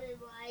sounded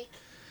like.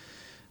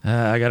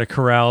 I got to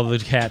corral the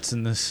cats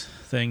in this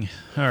thing.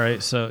 All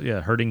right, so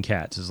yeah, herding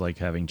cats is like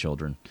having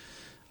children.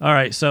 All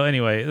right, so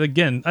anyway,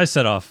 again, I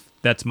set off.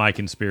 That's my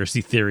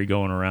conspiracy theory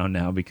going around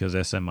now because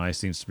SMI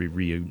seems to be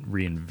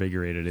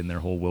reinvigorated in their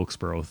whole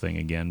Wilkesboro thing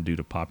again due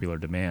to popular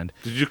demand.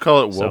 Did you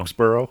call it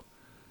Wilkesboro?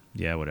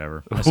 Yeah,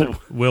 whatever. I said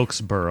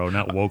Wilkesboro,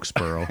 not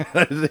Wokesboro.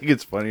 I think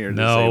it's funnier to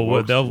say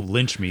No, they'll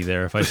lynch me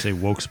there if I say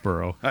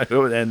Wokesboro. I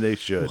know, and they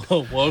should.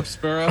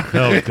 Wokesboro?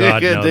 Oh,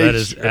 God, no. They That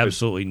is should.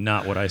 absolutely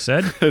not what I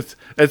said.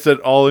 It's an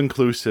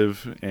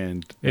all-inclusive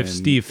and... If and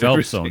Steve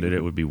Phelps everything. owned it,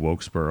 it would be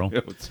Wokesboro.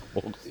 It's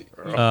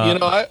Wilkesboro. You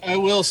know, I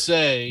will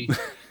say,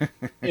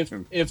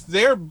 if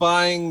they're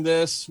buying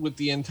this with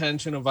the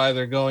intention of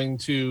either going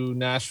to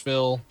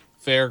Nashville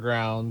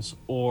Fairgrounds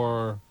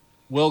or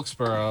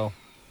Wilkesboro,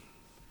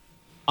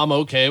 I'm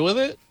okay with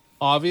it,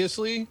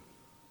 obviously.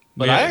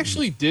 But Yeah. I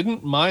actually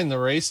didn't mind the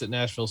race at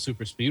Nashville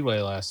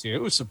Superspeedway last year.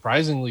 It was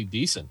surprisingly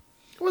decent.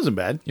 It wasn't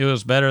bad. It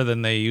was better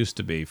than they used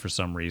to be for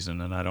some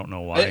reason, and I don't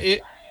know why.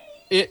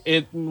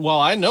 Well,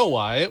 I know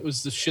why. It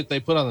was the shit they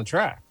put on the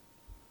track.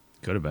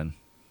 Could have been.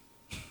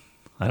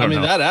 I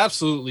mean, that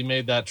absolutely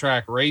made that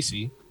track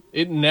racy.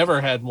 It never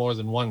had more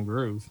than one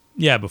groove.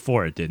 Yeah,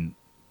 before it didn't.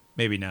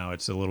 Maybe now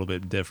it's a little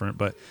bit different.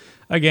 But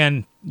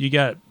again, you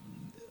got,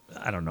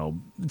 I don't know,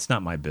 it's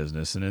not my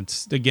business. And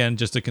it's, again,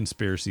 just a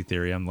conspiracy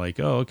theory. I'm like,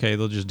 oh, okay,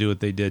 they'll just do what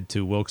they did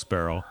to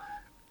Wilkesboro.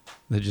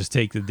 They just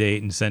take the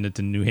date and send it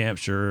to New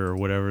Hampshire or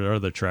whatever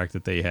other track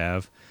that they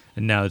have.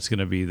 And now it's going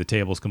to be the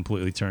tables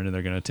completely turned and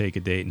they're going to take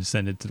a date and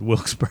send it to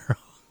Wilkesboro.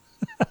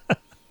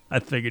 I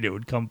figured it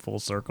would come full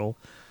circle.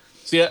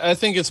 See, I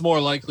think it's more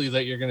likely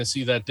that you're going to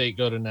see that date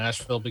go to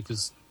Nashville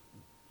because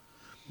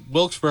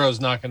Wilkesboro is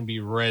not going to be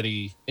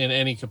ready in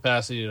any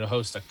capacity to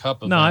host a cup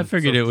event. No, I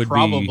figured for it would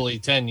probably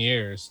 10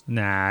 years.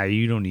 Nah,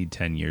 you don't need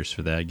 10 years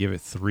for that. Give it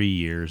 3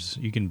 years.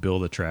 You can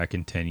build a track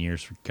in 10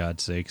 years, for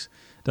God's sakes.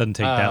 Doesn't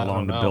take that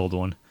long to build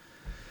one.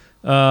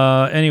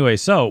 Anyway,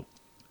 so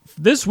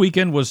this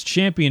weekend was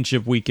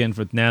championship weekend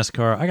for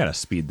NASCAR. I got to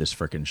speed this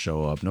freaking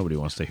show up. Nobody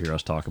wants to hear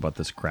us talk about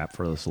this crap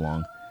for this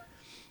long.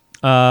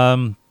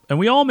 And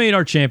we all made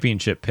our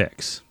championship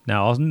picks.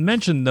 Now, I'll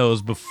mention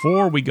those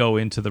before we go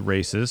into the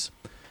races.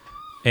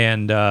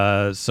 And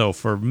so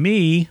for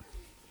me,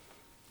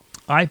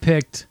 I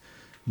picked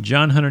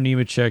John Hunter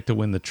Nemechek to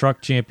win the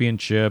Truck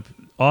Championship,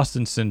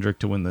 Austin Cindric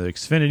to win the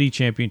Xfinity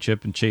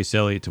Championship, and Chase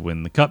Elliott to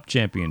win the Cup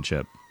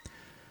Championship.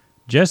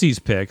 Jesse's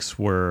picks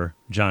were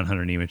John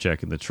Hunter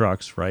Nemechek in the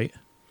Trucks, right?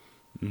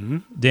 Mm-hmm.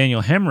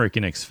 Daniel Hemrick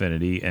in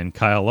Xfinity, and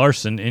Kyle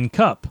Larson in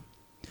Cup.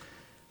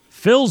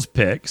 Phil's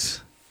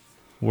picks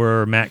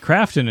were Matt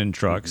Crafton in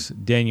Trucks,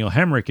 Daniel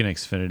Hemrick in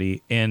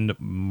Xfinity, and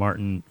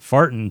Martin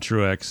Farton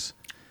Truex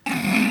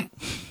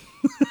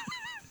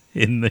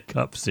in the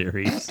Cup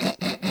Series.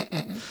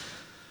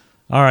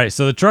 All right,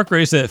 so the truck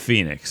race at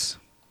Phoenix.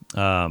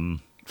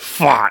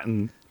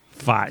 Farton.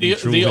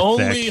 The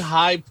only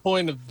high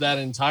point of that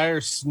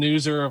entire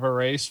snoozer of a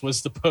race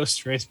was the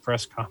post-race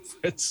press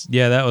conference.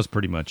 Yeah, that was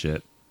pretty much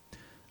it.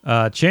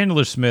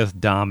 Chandler Smith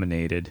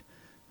dominated.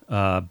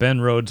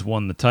 Ben Rhodes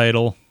won the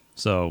title,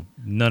 so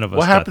none of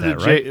us got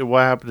that right.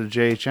 What happened to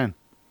JHN?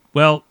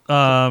 Well,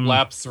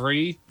 lap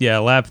 3. Yeah,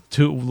 lap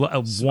 2. I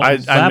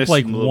lap missed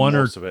like most 1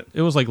 or of it.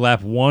 It was like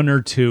lap 1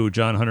 or 2.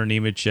 John Hunter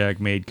Nemechek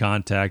made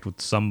contact with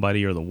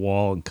somebody or the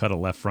wall and cut a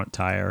left front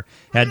tire.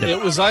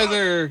 It was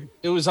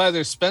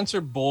either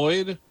Spencer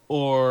Boyd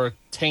or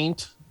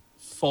Taint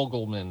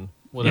Fogelman,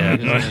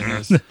 whatever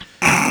his name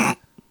is.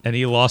 And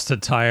he lost a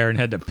tire and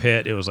had to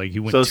pit. It was like he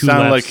went. So it 2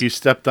 sounded laps. like he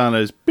stepped on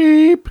his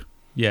beep.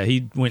 Yeah,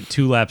 he went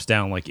 2 laps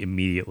down like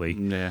immediately.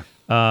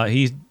 Yeah.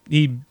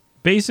 He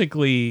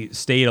basically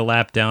stayed a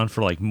lap down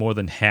for like more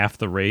than half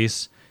the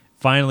race.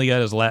 Finally got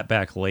his lap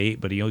back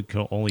late, but he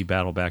could only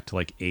battle back to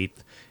like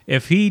 8th.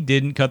 If he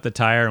didn't cut the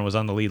tire and was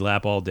on the lead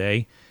lap all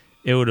day,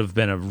 it would have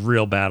been a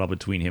real battle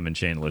between him and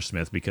Chandler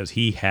Smith because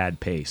he had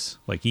pace.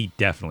 Like he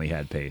definitely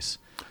had pace.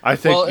 I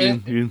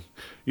think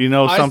you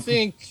know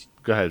something.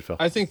 Go ahead, Phil.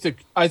 I think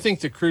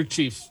the crew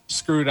chief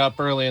screwed up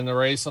early in the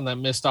race on that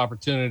missed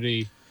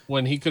opportunity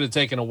when he could have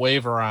taken a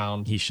wave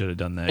around. He should have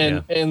done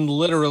that. And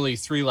literally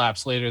 3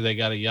 laps later they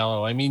got a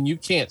yellow. I mean, you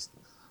can't.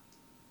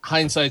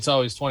 Hindsight's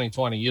always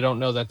 20/20. You don't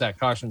know that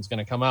caution's going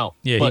to come out.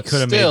 Yeah, but he could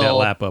have made that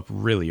lap up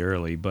really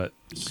early, but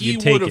he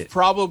would have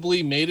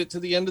probably made it to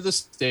the end of the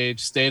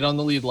stage, stayed on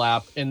the lead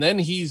lap, and then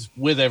he's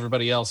with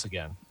everybody else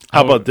again.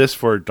 How about this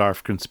for a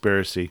Darth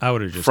conspiracy? I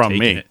would have just from taken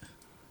me. it.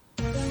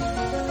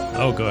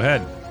 Oh, go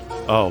ahead.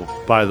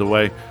 Oh, by the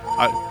way,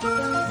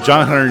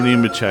 John Hunter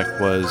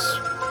Nemechek was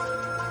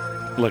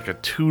like a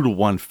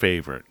 2-to-1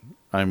 favorite.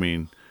 I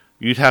mean,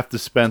 you'd have to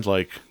spend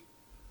like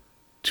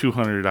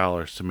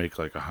 $200 to make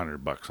like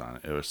 $100 on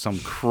it. It was some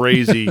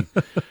crazy,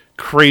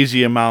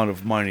 crazy amount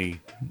of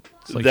money.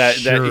 Like that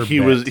sure he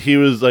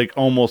was like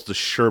almost a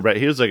sure bet.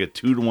 He was like a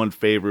 2-to-1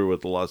 favorite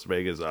with the Las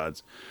Vegas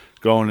odds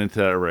going into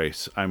that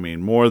race. I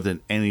mean, more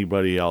than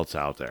anybody else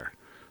out there.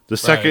 The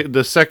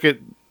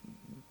second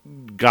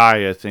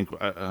guy, I think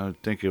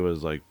it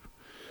was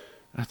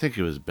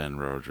Ben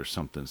Rhodes or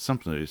something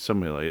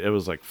like it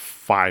was like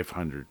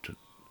 500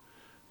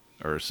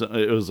 or so,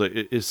 it was like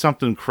it's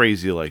something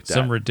crazy like that.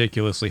 Some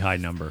ridiculously high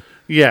number.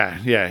 Yeah.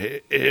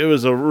 It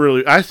was a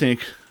really. I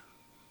think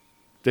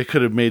they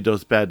could have made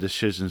those bad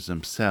decisions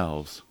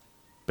themselves,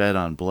 bet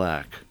on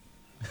black,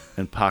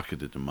 and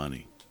pocketed the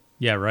money.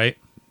 Yeah, right.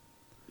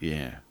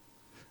 Yeah.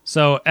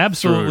 So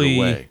absolutely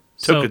threw it away.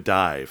 Took a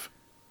dive.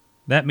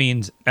 That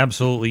means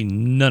absolutely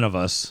none of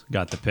us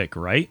got the pick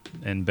right,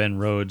 and Ben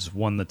Rhodes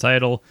won the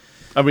title.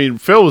 I mean,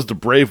 Phil was the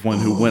brave one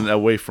who went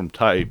away from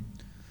type.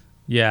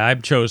 Yeah, I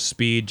chose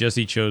speed.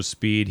 Jesse chose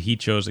speed. He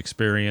chose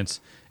experience,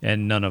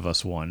 and none of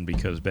us won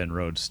because Ben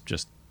Rhodes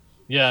just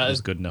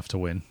was good enough to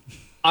win.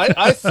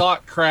 I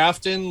thought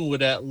Crafton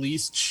would at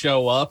least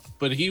show up,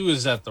 but he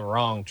was at the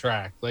wrong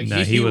track. Like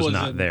he was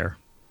not there.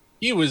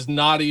 He was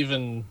not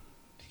even.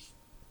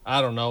 I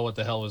don't know what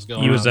the hell was going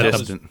on.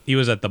 He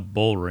was at the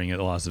bull ring at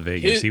Las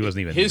Vegas. He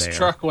wasn't even there. His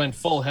truck went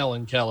full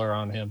Helen Keller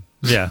on him.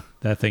 Yeah,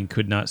 that thing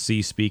could not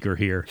see, speak, or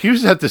hear. He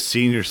was at the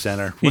senior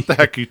center. What the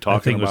heck are you talking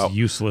that thing about? Was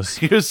useless.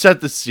 He was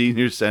at the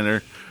senior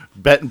center,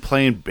 betting,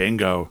 playing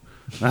bingo.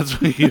 That's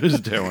what he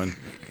was doing.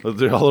 All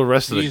the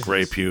rest of the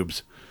gray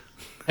pubes.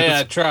 Hey,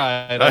 I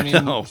tried. I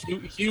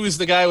mean, he was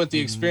the guy with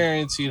the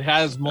experience. He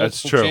has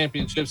multiple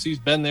championships. He's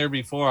been there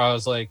before. I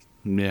was like,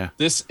 yeah.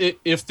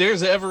 If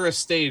there's ever a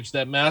stage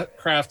that Matt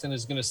Crafton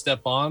is going to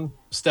step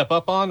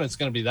up on, it's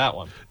going to be that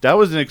one. That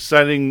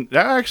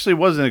actually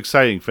was an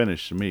exciting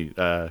finish to me.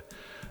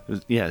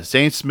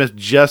 Zane Smith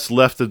just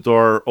left the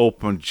door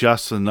open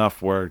just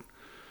enough where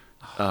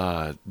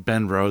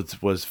Ben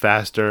Rhodes was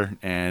faster,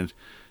 and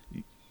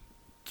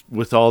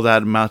with all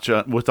that much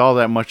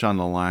on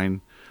the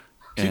line,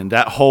 and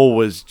that hole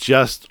was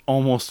just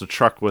almost a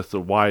truck width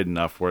wide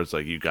enough where it's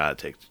like you got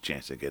to take the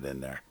chance to get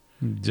in there.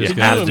 Can you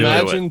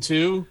imagine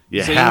too?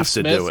 You Zane have to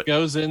Smith do it.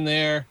 Goes in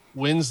there,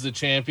 wins the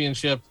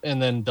championship,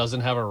 and then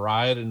doesn't have a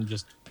ride and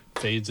just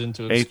fades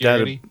into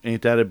obscurity.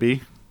 Ain't that a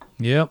B?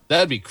 Yep.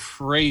 That'd be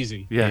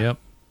crazy. Yeah. Yep.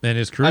 And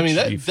his crew. I mean,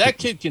 that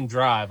kid can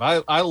drive.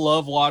 I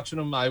love watching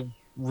him. I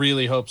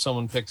really hope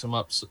someone picks him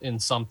up in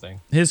something.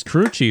 His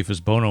crew chief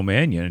is Bono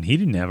Mannion, and he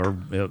didn't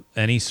have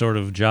any sort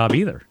of job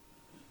either.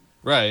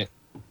 Right.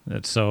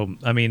 So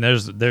I mean,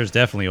 there's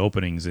definitely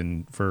openings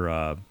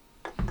for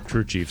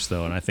crew chiefs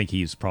though, and I think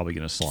he's probably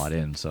going to slot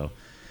in. So,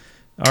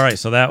 all right,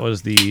 so that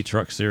was the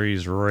Truck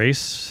Series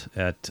race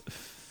at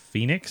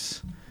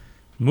Phoenix.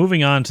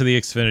 Moving on to the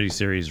Xfinity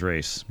Series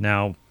race.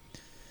 Now,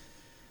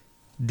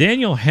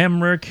 Daniel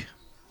Hemrick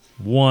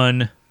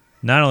won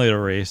not only the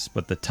race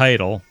but the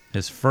title,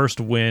 his first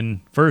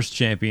win, first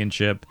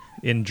championship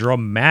in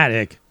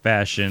dramatic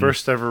fashion.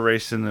 First ever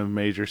race in the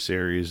major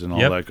series and all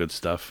that good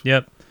stuff.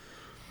 Yep.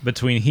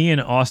 Between he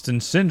and Austin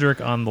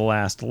Cindric on the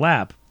last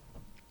lap.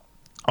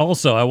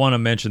 Also, I want to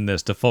mention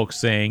this to folks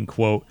saying,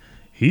 quote,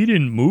 he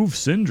didn't move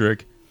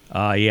Cindric.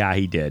 Yeah,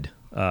 he did.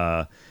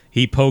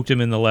 He poked him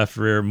in the left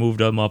rear,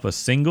 moved him up a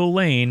single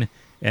lane,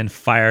 and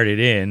fired it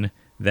in.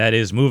 That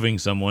is moving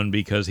someone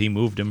because he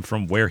moved him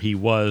from where he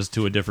was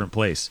to a different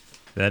place.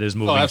 That is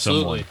moving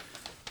someone.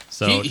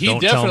 So he don't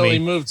tell definitely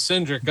me. moved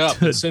Cindric up,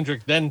 but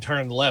Cindric then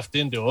turned left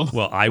into him.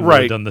 Well, I would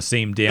Right. have done the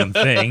same damn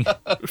thing.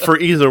 For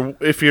either,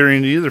 if you're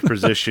in either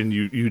position,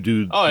 you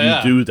do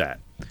yeah. you do that.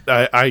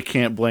 I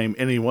can't blame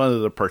any one of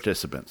the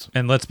participants.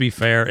 And let's be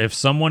fair, if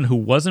someone who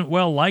wasn't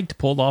well liked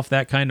pulled off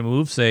that kind of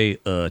move, say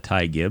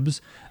Ty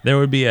Gibbs, there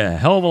would be a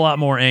hell of a lot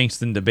more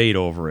angst and debate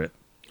over it.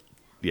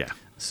 Yeah.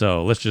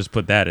 So let's just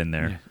put that in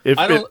there. If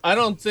I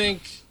don't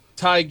think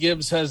Ty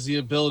Gibbs has the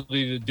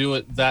ability to do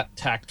it that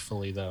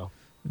tactfully, though.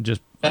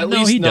 Just At no,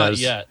 least he not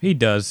does. yet. He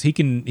does. He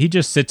can. He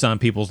just sits on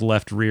people's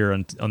left rear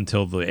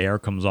until the air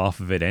comes off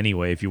of it.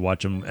 Anyway, if you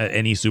watch him at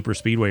any super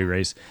speedway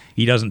race,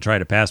 he doesn't try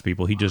to pass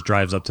people. He just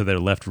drives up to their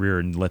left rear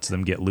and lets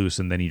them get loose,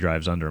 and then he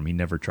drives under them. He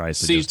never tries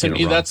to. See, just to hit a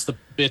me, run. that's the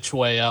bitch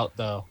way out,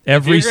 though.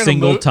 Every If you're gonna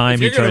single move- time if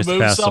he you're gonna tries to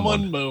move pass someone,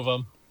 someone. move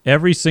them.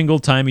 Every single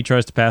time he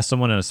tries to pass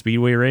someone in a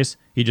speedway race,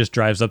 he just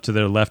drives up to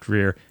their left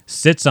rear,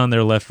 sits on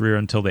their left rear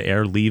until the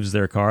air leaves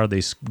their car.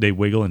 They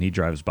wiggle, and he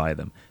drives by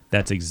them.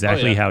 That's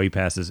exactly how he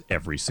passes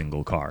every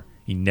single car.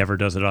 He never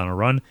does it on a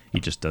run. He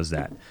just does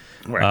that.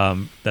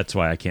 Right. That's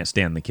why I can't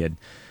stand the kid.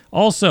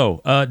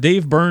 Also,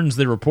 Dave Burns,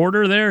 the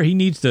reporter there, he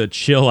needs to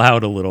chill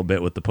out a little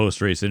bit with the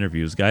post-race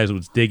interviews. Guys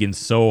was digging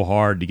so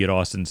hard to get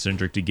Austin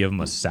Cindric to give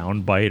him a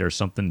sound bite or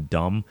something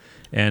dumb,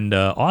 and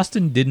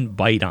Austin didn't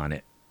bite on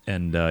it.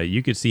 And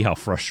you could see how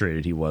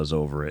frustrated he was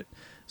over it.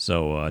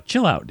 So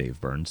chill out, Dave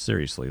Burns.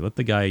 Seriously, let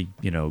the guy,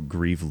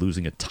 grieve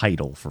losing a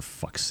title for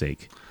fuck's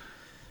sake.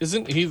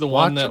 Isn't he the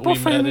one that we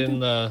met profanity.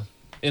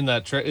 in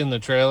the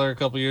trailer a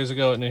couple years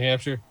ago at New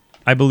Hampshire?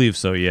 I believe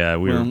so. Yeah,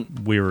 we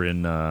were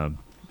in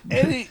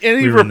any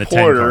we were in the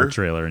 10-car reporter,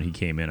 trailer, and he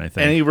came in. I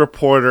think any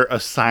reporter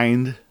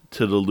assigned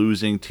to the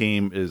losing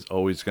team is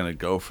always going to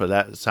go for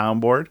that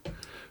soundboard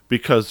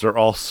because they're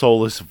all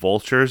soulless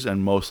vultures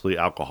and mostly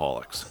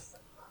alcoholics.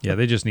 Yeah,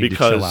 they just need to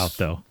Because- chill out,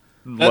 though.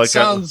 That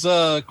sounds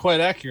quite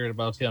accurate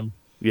about him.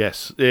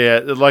 Yes.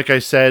 Yeah. Like I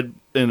said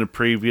in a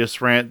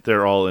previous rant,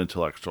 they're all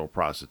intellectual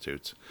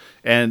prostitutes.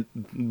 And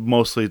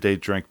mostly they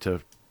drink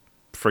to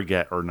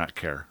forget or not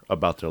care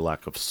about their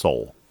lack of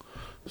soul.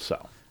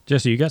 So,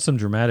 Jesse, you got some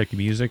dramatic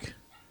music?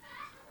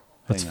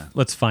 hang on.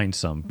 Let's find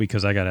some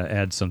because I got to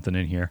add something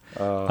in here.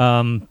 Hang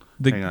on.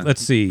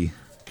 Let's see.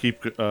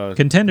 Keep.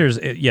 Contenders,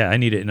 yeah, I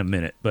need it in a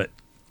minute. But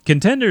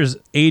contenders,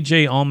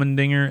 AJ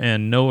Allmendinger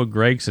and Noah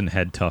Gragson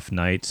had tough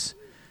nights.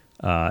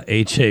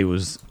 AJ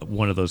was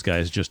one of those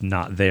guys just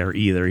not there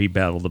either. He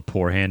battled a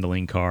poor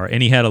handling car,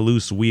 and he had a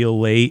loose wheel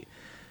late.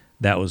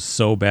 That was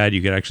so bad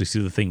you could actually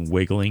see the thing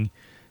wiggling.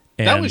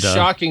 And, That was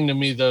shocking to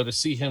me, though, to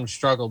see him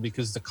struggle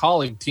because the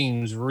colleague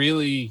teams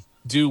really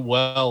do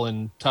well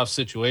in tough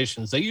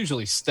situations. They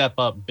usually step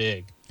up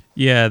big.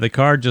 Yeah, the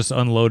car just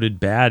unloaded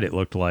bad, it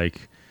looked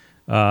like.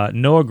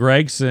 Noah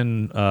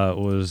Gragson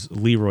was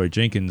Leroy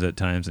Jenkins at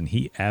times, and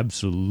he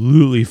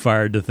absolutely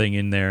fired the thing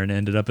in there and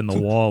ended up in the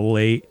wall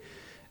late.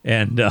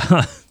 And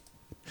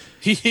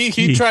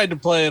he tried to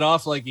play it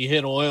off like he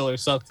hit oil or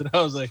something.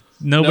 I was like,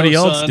 nobody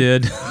 "No, else son.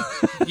 did.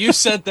 You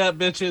sent that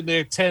bitch in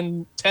there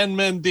 10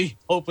 men deep,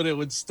 hoping it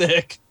would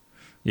stick."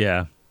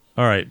 Yeah.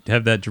 All right.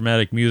 Have that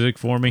dramatic music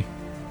for me.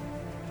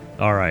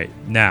 All right.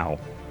 Now,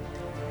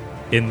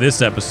 in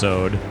this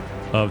episode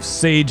of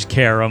Sage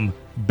Karam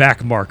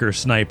Backmarker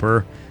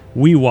Sniper,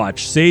 we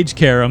watch Sage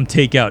Karam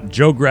take out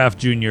Joe Graff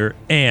Jr.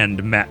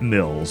 and Matt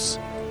Mills.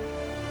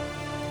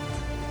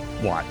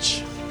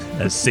 Watch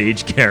as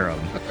Sage Karam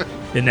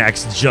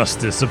enacts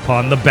justice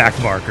upon the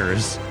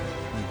backmarkers.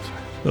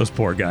 Those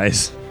poor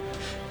guys.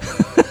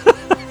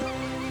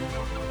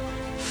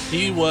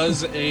 He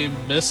was a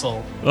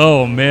missile.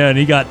 Oh, man.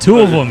 He got two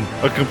of them.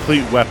 A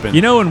complete weapon.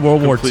 You know, in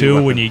World War Complete II,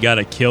 weapon. when you got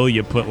to kill,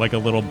 you put like a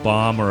little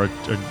bomb or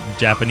a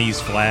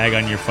Japanese flag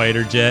on your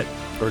fighter jet,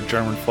 Or a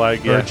German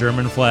flag, or yeah. a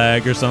German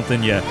flag or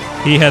something. Yeah,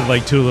 he had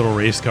like two little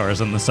race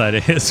cars on the side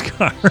of his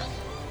car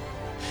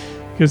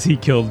because he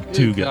killed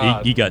two guys.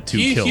 God. He got two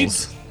He-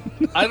 kills.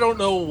 I don't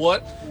know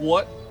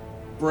what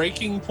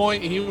breaking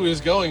point he was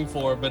going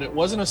for, but it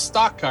wasn't a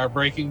stock car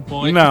breaking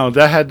point. No,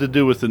 that had to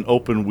do with an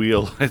open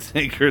wheel, I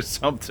think, or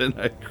something.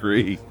 I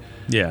agree.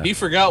 Yeah, He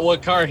forgot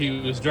what car he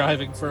was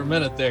driving for a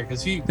minute there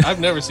because I've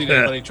never seen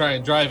anybody try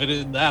and drive it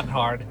in that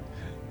hard.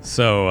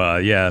 so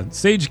yeah,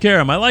 Sage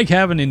Karam. I like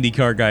having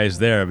IndyCar guys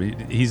there.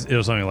 But it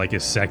was only like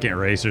his second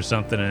race or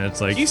something, and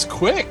it's like He's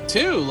quick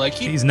too. Like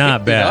He's not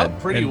picked it bad. up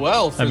pretty And,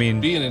 well for I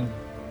mean, being in.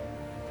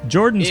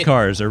 Jordan's Yeah.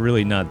 cars are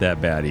really not that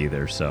bad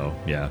either, so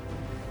yeah.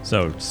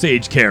 So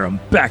Sage Karam,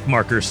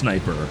 Backmarker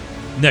Sniper.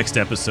 Next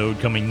episode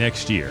coming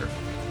next year,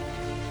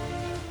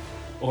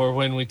 Or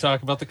when we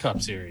talk about the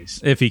Cup Series.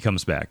 if he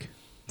comes back.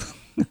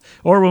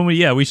 Or when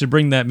we should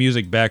bring that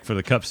music back for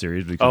the Cup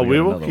Series. Because Oh, got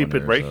we will another keep one it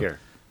there, right so. here.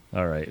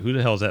 All right, who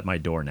the hell's at my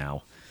door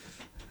now?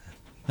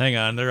 Hang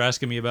on, they're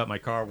asking me about my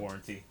car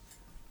warranty.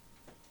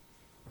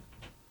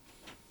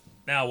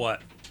 Now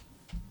what?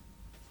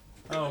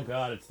 Oh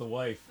God, it's the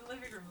wife. The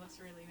living room looks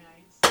really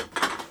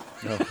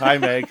nice. Oh, hi,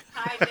 Meg.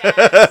 Hi,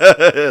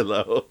 Dad.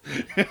 Hello.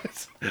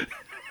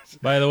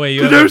 By the way,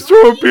 you Did have I a,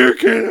 throw a beer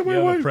can at you my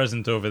have a wife?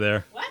 present over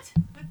there. What?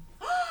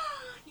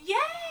 Yay!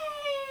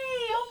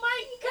 Oh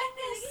my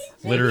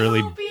goodness!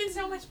 Literally Maybe I won't be in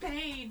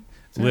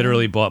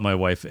Literally bought my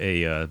wife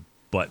a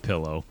butt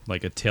pillow,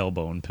 like a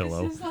tailbone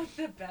pillow. This is like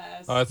the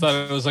best. Oh, I thought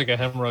it was like a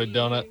hemorrhoid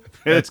donut.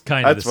 That's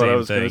kind of the That's what I same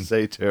was going thing. to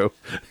say too.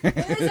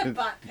 It is a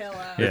butt pillow.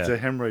 Yeah. It's a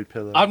hemorrhoid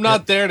pillow. I'm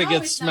not there to No,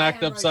 get it's not smacked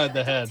hemorrhoids. upside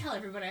the Don't head. tell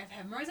everybody I have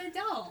hemorrhoids. I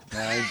don't.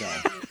 I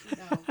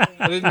don't. No,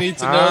 I didn't need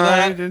to know I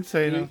that. didn't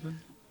say nothing.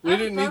 We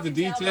didn't need the Broken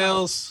tailbone.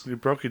 details. You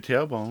broke your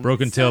tailbone.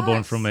 Broken tailbone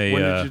Sucks. from a.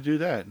 When did you do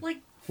that? Like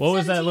What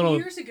was that 17 little?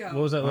 years ago. What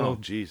was that Oh, little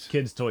jeez.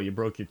 kid's toy you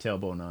broke your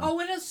tailbone on? Oh,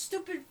 and a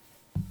stupid.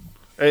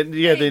 And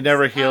yeah, they Thanks.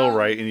 never heal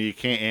right, and you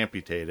can't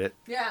amputate it.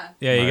 Yeah.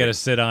 Yeah, you Right. got to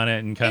sit on it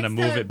and kind of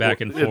It's move the- it back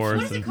and It's- forth.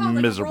 What is it and- called?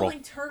 Like miserable. a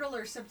rolling turtle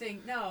or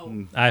something?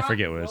 No. I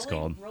forget what it's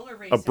rolling- called. Roller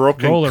racer. A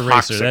broken Roller racer,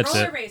 coccyx. that's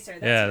Roller it. racer.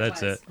 That's Yeah, what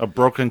that's was. it. A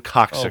broken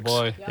coccyx. Oh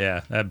boy. Yep.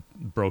 Yeah, that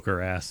broke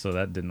her ass, so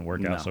that didn't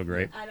work No. out so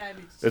great.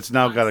 It's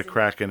now got a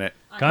crack in it.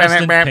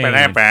 Constant pain.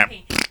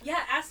 Pain. Yeah,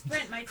 ask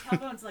Brent. My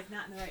tailbone's like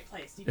not in the right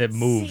place. You It can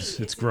moves.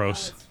 see It's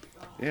gross.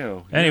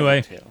 Ew.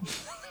 Anyway. Tail.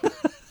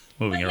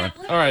 Moving around.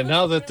 All right,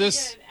 now that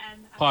this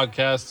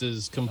podcast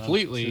is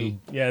completely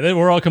Yeah,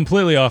 we're all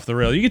completely off the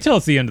rail. You can tell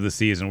it's the end of the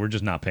season. We're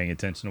just not paying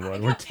attention to what I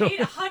we're got paid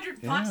doing.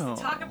 $100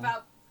 to talk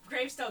about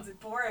gravestones and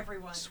bore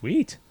everyone.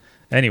 Sweet.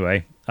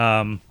 Anyway,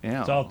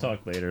 Yeah. so I'll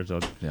talk later. So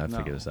I'll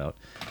figure this out.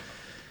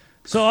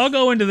 So I'll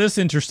go into this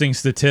interesting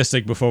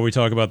statistic before we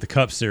talk about the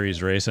Cup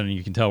Series race, and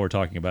you can tell we're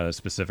talking about a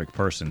specific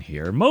person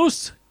here.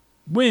 Most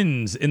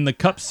wins in the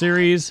Cup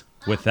Series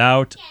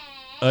without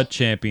a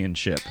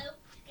championship. Get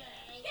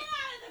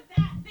out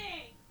of the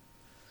thing.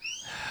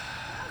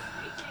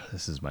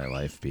 This is my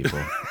life, people.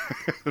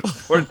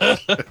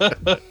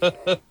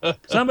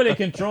 Somebody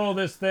control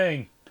this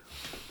thing.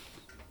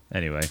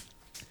 Anyway.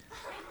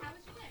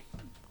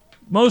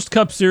 Most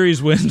Cup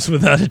Series wins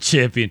without a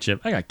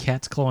championship. I got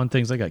cats clawing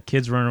things. I got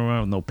kids running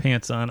around with no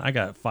pants on. I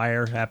got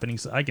fire happening.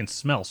 I can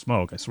smell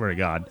smoke, I swear to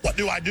God. What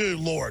do I do,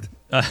 Lord?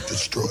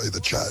 Destroy the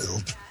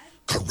child.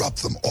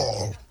 Corrupt them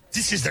all.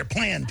 This is their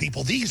plan,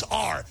 people. These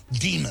are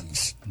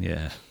demons.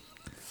 Yeah.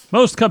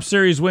 Most Cup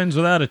Series wins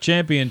without a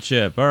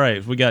championship. All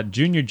right, we got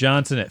Junior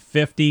Johnson at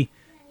 50,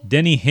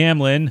 Denny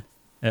Hamlin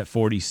at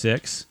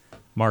 46,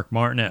 Mark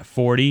Martin at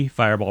 40,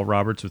 Fireball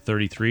Roberts with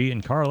 33,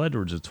 and Carl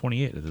Edwards at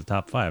 28 at the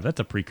top 5. That's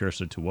a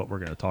precursor to what we're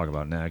going to talk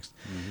about next.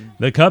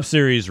 The Cup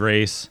Series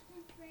race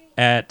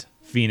at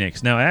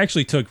Phoenix. Now, I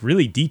actually took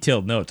really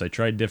detailed notes. I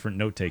tried different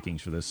note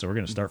takings for this, so we're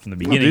going to start from the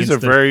beginning. These are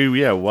very,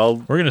 well.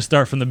 We're going to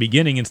start from the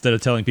beginning instead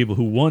of telling people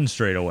who won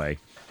straight away.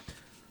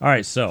 All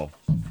right, so.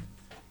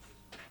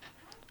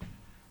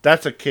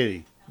 That's a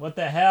kitty. What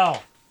the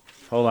hell?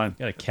 Hold on.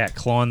 Got a cat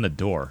clawing the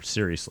door.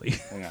 Seriously.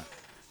 Hang on.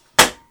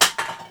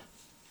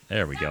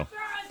 There we go.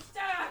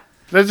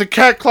 There's a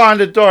cat clawing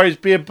the door. He's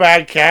being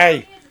bad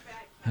cat.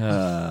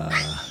 bad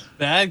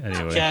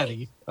Anyway.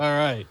 caddy. All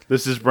right.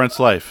 This is Brent's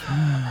life.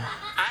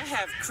 I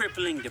have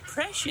crippling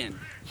depression.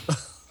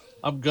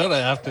 I'm gonna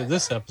after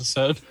this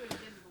episode.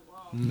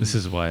 This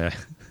is why I.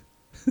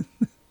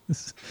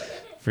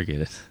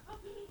 Forget it.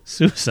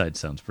 Suicide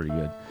sounds pretty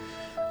good.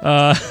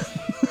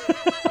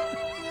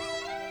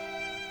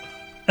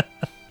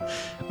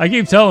 I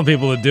keep telling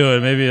people to do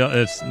it. Maybe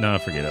it's no.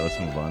 Forget it. Let's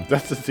move on.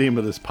 That's the theme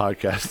of this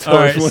podcast. All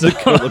right, Everyone so- to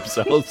kill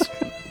themselves.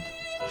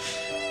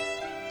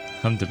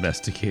 I'm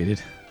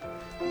domesticated.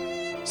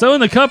 So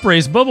in the Cup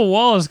race, Bubba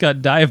Wallace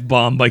got dive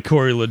bombed by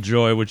Corey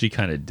LaJoy, which he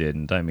kind of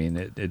didn't. I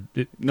mean,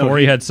 No,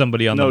 Corey he- had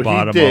somebody on no, the he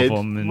bottom did. of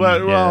him, and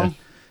Well-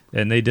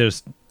 and they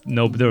just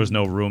there was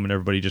no room, and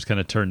everybody just kind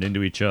of turned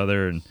into each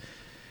other. And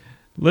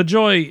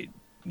LaJoy,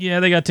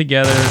 they got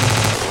together.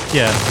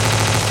 Yeah,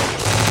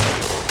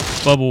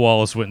 Bubba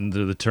Wallace went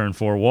into the turn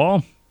 4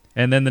 wall,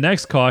 and then the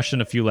next caution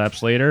a few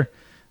laps later.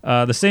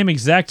 The same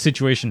exact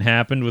situation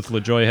happened with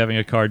LaJoy having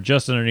a car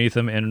just underneath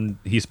him, and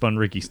he spun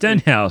Ricky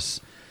Stenhouse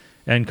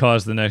and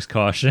caused the next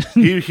caution.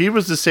 he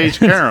was the Sage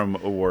Karam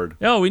Award.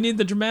 Oh, we need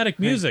the dramatic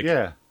music.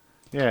 Yeah.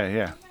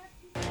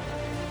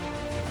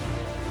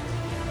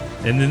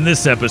 And in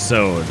this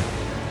episode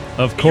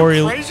of Corey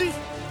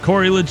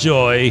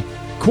LaJoy,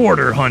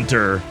 Quarter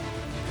Hunter,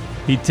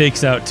 he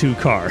takes out 2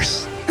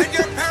 cars. Did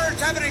your parents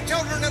have any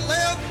children that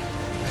live?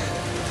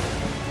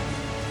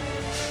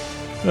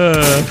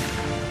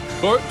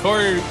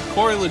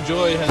 Corey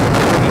LaJoy has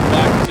taken it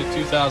back to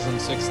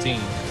 2016.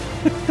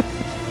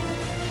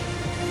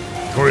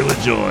 Corey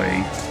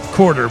LaJoy,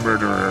 Quarter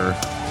Murderer.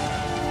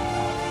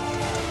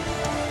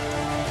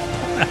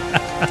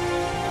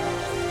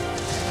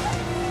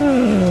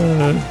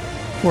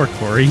 Poor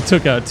Corey. He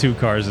took out 2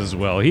 cars as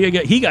well.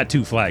 He got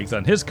 2 flags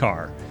on his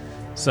car.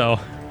 So,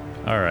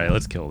 all right,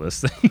 let's kill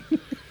this thing.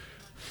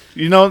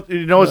 You know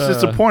what's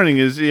disappointing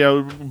is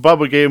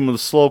Bubba gave him the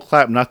slow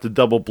clap, not the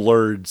double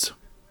blurs.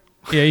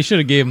 Yeah, you should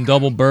have gave him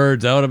double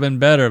birds. That would have been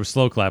better.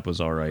 Slow clap was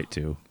all right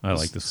too. I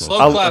like the slow.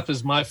 Slow clap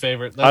is my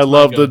favorite. That's I my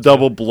love the go-to.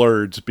 double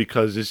blurs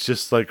because it's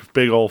just like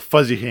big old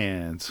fuzzy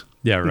hands.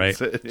 Yeah, right.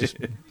 Just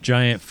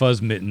giant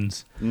fuzz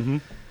mittens. Mm-hmm.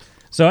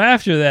 So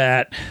after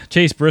that,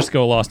 Chase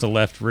Briscoe lost a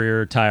left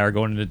rear tire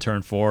going into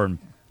turn 4 and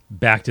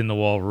backed in the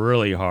wall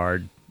really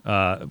hard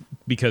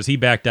because he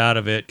backed out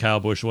of it. Kyle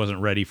Busch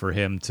wasn't ready for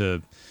him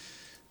to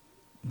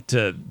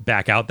to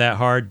back out that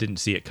hard. Didn't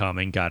see it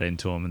coming. Got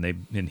into him,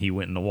 and he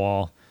went in the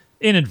wall.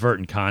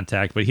 Inadvertent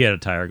contact, but he had a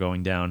tire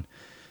going down.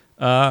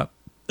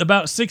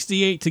 About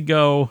 68 to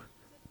go.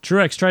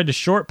 Truex tried to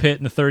short pit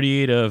in the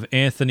 38 of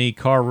Anthony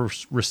Car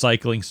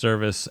Recycling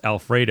Service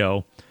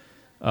Alfredo.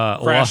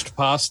 Crashed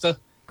pasta.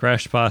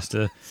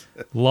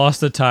 Lost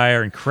the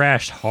tire and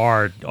crashed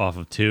hard off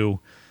of 2.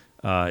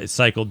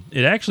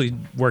 It actually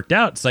worked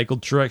out.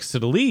 Cycled Truex to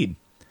the lead.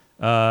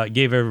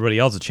 Gave everybody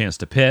else a chance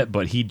to pit,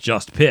 but he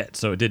just pit,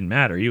 so it didn't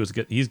matter. He's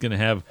going to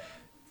have,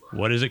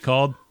 what is it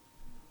called?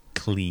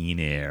 Clean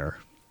air.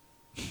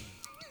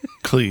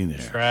 Clean air.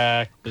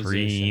 Track Clean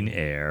position.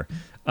 air.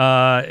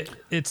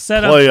 It's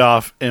set up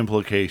Playoff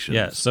implications.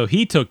 Yeah, so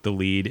he took the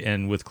lead,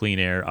 and with clean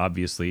air,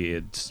 obviously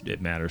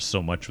it matters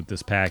so much with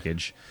this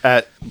package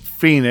At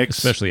Phoenix,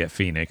 especially at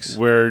Phoenix,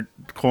 where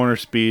corner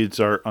speeds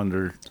are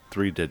under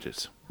 3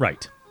 digits.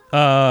 right?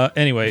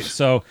 Anyway,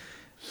 so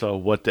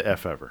what the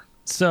F ever.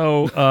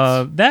 So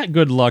that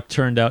good luck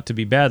turned out to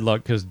be bad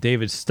luck because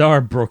David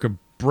Starr broke a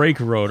brake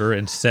rotor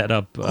and set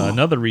up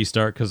another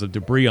restart because of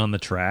debris on the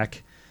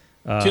track.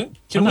 Can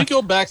we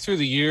go back through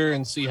the year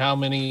and see how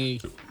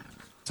many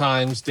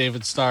times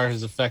David Starr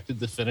has affected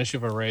the finish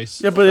of a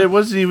race? Yeah, but it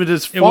wasn't even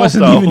his fault. It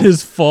wasn't even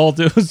his fault.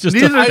 It was just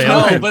Neither a I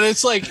failure. know, but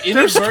it's like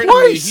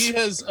inadvertently he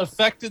has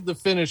affected the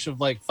finish of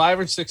like 5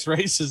 or 6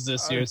 races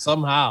this year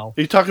somehow.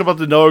 Are you talking about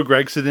the Noah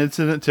Gragson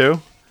incident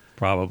too?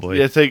 Probably.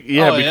 Yeah,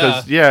 Oh,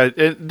 because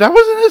that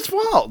wasn't his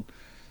fault.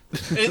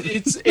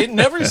 It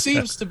never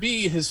seems to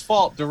be his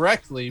fault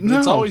directly, but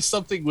it's No. always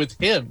something with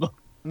him.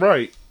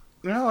 Right.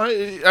 No,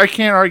 I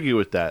can't argue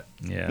with that.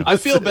 Yeah. I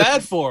feel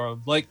bad for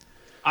him. Like,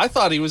 I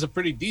thought he was a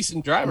pretty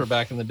decent driver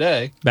back in the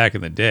day. Back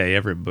in the day,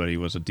 everybody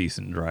was a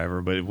decent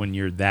driver, but when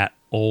you're that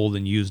old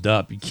and used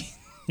up, you can't,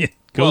 it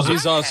Well, goes.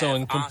 he's also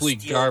in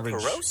complete garbage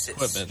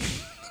equipment.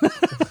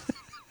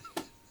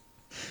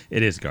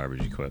 It is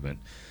garbage equipment.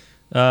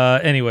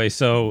 Anyway,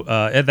 so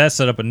that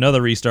set up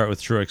another restart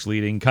with Truex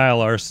leading. Kyle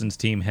Larson's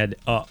team had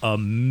an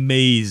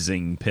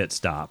amazing pit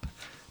stop.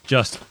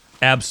 Just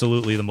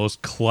absolutely the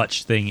most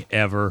clutch thing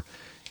ever.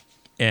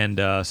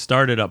 And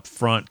started up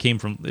front, came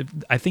from,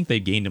 I think they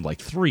gained him like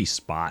 3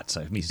 spots.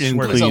 I mean, In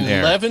swear to clean God.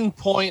 air.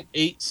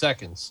 11.8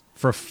 seconds.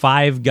 For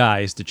 5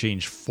 guys to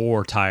change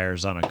 4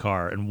 tires on a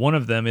car, and one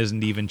of them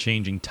isn't even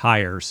changing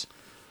tires.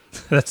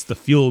 That's the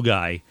fuel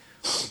guy.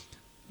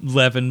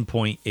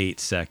 11.8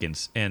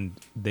 seconds, and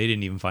they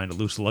didn't even find a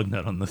loose lug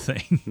nut on the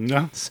thing.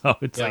 No. So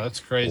it's Yeah, like, that's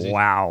crazy.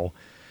 Wow.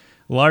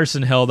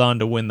 Larson held on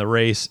to win the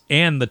race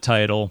and the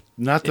title,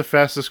 Not the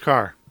fastest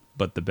car,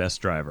 but the best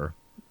driver.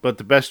 but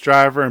the best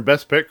driver and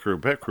best pit crew.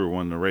 Pit crew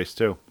won the race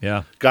too.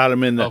 Yeah. Got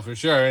him in the Oh, for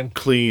sure. And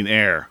clean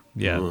air.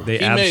 Yeah, Ugh. they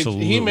he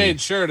absolutely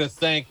made sure to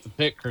thank the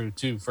pit crew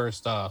too,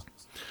 first off.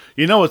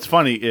 You know what's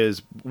funny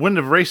is when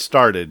the race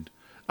started,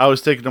 I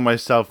was thinking to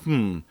myself,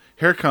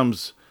 here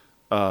comes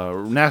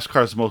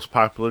NASCAR's most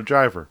popular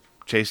driver,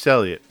 Chase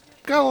Elliott.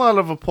 Got a lot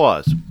of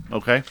applause,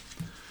 okay?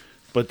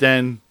 But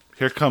then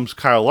here comes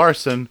Kyle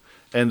Larson,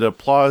 and the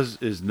applause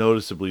is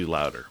noticeably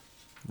louder.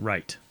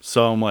 right.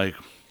 So I'm like,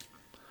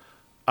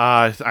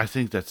 I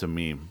think that's a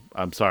meme.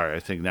 I'm sorry. I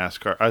think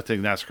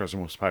NASCAR's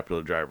most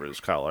popular driver is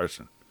Kyle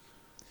Larson.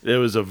 It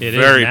was a It is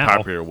very now.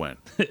 popular win.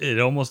 It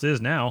almost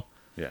is now.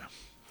 Yeah.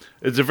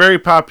 It's a very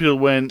popular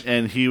win,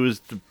 and he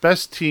was the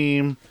best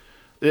team.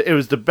 It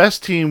was the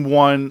best team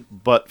won,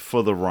 but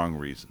for the wrong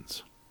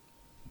reasons.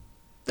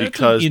 That's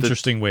Because an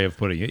interesting way of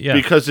putting it. Yeah.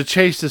 because the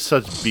chase is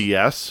such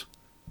BS,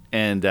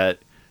 and that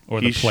or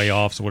the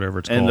playoffs, whatever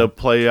it's and called.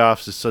 the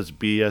playoffs is such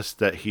BS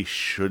that he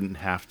shouldn't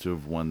have to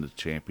have won the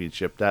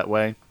championship that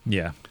way.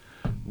 Yeah.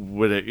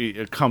 Would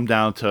it come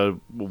down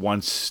to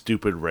one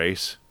stupid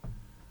race?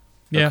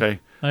 Yeah. Okay.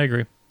 I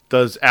agree.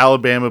 Does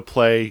Alabama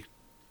play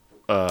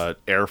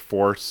Air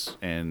Force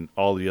and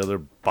all the other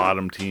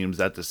bottom teams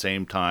at the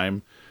same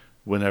time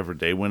whenever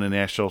they win a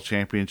national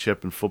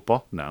championship in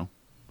football? No.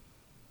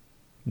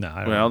 No,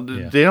 I Well, don't.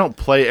 Yeah. they don't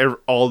play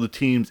all the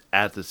teams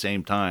at the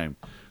same time.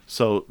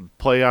 So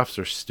playoffs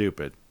are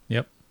stupid.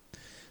 Yep.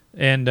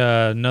 And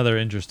another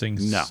interesting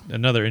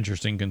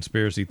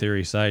conspiracy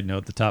theory side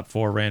note: the top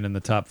 4 ran in the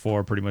top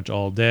 4 pretty much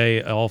all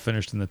day. All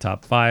finished in the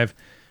top 5.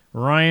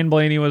 Ryan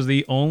Blaney was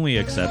the only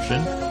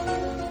exception.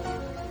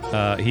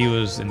 He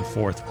was in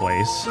 4th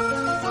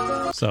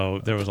place. So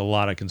there was a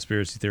lot of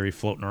conspiracy theory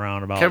floating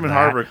around about Kevin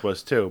that. Harvick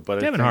was too, but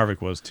Kevin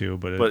Harvick was too,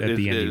 but at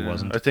the end he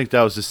wasn't. I think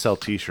that was to sell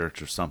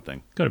T-shirts or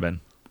something. Could have been.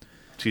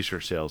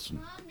 T-shirt sales.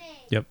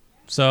 Yep.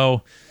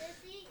 So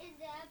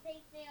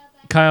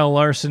Kyle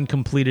Larson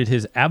completed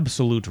his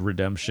absolute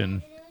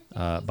redemption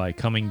by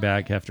coming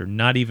back after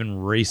not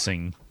even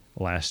racing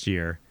last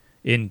year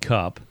in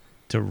Cup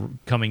to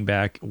coming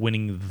back,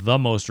 winning the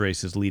most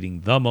races, leading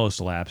the most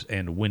laps,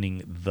 and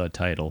winning the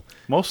title.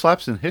 Most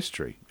laps in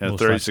history. In a Most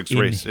 36 laps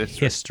race in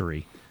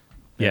history.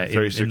 Yeah, in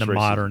 36 the races.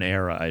 modern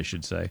era, I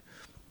should say.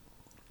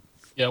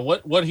 Yeah,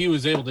 what he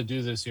was able to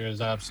do this year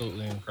is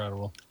absolutely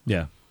incredible.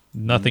 Yeah,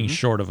 nothing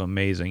short of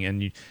amazing.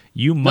 And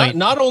you might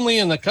Not only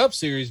in the Cup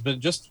Series, but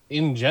just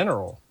in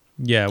general.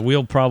 Yeah,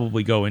 we'll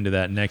probably go into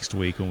that next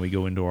week when we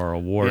go into our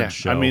awards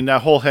show. I mean,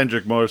 that whole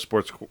Hendrick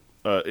Motorsports,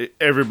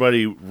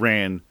 everybody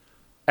ran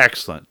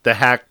excellent. The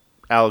hack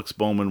Alex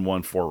Bowman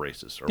won 4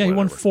 races. He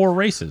won 4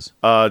 races.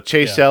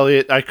 Chase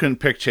Elliott, I couldn't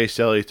pick Chase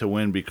Elliott to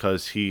win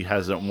because he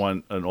hasn't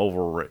won an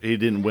oval. He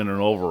didn't win an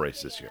oval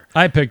race this year.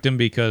 I picked him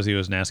because he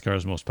was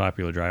NASCAR's most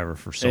popular driver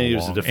for so long. And he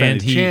was a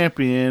defending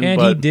champion. And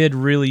but he did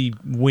really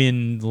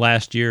win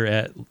last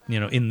year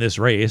in this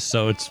race,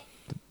 so it's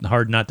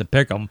hard not to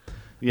pick him.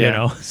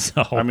 Yeah.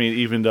 So I mean,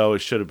 even though it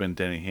should have been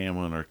Denny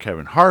Hamlin or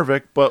Kevin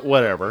Harvick, but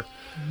whatever.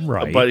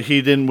 Right. But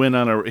he didn't win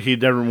he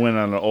never went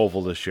on an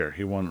oval this year.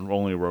 He won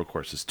only road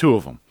courses, 2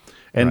 of them.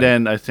 And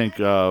then I think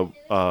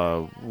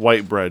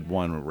Whitebread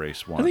won a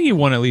race one. I think he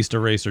won at least a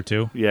race or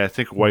 2. Yeah, I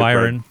think Whitebread.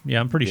 Byron. Yeah,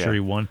 I'm pretty sure he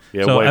won.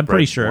 Yeah, so I'm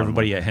pretty Whitebread sure won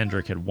everybody one. at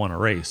Hendrick had won a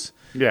race.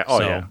 Yeah.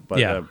 Oh, yeah. But,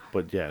 yeah.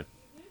 But yeah,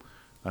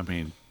 I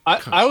mean,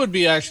 I would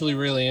be actually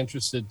really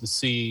interested to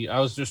see.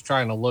 I was just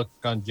trying to look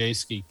on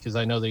J-Ski because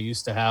I know they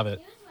used to have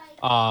it.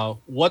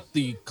 What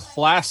the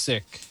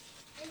classic,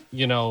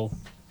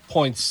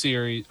 point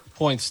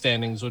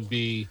standings would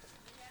be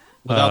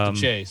without the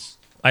chase.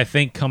 I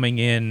think coming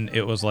in,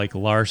 it was like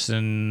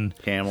Larson,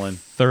 Hamlin,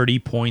 30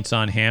 points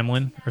on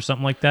Hamlin or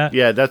something like that.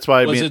 Yeah, that's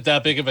why. Was it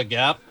that big of a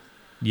gap?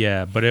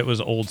 Yeah, but it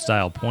was old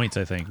style points.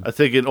 I think. I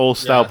think in old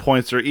style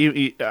points, or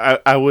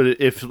I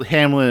would, if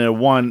Hamlin had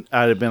won,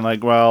 I'd have been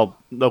like, well,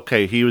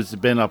 okay,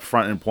 been up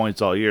front in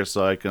points all year,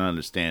 so I can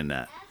understand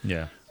that.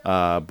 Yeah.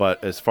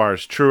 But as far as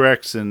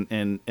Truex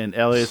and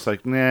Elliott's,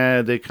 like,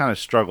 nah, they kind of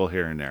struggle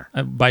here and there.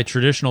 By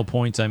traditional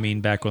points, I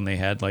mean back when they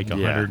had like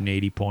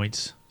 180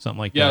 points, something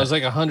like that. Yeah, it was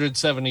like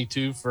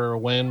 172 for a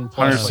win.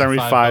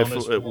 175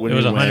 when it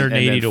was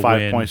 180 to 5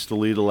 win. points to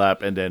lead a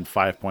lap, and then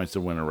 5 points to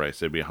win a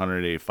race. It'd be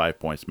 185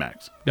 points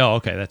max. Oh,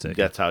 okay, that's it.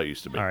 That's how it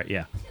used to be. All right,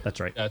 yeah,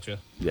 that's right. Gotcha.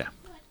 Yeah.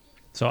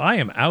 So I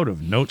am out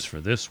of notes for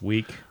this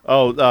week.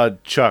 Oh,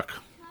 Chuck.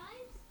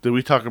 Did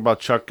we talk about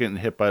Chuck getting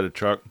hit by the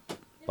truck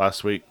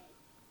last week?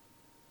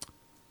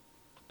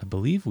 I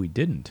believe we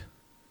didn't.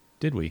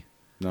 Did we?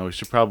 No, we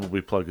should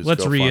probably plug his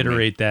Let's GoFundMe.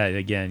 reiterate that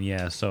again.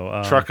 Yeah.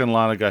 So Truck and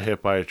Lana got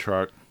hit by a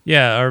truck.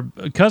 Yeah, our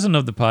cousin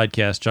of the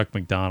podcast, Chuck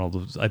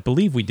McDonald, I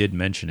believe we did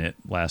mention it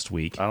last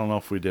week. I don't know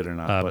if we did or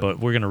not. But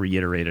we're going to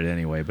reiterate it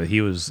anyway. But he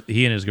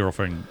and his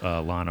girlfriend,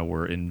 Lana,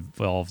 were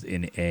involved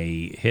in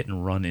a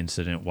hit-and-run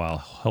incident while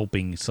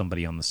helping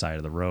somebody on the side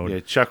of the road.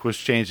 Yeah, Chuck was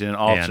changing an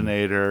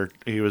alternator.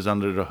 He was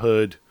under the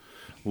hood.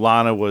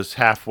 Lana was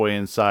halfway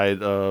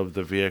inside of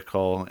the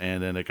vehicle,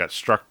 and then it got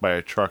struck by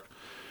a truck.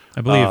 I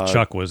believe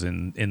Chuck was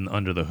in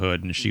under the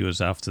hood, and she was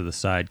off to the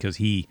side because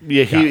he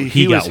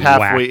was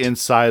halfway whacked.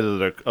 inside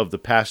of the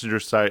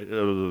passenger side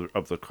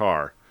of the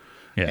car,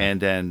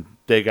 and then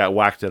they got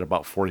whacked at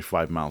about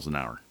 45 miles an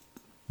hour.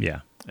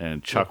 Yeah,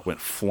 and Chuck went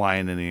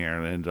flying in the air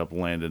and ended up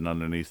landing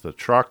underneath the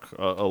truck,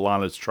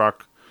 Lana's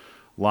truck.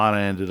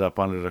 Lana ended up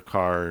under the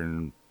car,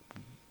 and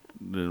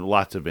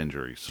lots of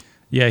injuries.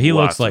 Yeah, he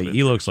looks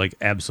like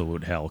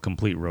absolute hell,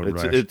 complete road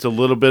rash. It's a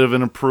little bit of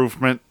an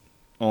improvement,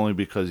 only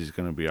because he's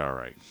going to be all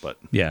right. But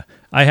yeah,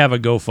 I have a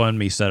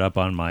GoFundMe set up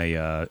on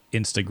my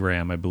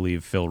Instagram. I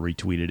believe Phil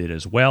retweeted it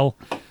as well.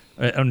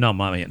 Not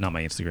my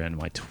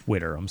Instagram, my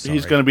Twitter. I'm sorry.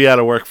 He's going to be out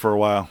of work for a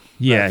while.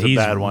 Yeah, That's a he's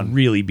bad one.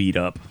 really beat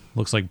up.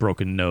 Looks like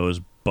broken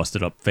nose,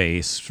 busted up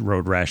face,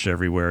 road rash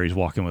everywhere. He's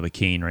walking with a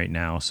cane right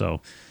now.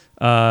 So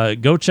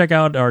go check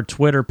out our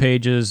Twitter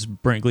pages,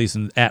 Brent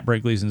Gleason at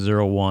Brent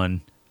Gleason01.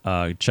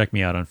 Check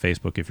me out on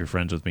Facebook if you're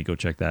friends with me. Go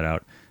check that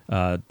out.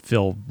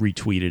 Phil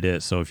retweeted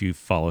it, so if you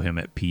follow him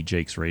at P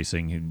Jakes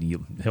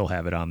Racing, he'll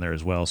have it on there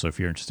as well. So if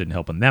you're interested in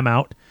helping them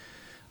out,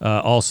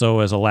 also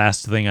as a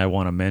last thing I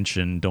want to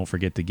mention, don't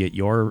forget to get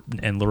your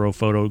Enlaro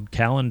Photo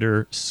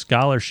Calendar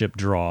Scholarship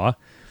Draw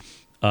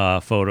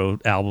photo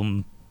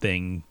album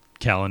thing,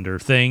 calendar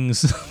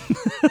things,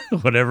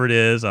 whatever it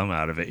is. I'm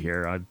out of it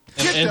here. And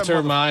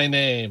enter my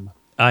name.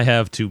 I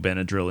have 2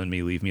 Benadryl in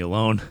me. Leave me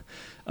alone.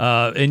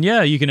 And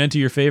yeah, you can enter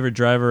your favorite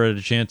driver at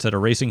a chance at a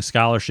racing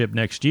scholarship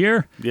next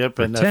year. Yep,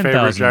 for and that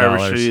favorite driver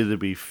should $10,000. either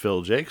be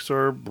Phil Jakes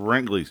or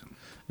Brent Gleason.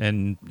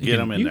 And Get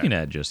him in you there. can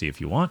add Jesse if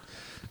you want.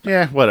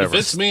 Yeah, whatever. If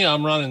it's me,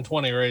 I'm running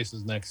 20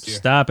 races next year.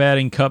 Stop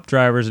adding cup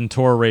drivers and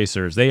tour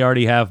racers. They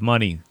already have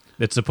money.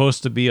 It's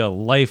supposed to be a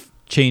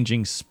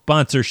life-changing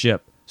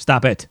sponsorship.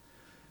 Stop it.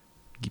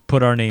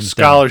 Put our names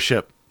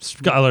Scholarship. down.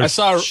 Scholarship. I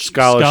saw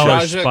Scholarship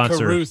Raja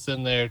sponsor. Caruth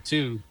in there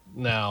too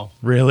now.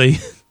 Really?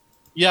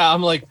 Yeah,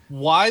 I'm like,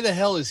 why the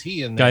hell is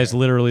he in there? Guy's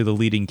literally the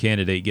leading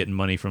candidate getting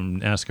money from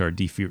NASCAR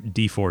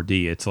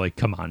D4D. It's like,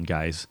 come on,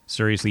 guys.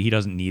 Seriously, he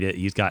doesn't need it.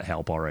 He's got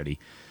help already.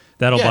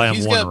 That'll buy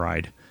him one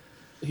ride.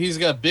 He's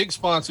got big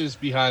sponsors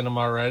behind him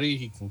already.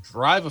 He can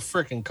drive a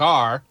freaking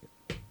car.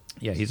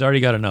 Yeah, he's already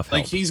got enough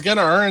help. Like, he's going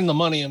to earn the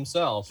money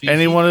himself.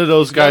 Any one of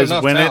those he's got guys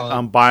enough win talent. it,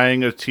 I'm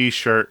buying a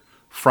T-shirt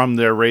from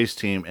their race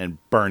team and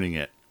burning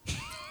it.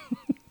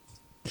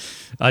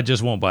 I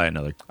just won't buy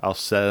another. I'll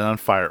set it on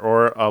fire,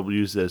 or I'll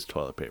use it as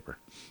toilet paper.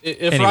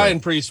 If Anyway. Ryan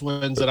Priest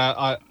wins it,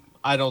 I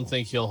don't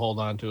think he'll hold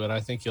on to it.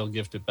 I think he'll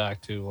gift it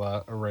back to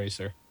a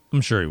racer.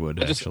 I'm sure he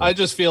would. I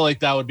just feel like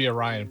that would be a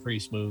Ryan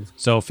Priest move.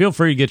 So feel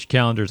free to get your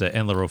calendars at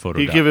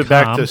enlarophoto.com. You give it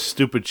back to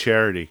stupid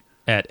charity.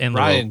 At Enlaro.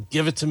 Ryan,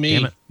 give it to me.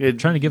 Damn it. I'm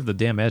trying to give the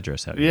damn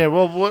address out. Yeah,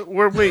 well,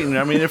 we're waiting.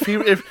 I mean,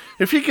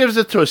 if he gives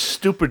it to a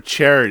stupid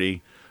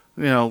charity,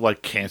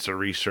 like cancer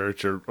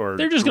research or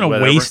they're just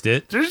gonna waste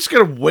it. They're just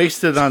gonna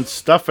waste it on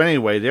stuff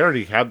anyway. They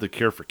already have the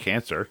cure for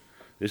cancer.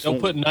 They'll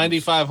put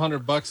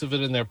 $9,500 of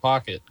it in their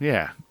pocket.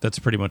 Yeah, that's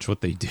pretty much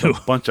what they do.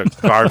 A bunch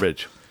of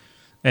garbage.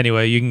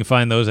 Anyway, you can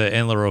find those at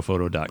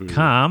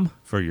enlarophoto.com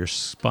for your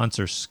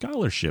sponsor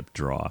scholarship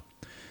draw.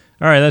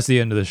 All right, that's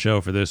the end of the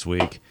show for this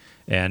week.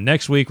 And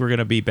next week, we're going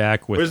to be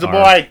back with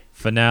our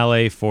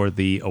finale for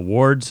the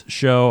awards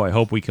show. I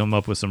hope we come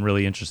up with some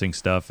really interesting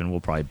stuff, and we'll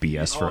probably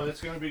BS for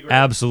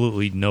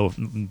absolutely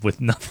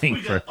with nothing.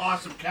 We got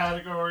awesome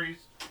categories.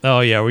 Oh,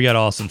 yeah, we got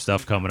awesome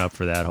stuff coming up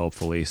for that,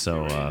 hopefully.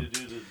 So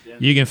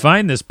you can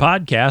find this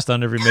podcast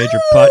on every major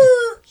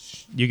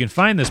You can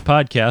find this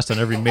podcast on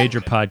every major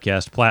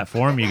podcast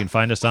platform. You can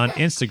find us on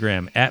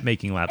Instagram at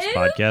Making Laps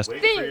Podcast.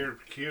 Wait for your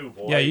cue,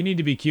 boy. Yeah, you need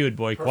to be cued,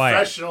 boy. Quiet.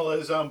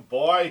 Professionalism,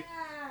 boy.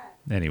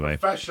 Anyway,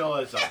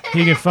 professionalism.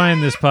 You can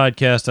find this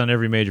podcast on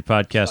every major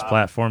podcast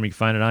platform. You can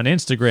find it on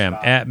Instagram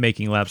at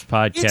Making Laps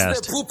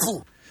Podcast.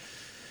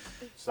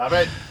 Stop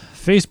it.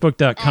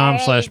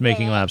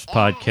 Facebook.com/Making Laps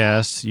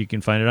Podcast. You can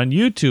find it on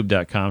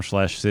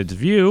YouTube.com/Sid's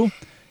View.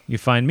 You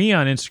can find me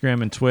on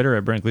Instagram and Twitter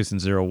at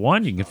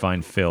BrankLeeson01. You can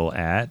find Phil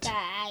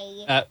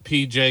at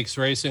P Jakes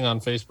Racing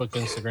on Facebook,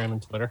 Instagram,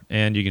 and Twitter.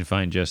 And you can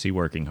find Jesse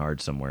working hard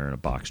somewhere in a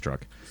box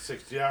truck.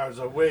 60 hours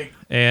a week.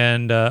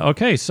 And,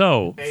 okay,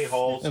 so.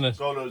 A-holes,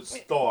 go to the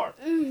store.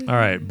 All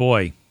right,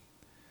 boy.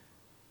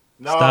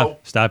 No.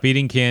 Stop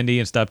eating candy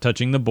and stop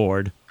touching the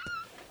board.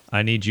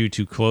 I need you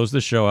to close the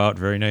show out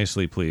very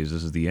nicely, please.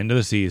 This is the end of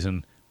the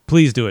season.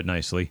 Please do it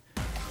nicely.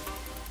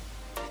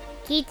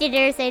 Keep the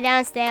dirt, stay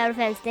down, stay out of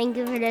fence. Thank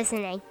you for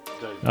listening.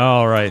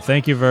 All right.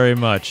 Thank you very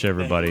much,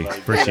 everybody.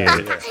 Appreciate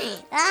it.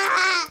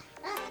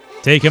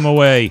 Take him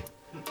away.